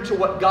surrendered to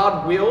what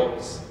God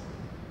wills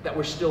that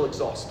we're still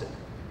exhausted,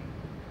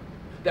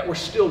 that we're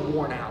still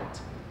worn out,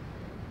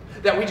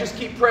 that we just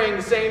keep praying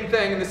the same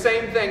thing,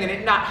 and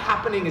it not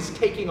happening is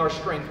taking our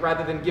strength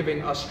rather than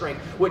giving us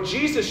strength. What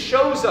Jesus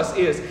shows us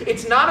is,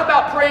 it's not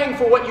about praying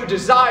for what you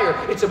desire,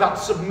 it's about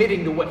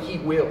submitting to what he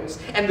wills.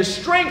 And the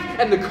strength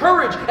and the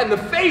courage and the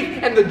faith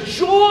and the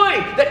joy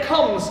that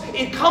comes,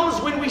 it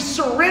comes when we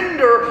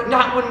surrender,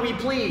 not when we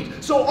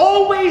plead. So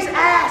always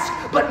ask,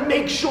 but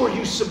make sure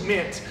you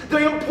submit.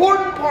 The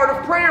important part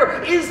of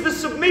prayer is the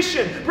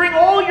submission. Bring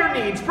all your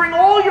needs, bring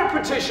all your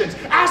petitions,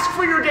 ask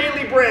for your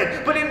daily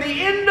bread, but in the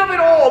end of it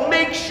all,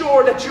 make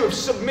sure that you have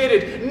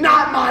submitted,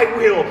 not my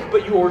will,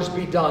 but yours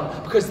be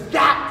done, because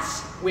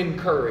that's when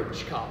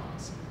courage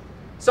comes.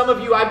 Some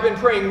of you, I've been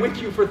praying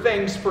with you for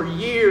things for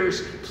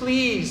years.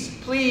 Please,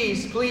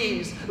 please,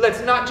 please, let's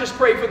not just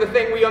pray for the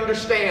thing we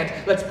understand.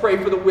 Let's pray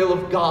for the will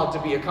of God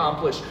to be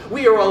accomplished.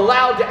 We are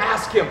allowed to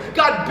ask him,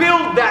 God,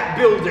 build that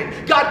building.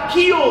 God,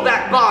 heal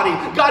that body.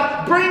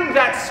 God, bring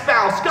that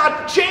spouse.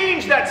 God,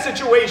 change that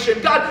situation.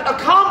 God,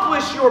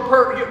 accomplish your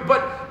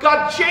but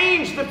God,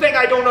 change the thing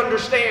I don't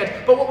understand.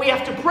 But what we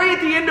have to pray at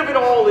the end of it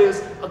all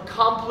is,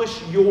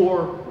 accomplish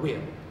your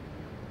will.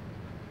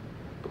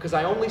 because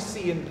I only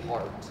see in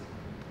part.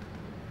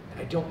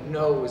 And I don't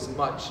know as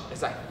much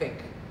as I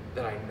think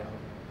that I know.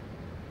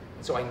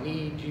 And so I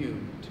need you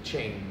to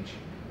change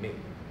me.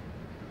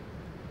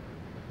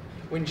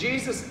 When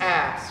Jesus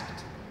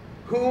asked,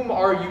 "Whom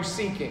are you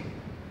seeking?"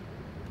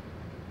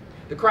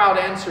 the crowd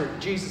answered,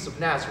 "Jesus of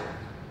Nazareth."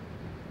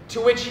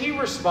 To which he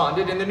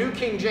responded in the New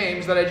King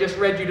James that I just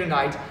read you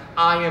tonight,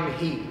 "I am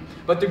he."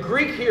 But the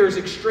Greek here is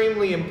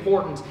extremely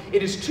important.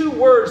 It is two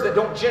words that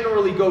don't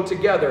generally go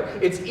together.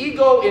 It's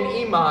ego and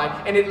eimi,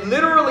 and it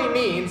literally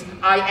means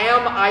I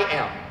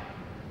am.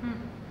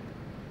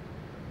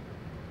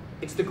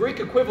 It's the Greek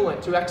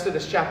equivalent to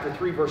Exodus chapter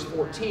 3, verse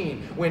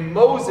 14, when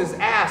Moses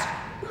asked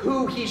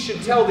who he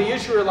should tell the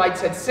Israelites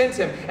had sent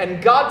him.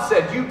 And God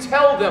said, "You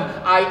tell them,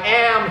 I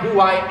am who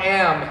I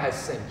am has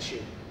sent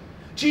you."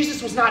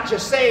 Jesus was not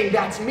just saying,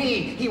 "That's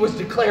me." He was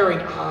declaring,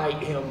 "I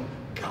am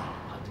God.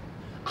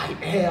 I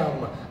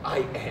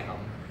am.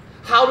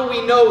 How do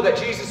we know that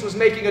Jesus was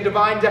making a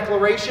divine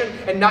declaration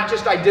and not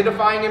just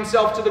identifying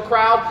himself to the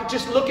crowd?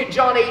 Just look at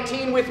John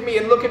 18 with me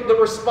and look at the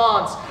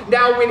response.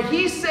 Now when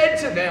he said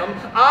to them,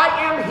 "I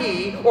am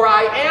he," or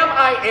I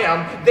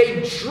am,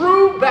 they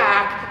drew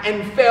back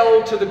and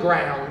fell to the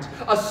ground.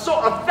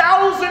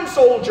 1,000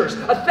 soldiers,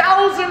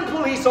 1,000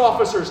 police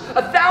officers,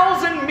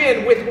 1,000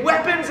 men with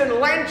weapons and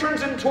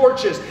lanterns and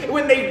torches.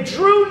 When they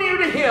drew near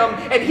to him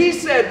and he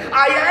said,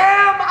 I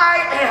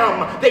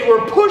am, they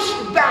were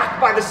pushed back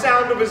by the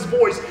sound of his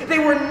voice. They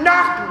were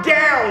knocked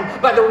down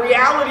by the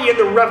reality and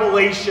the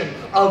revelation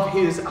of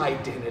his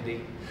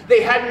identity.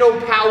 They had no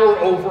power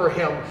over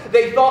him.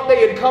 They thought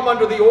they had come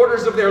under the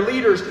orders of their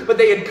leaders, but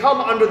they had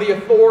come under the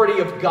authority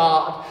of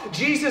God.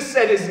 Jesus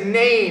said his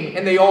name,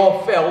 and they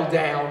all fell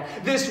down.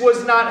 This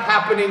was not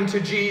happening to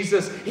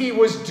Jesus. He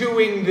was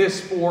doing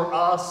this for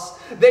us.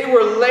 They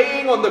were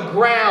laying on the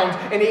ground,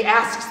 and he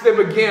asks them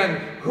again,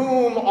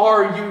 "Whom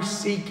are you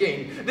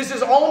seeking?" This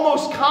is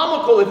almost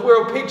comical if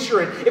we'll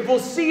picture it, if we'll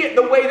see it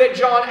the way that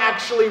John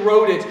actually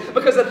wrote it.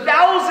 Because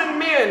 1,000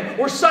 men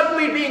were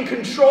suddenly being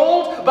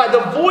controlled by the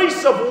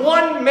voice of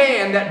one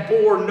man that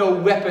bore no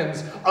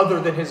weapons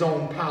other than his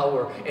own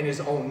power and his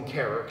own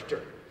character.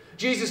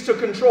 Jesus took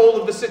control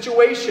of the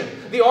situation.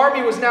 The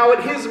army was now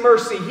at his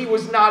mercy. He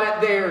was not at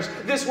theirs.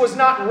 This was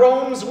not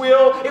Rome's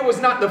will. It was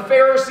not the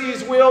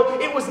Pharisees' will.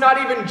 It was not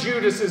even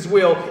Judas's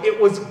will. It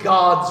was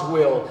God's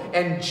will.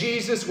 And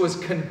Jesus was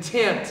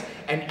content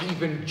and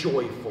even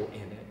joyful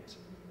in it.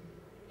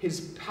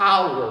 His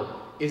power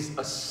is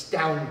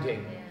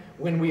astounding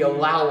when we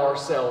allow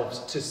ourselves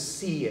to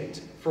see it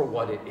for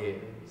what it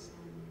is.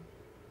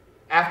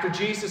 After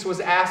Jesus was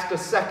asked a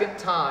second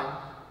time,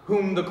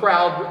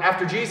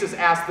 after Jesus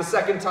asked the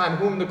second time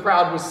whom the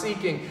crowd was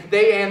seeking,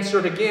 they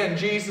answered again,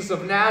 "Jesus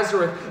of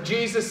Nazareth."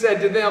 Jesus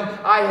said to them,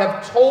 "I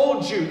have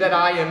told you that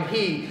I am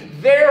he.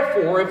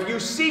 Therefore, if you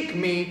seek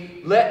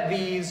me, let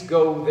these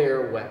go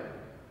their way."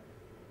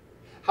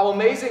 How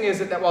amazing is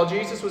it that while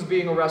Jesus was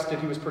being arrested,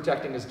 he was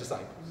protecting his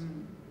disciples?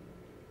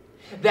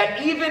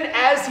 That even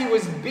as he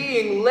was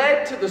being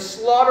led to the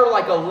slaughter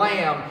like a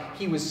lamb,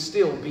 he was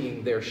still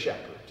being their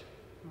shepherd.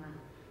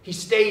 He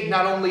stayed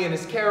not only in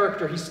his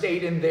character, he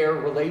stayed in their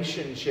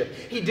relationship.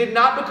 He did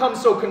not become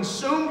so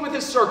consumed with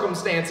his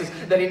circumstances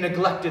that he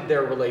neglected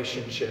their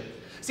relationship.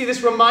 See,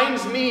 this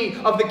reminds me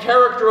of the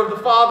character of the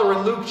Father in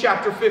Luke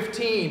chapter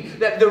 15.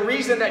 That the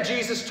reason that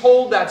Jesus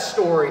told that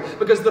story,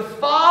 because the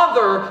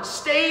Father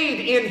stayed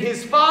in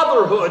his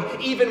fatherhood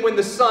even when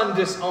the Son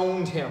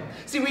disowned him.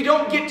 See, we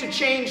don't get to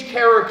change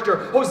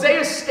character.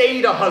 Hosea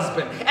stayed a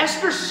husband.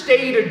 Esther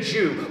stayed a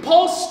Jew.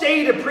 Paul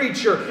stayed a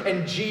preacher.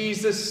 And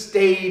Jesus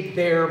stayed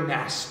their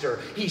master.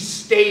 He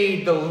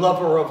stayed the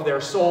lover of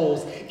their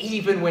souls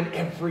even when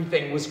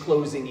everything was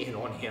closing in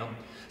on him.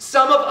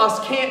 Some of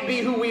us can't be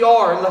who we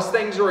are unless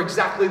things are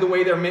exactly the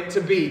way they're meant to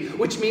be,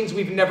 which means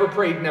we've never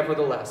prayed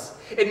nevertheless.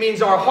 It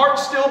means our heart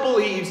still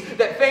believes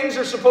that things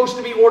are supposed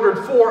to be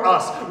ordered for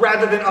us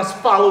rather than us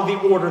follow the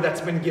order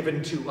that's been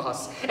given to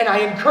us. And I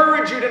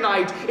encourage you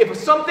tonight, if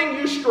something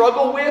you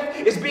struggle with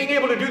is being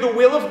able to do the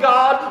will of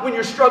God when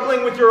you're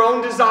struggling with your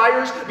own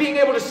desires, being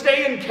able to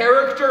stay in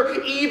character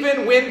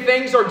even when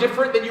things are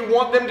different than you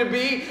want them to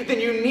be, then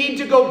you need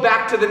to go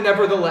back to the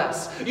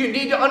nevertheless. You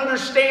need to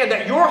understand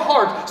that your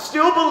heart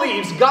still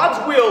believes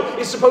God's will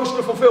is supposed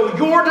to fulfill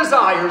your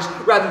desires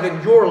rather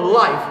than your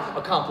life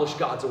accomplish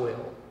God's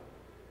will.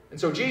 And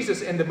so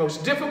Jesus, in the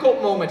most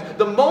difficult moment,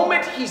 the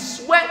moment he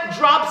sweat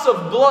drops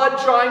of blood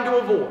trying to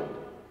avoid,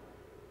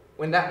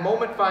 when that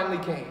moment finally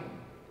came,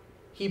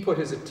 he put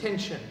his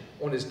attention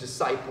on his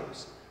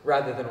disciples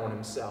rather than on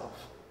himself.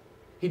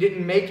 He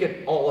didn't make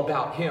it all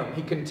about him.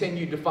 He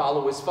continued to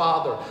follow his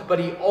Father, but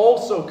he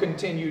also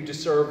continued to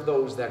serve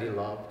those that he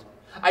loved.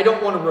 I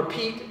don't want to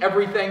repeat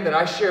everything that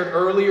I shared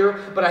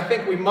earlier, but I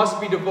think we must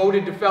be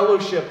devoted to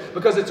fellowship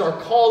because it's our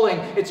calling,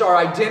 it's our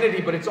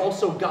identity, but it's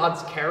also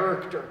God's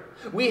character.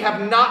 We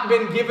have not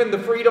been given the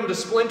freedom to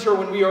splinter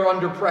when we are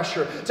under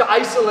pressure, to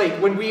isolate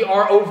when we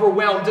are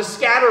overwhelmed, to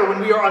scatter when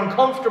we are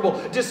uncomfortable,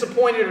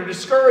 disappointed, or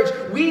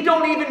discouraged. We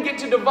don't even get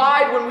to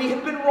divide when we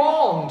have been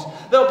wronged.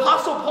 The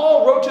Apostle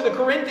Paul wrote to the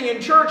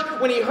Corinthian church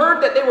when he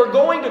heard that they were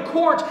going to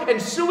court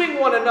and suing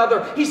one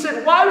another. He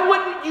said, why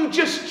wouldn't you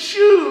just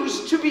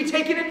choose to be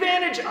taken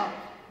advantage of?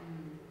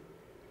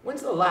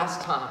 When's the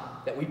last time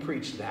that we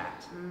preached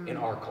that in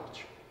our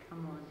culture?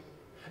 Come on.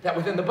 That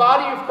within the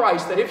body of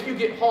Christ, that if you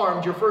get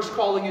harmed, your first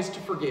calling is to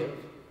forgive.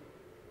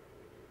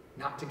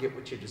 Not to get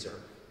what you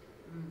deserve.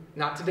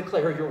 Not to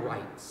declare your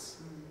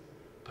rights.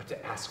 But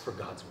to ask for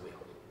God's will.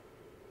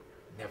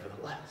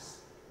 Nevertheless.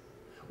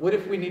 What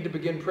if we need to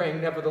begin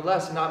praying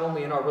nevertheless, not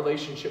only in our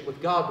relationship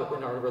with God, but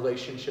in our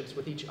relationships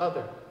with each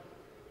other?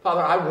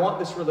 Father, I want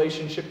this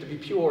relationship to be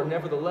pure.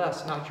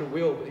 Nevertheless, not your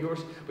will, but yours.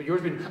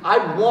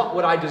 I want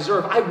what I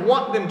deserve. I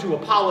want them to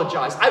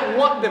apologize. I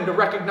want them to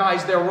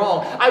recognize they're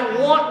wrong.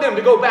 I want them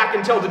to go back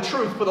and tell the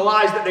truth for the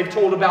lies that they've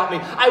told about me.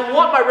 I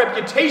want my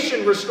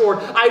reputation restored.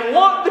 I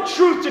want the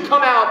truth to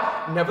come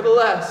out.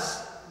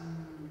 Nevertheless,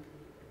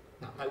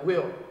 not my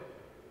will,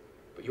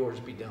 but yours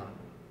be done.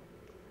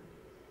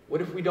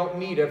 What if we don't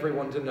need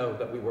everyone to know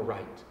that we were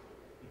right?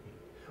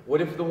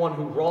 What if the one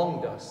who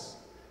wronged us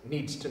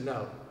needs to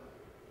know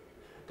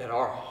that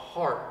our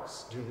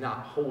hearts do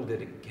not hold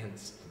it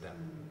against them,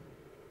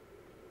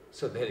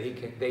 so that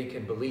they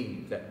can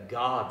believe that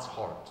God's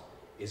heart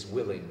is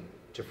willing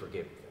to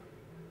forgive them?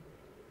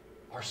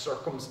 Our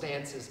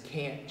circumstances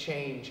can't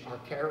change our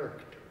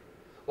character.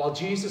 While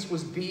Jesus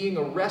was being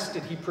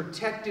arrested, he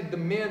protected the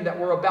men that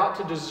were about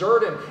to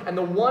desert him and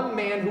the one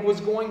man who was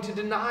going to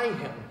deny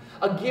him.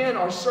 Again,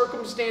 our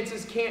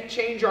circumstances can't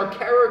change our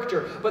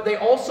character, but they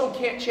also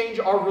can't change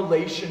our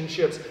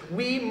relationships.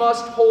 We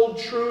must hold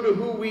true to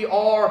who we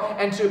are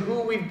and to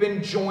who we've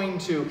been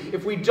joined to.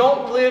 If we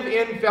don't live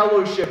in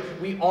fellowship,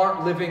 we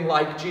aren't living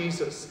like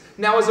Jesus.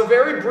 Now, as a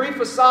very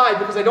brief aside,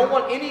 because I don't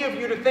want any of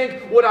you to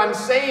think what I'm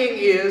saying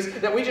is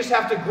that we just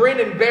have to grin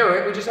and bear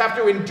it, we just have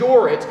to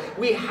endure it.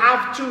 We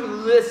have to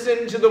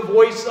listen to the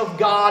voice of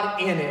God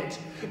in it.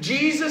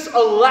 Jesus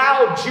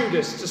allowed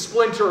Judas to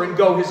splinter and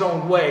go his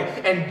own way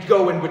and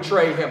go and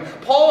betray him.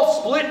 Paul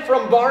split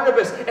from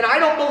Barnabas, and I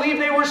don't believe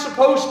they were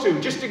supposed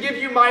to, just to give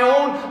you my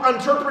own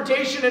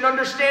interpretation and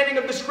understanding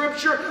of the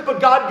scripture,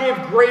 but God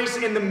gave grace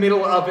in the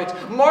middle of it.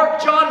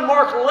 John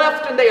Mark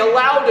left and they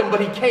allowed him, but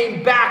he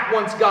came back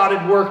once God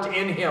had worked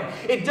in him.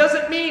 It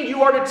doesn't mean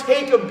you are to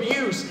take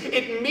abuse.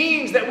 It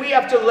means that we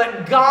have to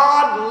let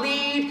God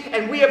lead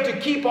and we have to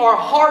keep our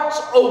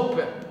hearts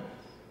open.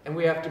 And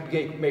we have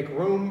to make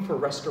room for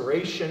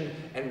restoration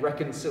and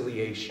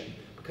reconciliation,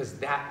 because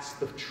that's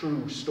the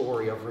true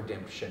story of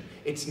redemption.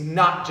 It's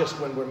not just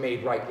when we're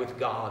made right with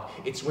God.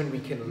 It's when we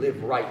can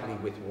live rightly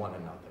with one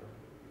another.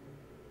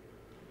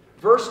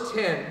 Verse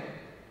 10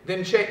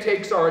 then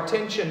takes our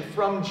attention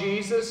from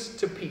Jesus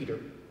to Peter.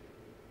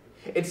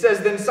 It says,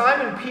 then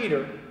Simon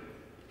Peter,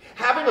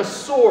 having a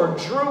sword,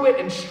 drew it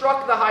and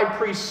struck the high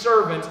priest's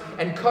servant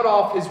and cut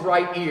off his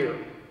right ear.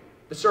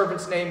 The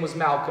servant's name was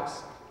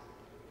Malchus.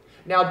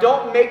 Now,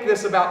 don't make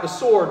this about the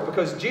sword,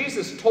 because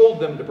Jesus told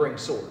them to bring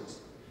swords.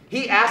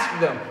 He asked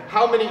them,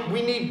 how many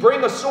we need,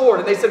 bring a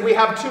sword. And they said, we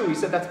have 2. He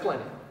said, that's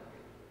plenty.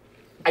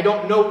 I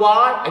don't know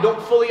why. I don't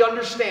fully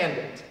understand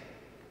it.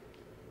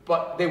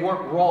 But they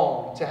weren't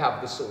wrong to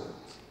have the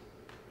swords.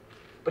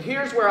 But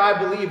here's where I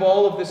believe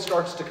all of this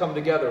starts to come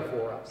together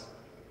for us.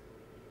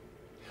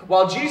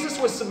 While Jesus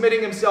was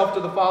submitting himself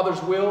to the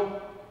Father's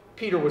will,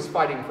 Peter was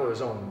fighting for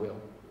his own will.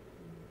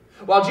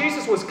 While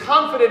Jesus was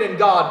confident in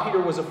God,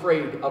 Peter was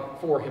afraid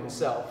for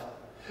himself.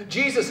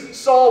 Jesus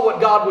saw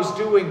what God was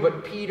doing,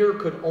 but Peter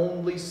could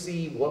only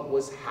see what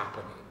was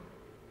happening.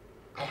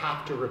 I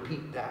have to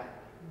repeat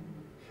that.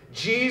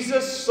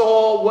 Jesus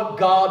saw what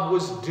God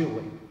was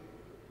doing,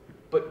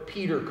 but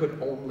Peter could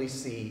only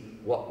see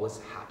what was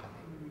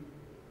happening.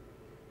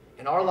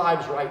 In our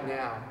lives right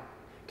now,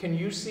 can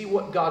you see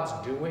what God's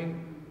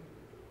doing,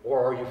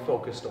 or are you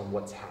focused on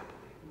what's happening?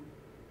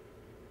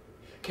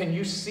 Can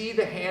you see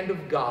the hand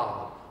of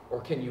God,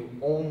 or can you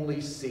only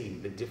see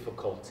the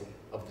difficulty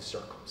of the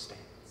circumstance?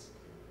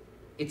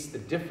 It's the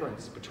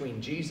difference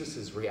between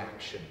Jesus'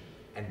 reaction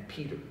and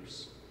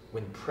Peter's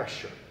when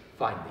pressure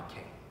finally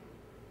came.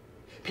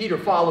 Peter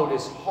followed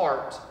his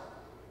heart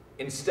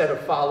instead of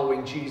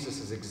following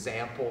Jesus'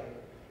 example.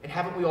 And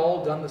haven't we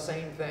all done the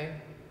same thing?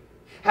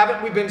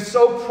 Haven't we been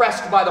so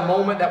pressed by the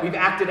moment that we've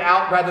acted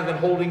out rather than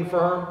holding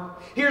firm?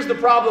 Here's the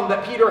problem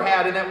that Peter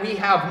had and that we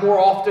have more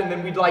often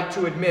than we'd like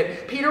to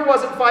admit. Peter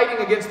wasn't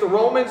fighting against the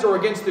Romans or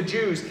against the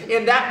Jews.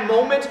 In that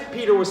moment,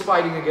 Peter was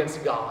fighting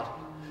against God.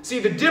 See,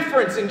 the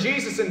difference in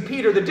Jesus and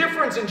Peter, the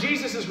difference in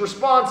Jesus'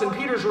 response and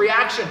Peter's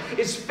reaction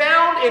is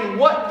found in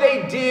what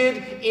they did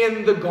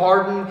in the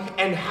garden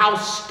and how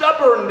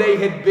stubborn they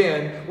had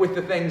been with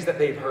the things that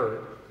they've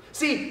heard.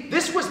 See,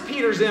 this was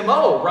Peter's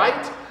MO,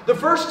 right? The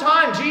first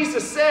time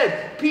Jesus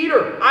said,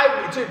 Peter,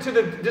 to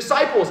the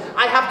disciples,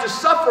 I have to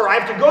suffer. I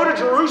have to go to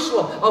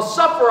Jerusalem. I'll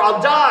suffer.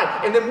 I'll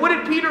die. And then what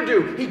did Peter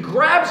do? He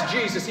grabs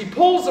Jesus. He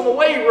pulls him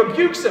away. He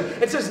rebukes him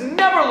and says,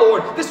 never,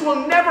 Lord. This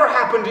will never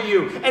happen to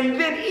you. And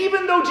then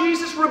even though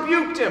Jesus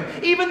rebuked him,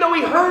 even though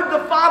he heard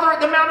the Father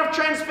at the Mount of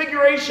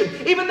Transfiguration,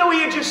 even though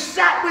he had just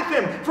sat with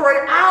him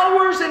for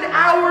hours and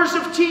hours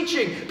of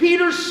teaching,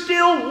 Peter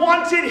still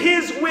wanted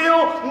his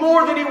will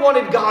more than he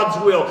wanted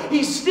God's will.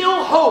 He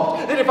still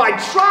hoped that if I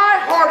try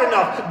hard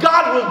enough,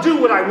 God will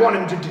do what I want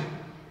him to do.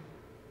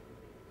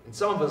 And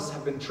some of us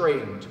have been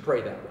trained to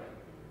pray that way.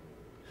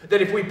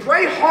 That if we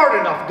pray hard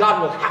enough,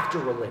 God will have to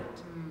relent.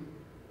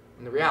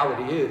 And the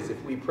reality is,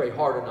 if we pray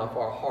hard enough,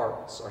 our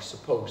hearts are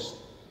supposed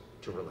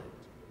to relent.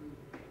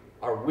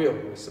 Our will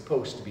is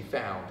supposed to be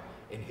found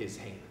in his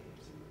hands.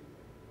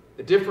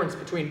 The difference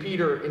between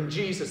Peter and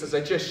Jesus, as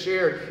I just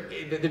shared,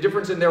 the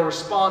difference in their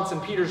response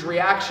and Peter's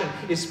reaction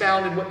is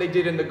found in what they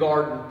did in the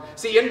garden.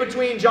 See, in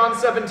between John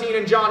 17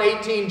 and John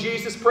 18,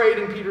 Jesus prayed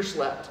and Peter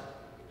slept.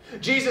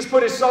 Jesus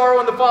put his sorrow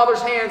in the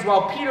Father's hands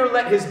while Peter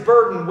let his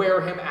burden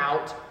wear him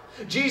out.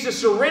 Jesus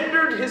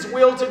surrendered his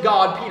will to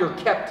God. Peter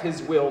kept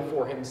his will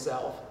for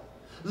himself.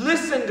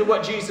 Listen to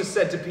what Jesus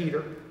said to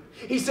Peter.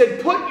 He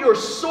said, put your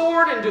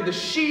sword into the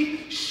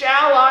sheath.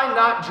 Shall I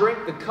not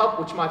drink the cup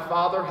which my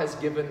Father has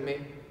given me?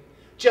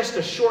 Just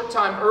a short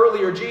time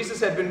earlier, Jesus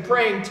had been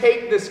praying,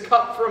 take this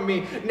cup from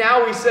me.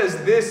 Now he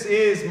says, this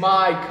is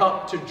my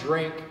cup to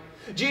drink.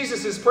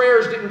 Jesus'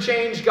 prayers didn't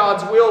change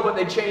God's will, but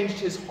they changed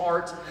his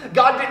heart.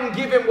 God didn't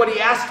give him what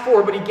he asked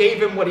for, but he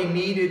gave him what he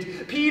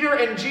needed. Peter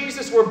and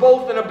Jesus were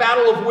both in a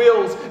battle of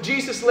wills.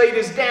 Jesus laid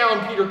his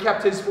down. Peter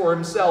kept his for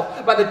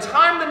himself. By the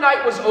time the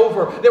night was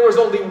over, there was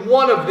only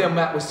one of them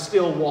that was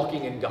still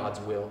walking in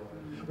God's will.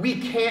 We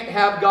can't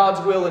have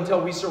God's will until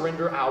we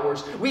surrender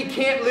ours. We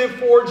can't live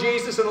for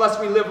Jesus unless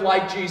we live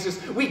like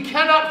Jesus. We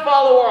cannot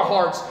follow our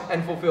hearts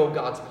and fulfill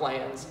God's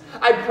plans.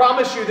 I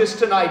promise you this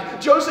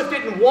tonight. Joseph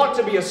didn't want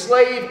to be a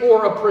slave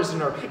or a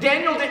prisoner.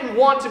 Daniel didn't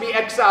want to be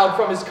exiled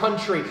from his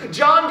country.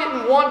 John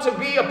didn't want to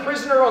be a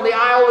prisoner on the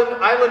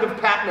island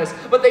of Patmos.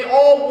 But they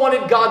all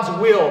wanted God's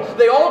will.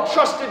 They all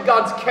trusted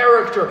God's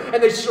character.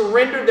 And they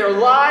surrendered their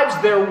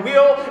lives, their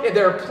will, and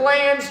their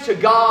plans to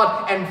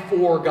God and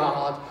for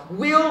God.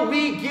 Will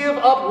we give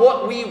up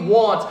what we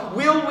want?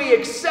 Will we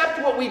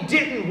accept what we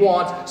didn't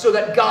want so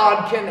that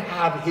God can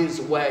have his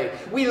way?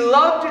 We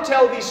love to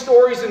tell these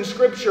stories in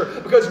Scripture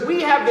because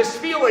we have this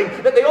feeling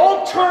that they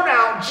all turn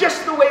out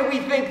just the way we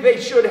think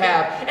they should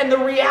have. And the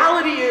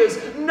reality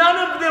is,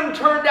 none of them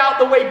turned out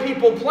the way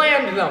people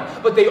planned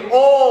them, but they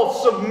all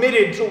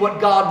submitted to what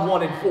God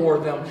wanted for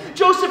them.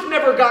 Joseph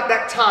never got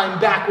that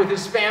time back with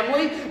his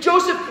family.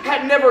 Joseph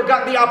had never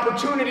got the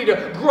opportunity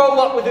to grow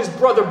up with his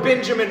brother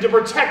Benjamin, to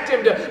protect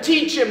him, to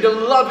teach him, to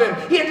love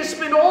him. He had to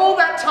spend all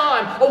that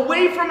time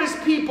away from his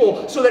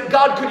people so that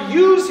God could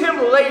use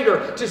him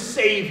later to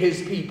save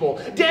his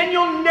people.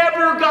 Daniel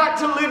never got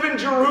to live in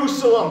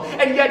Jerusalem,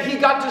 and yet he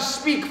got to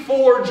speak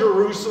for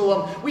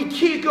Jerusalem. We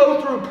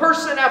go through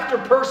person after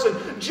person.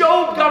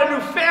 Job got a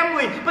new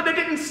family, but they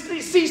didn't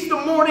cease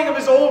the mourning of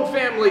his old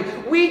family.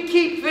 We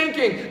keep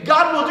thinking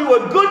God will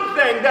do a good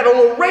thing that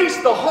will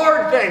erase the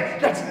hard thing.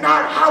 That's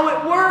not how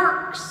it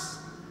works.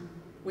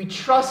 We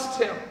trust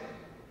him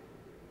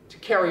to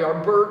carry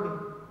our burden,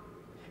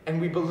 and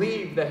we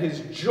believe that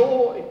his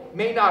joy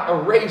may not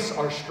erase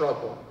our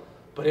struggle,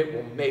 but it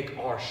will make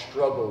our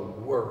struggle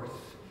worth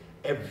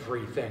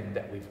everything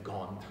that we've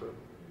gone through.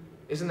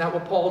 Isn't that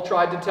what Paul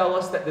tried to tell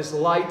us? That this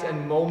light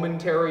and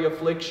momentary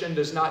affliction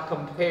does not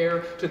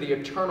compare to the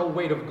eternal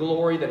weight of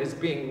glory that is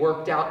being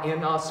worked out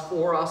in us,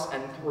 for us,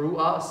 and through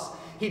us.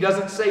 He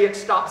doesn't say it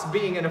stops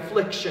being an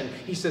affliction.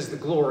 He says the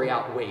glory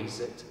outweighs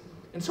it.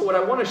 And so what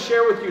I want to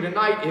share with you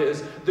tonight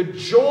is the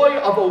joy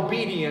of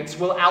obedience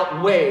will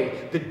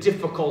outweigh the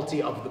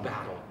difficulty of the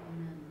battle.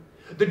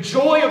 The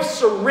joy of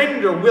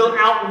surrender will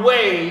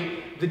outweigh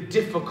the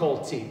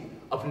difficulty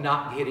of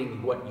not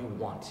getting what you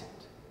wanted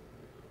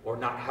or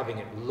not having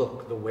it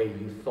look the way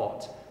you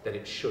thought that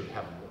it should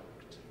have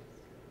looked.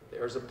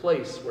 There's a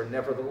place where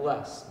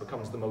nevertheless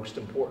becomes the most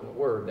important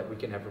word that we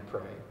can ever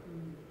pray.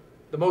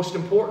 The most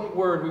important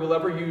word we will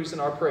ever use in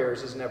our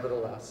prayers is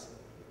nevertheless.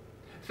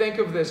 Think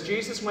of this.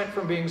 Jesus went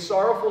from being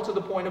sorrowful to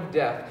the point of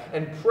death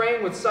and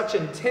praying with such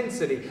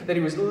intensity that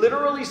he was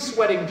literally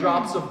sweating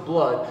drops of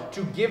blood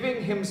to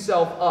giving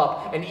himself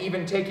up and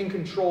even taking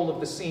control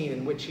of the scene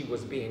in which he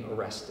was being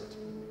arrested.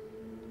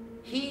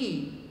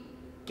 He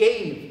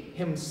gave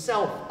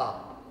himself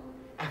up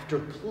after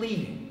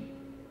pleading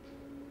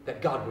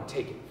that God would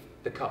take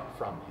the cup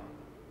from him.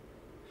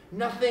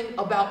 Nothing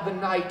about the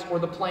night or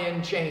the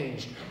plan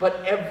changed,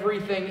 but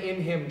everything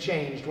in him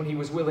changed when he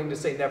was willing to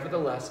say,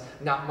 nevertheless,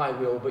 not my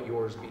will, but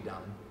yours be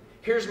done.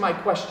 Here's my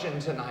question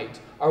tonight.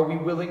 Are we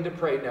willing to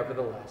pray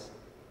nevertheless?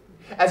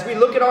 As we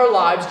look at our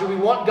lives, do we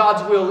want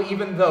God's will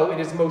even though it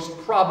is most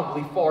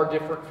probably far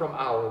different from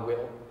our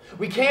will?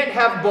 We can't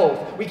have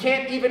both. We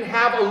can't even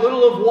have a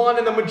little of one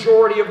and the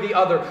majority of the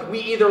other. We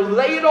either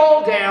lay it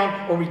all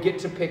down or we get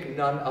to pick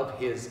none of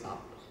his up.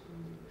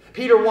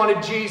 Peter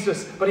wanted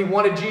Jesus, but he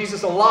wanted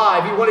Jesus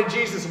alive. He wanted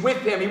Jesus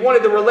with him. He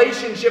wanted the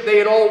relationship they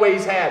had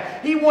always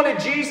had. He wanted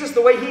Jesus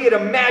the way he had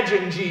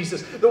imagined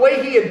Jesus, the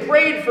way he had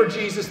prayed for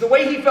Jesus, the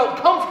way he felt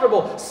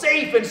comfortable,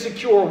 safe, and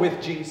secure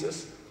with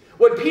Jesus.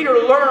 What Peter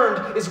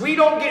learned is we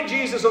don't get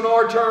Jesus on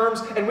our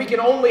terms, and we can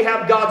only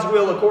have God's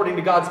will according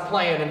to God's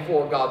plan and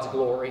for God's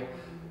glory.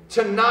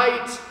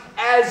 Tonight,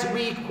 as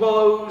we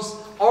close,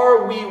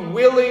 are we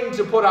willing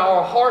to put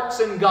our hearts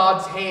in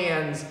God's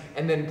hands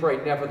and then pray,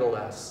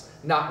 nevertheless,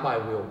 not my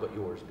will, but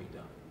yours be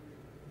done?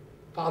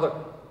 Father,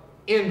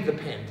 end the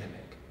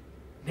pandemic.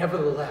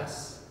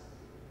 Nevertheless,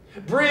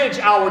 bridge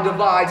our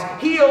divides,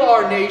 heal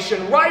our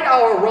nation, right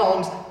our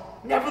wrongs.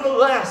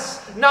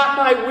 Nevertheless, not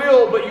my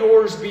will, but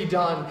yours be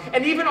done.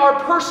 And even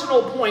our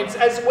personal points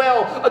as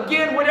well.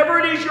 Again, whatever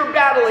it is you're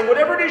battling,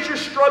 whatever it is you're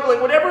struggling,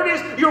 whatever it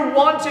is you're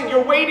wanting,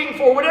 you're waiting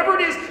for, whatever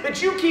it is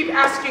that you keep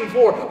asking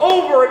for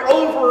over and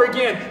over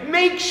again,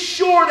 make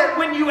sure that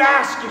when you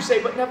ask, you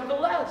say, but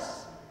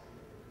nevertheless.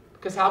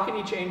 Because how can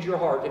he change your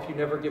heart if you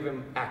never give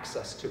him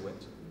access to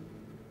it?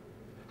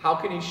 How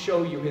can he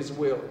show you his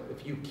will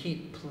if you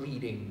keep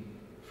pleading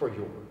for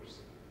yours?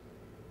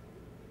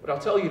 What I'll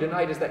tell you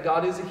tonight is that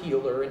God is a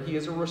healer and he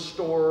is a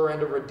restorer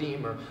and a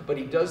redeemer, but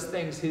he does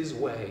things his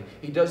way.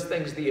 He does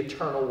things the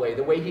eternal way,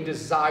 the way he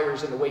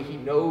desires and the way he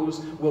knows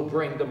will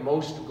bring the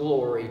most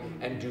glory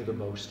and do the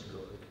most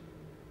good.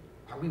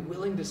 Are we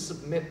willing to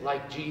submit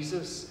like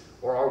Jesus,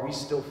 or are we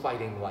still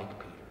fighting like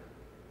Peter?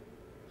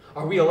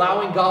 Are we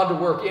allowing God to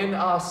work in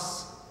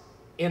us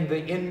in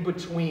the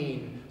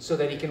in-between so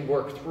that he can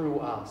work through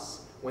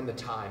us when the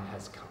time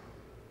has come?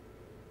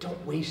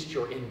 Don't waste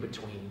your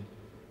in-between.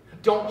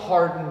 Don't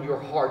harden your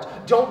heart.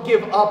 Don't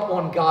give up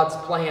on God's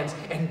plans.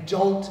 And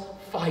don't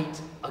fight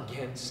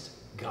against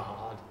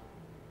God.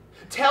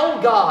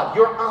 Tell God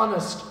your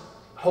honest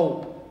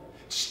hope.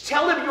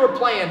 Tell him your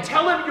plan.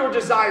 Tell him your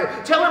desire.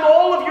 Tell him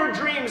all of your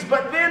dreams.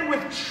 But then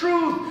with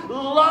truth,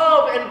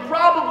 love, and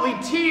probably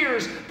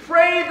tears,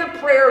 pray the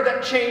prayer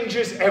that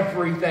changes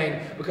everything.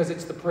 Because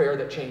it's the prayer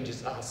that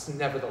changes us.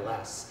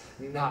 Nevertheless,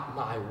 not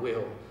my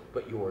will,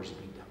 but yours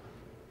be done.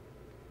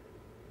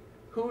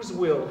 Whose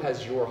will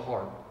has your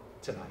heart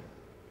tonight?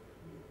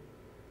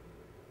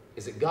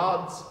 Is it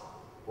God's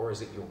or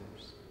is it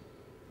yours?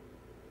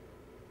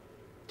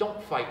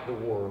 Don't fight the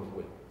war of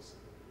wills.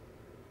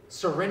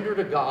 Surrender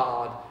to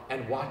God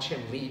and watch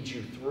him lead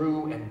you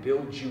through and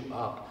build you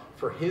up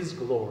for his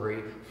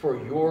glory,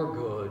 for your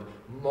good,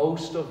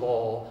 most of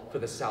all for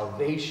the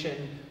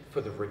salvation,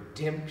 for the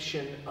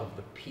redemption of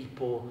the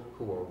people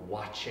who are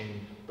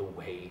watching the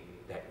way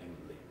that you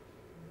live.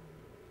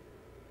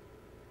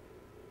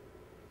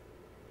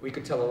 We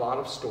could tell a lot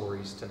of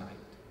stories tonight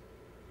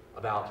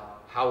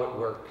about how it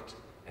worked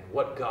and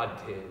what God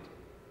did.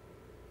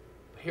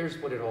 But here's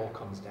what it all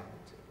comes down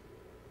to.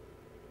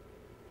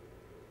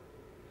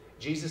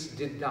 Jesus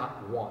did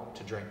not want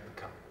to drink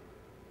the cup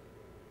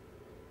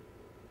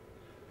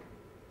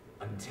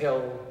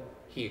until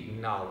he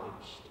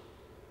acknowledged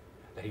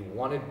that he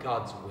wanted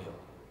God's will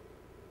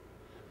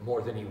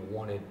more than he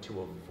wanted to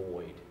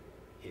avoid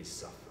his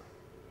suffering.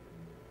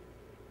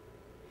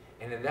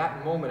 And in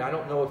that moment, I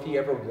don't know if he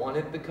ever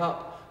wanted the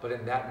cup, but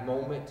in that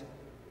moment,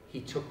 he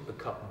took the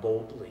cup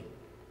boldly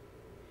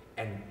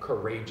and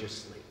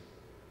courageously,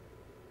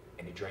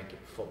 and he drank it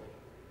fully.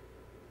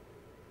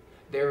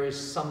 There is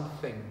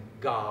something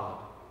God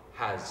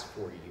has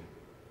for you,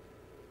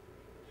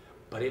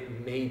 but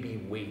it may be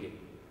waiting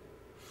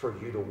for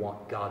you to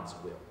want God's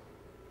will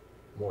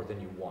more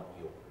than you want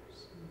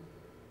yours.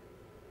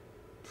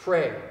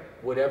 Pray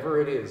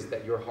whatever it is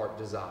that your heart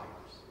desires,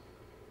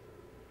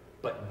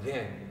 but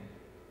then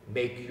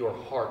make your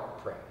heart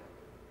pray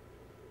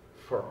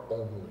for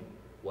only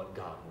what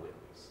God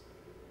wills.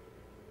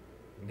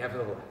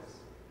 Nevertheless,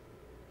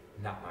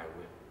 not my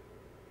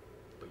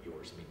will, but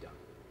yours be done.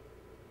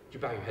 Would you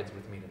bow your heads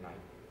with me tonight?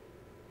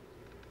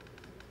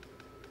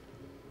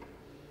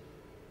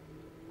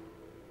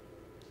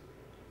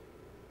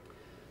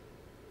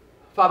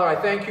 Father, I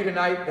thank you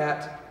tonight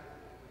that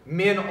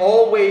men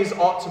always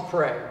ought to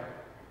pray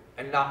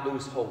and not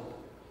lose hope.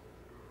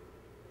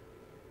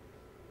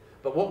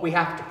 But what we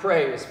have to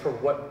pray is for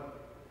what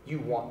you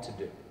want to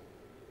do.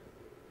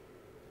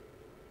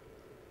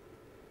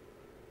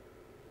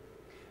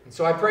 And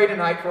so I pray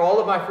tonight for all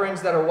of my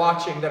friends that are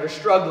watching, that are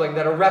struggling,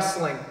 that are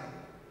wrestling,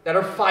 that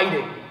are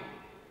fighting. I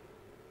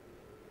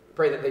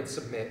pray that they'd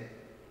submit.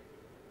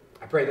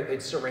 I pray that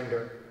they'd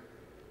surrender.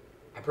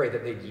 I pray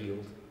that they'd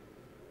yield.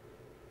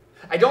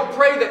 I don't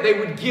pray that they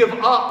would give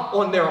up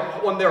on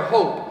their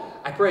hope.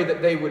 I pray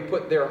that they would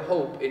put their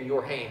hope in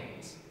your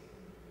hands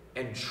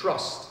and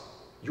trust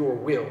your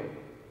will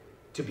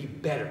to be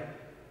better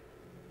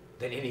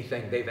than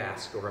anything they've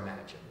asked or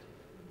imagined.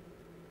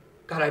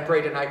 God, I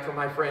pray tonight for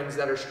my friends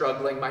that are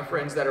struggling, my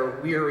friends that are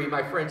weary,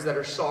 my friends that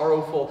are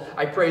sorrowful.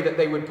 I pray that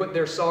they would put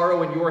their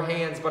sorrow in your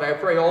hands, but I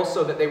pray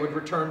also that they would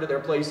return to their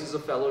places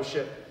of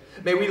fellowship.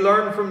 May we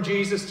learn from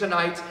Jesus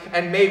tonight,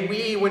 and may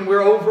we, when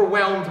we're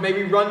overwhelmed, may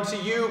we run to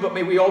you, but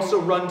may we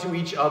also run to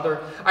each other.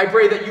 I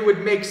pray that you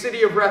would make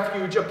City of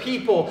Refuge a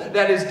people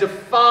that is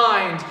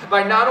defined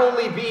by not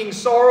only being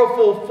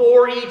sorrowful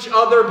for each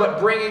other, but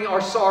bringing our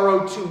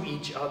sorrow to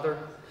each other.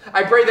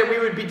 I pray that we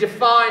would be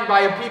defined by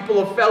a people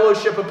of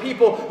fellowship, a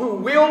people who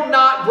will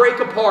not break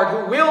apart,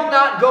 who will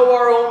not go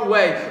our own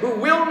way, who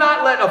will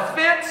not let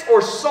offense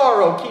or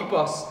sorrow keep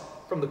us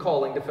from the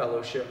calling to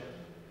fellowship.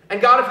 And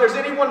God, if there's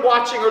anyone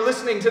watching or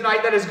listening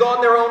tonight that has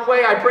gone their own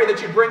way, I pray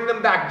that you bring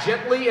them back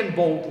gently and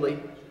boldly.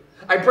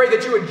 I pray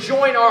that you would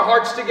join our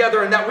hearts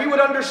together and that we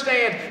would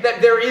understand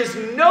that there is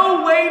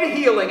no way to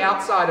healing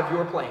outside of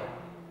your plan.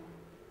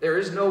 There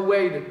is no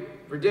way to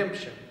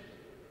redemption.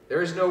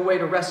 There is no way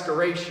to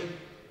restoration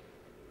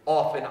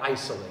off in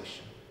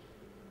isolation.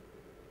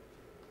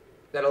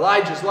 That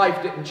Elijah's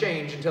life didn't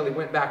change until he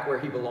went back where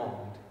he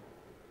belonged.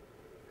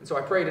 And so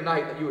I pray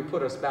tonight that you would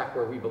put us back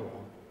where we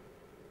belong.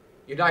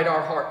 Unite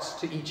our hearts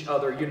to each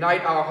other.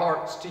 Unite our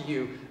hearts to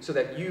you so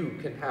that you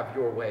can have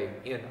your way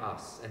in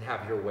us and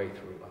have your way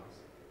through us.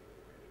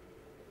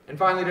 And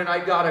finally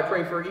tonight, God, I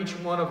pray for each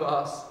one of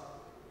us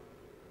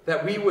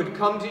that we would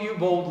come to you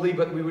boldly,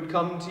 but we would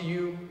come to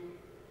you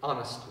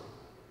honestly.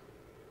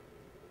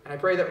 And I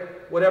pray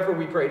that whatever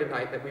we pray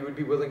tonight, that we would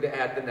be willing to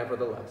add the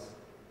nevertheless.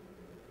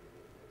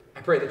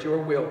 I pray that your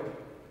will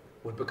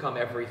would become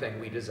everything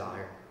we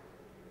desire.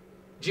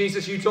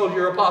 Jesus, you told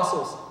your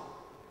apostles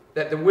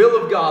that the will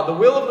of God, the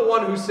will of the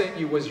one who sent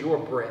you, was your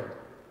bread.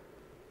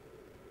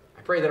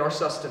 I pray that our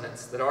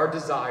sustenance, that our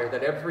desire,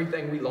 that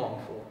everything we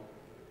long for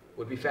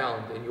would be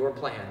found in your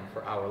plan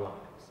for our lives.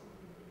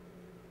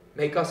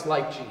 Make us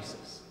like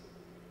Jesus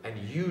and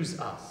use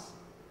us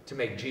to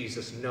make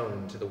Jesus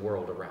known to the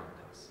world around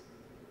us.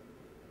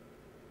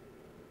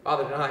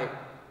 Father, tonight,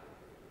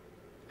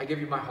 I give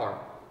you my heart.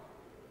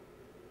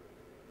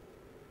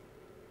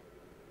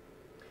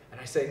 And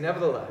I say,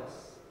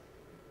 nevertheless,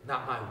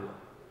 not my will,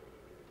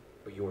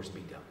 but yours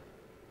be done.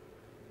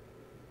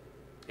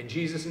 In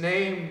Jesus'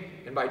 name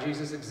and by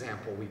Jesus'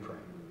 example, we pray.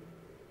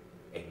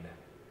 Amen.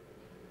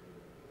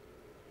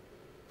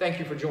 Thank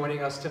you for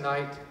joining us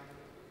tonight.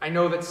 I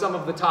know that some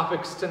of the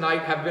topics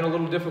tonight have been a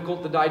little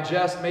difficult to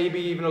digest, maybe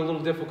even a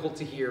little difficult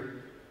to hear.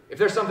 If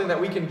there's something that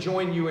we can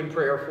join you in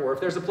prayer for, if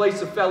there's a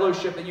place of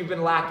fellowship that you've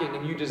been lacking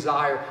and you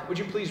desire, would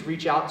you please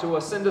reach out to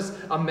us, send us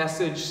a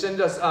message,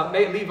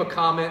 leave a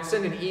comment,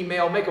 send an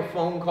email, make a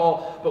phone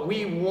call. But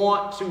we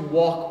want to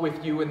walk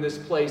with you in this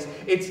place.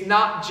 It's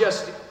not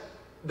just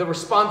the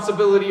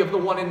responsibility of the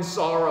one in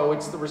sorrow,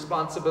 it's the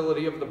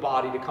responsibility of the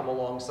body to come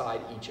alongside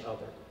each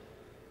other.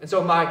 And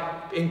so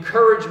my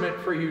encouragement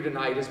for you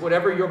tonight is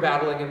whatever you're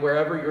battling and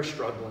wherever you're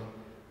struggling,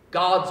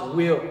 God's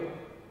will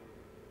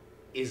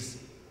is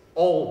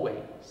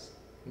always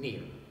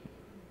near.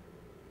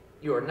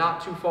 You are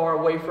not too far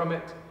away from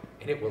it,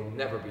 and it will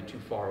never be too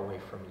far away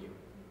from you.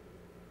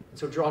 And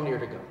so draw near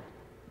to God,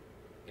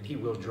 and he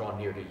will draw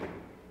near to you.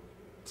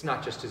 It's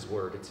not just his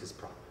word, it's his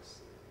promise.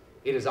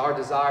 It is our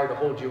desire to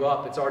hold you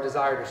up. It's our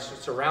desire to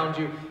surround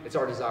you. It's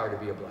our desire to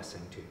be a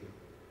blessing to you.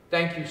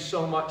 Thank you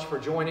so much for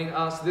joining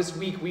us. This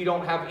week we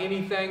don't have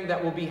anything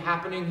that will be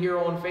happening here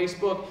on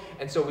Facebook,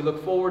 and so we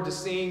look forward to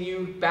seeing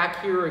you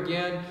back here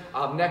again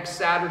next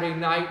Saturday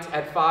night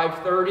at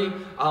 5:30.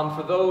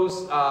 For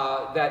those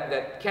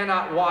that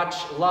cannot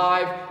watch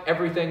live,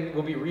 everything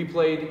will be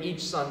replayed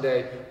each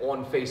Sunday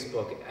on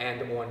Facebook and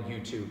on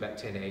YouTube at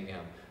 10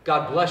 a.m.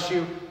 God bless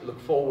you. We look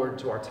forward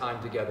to our time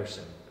together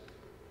soon.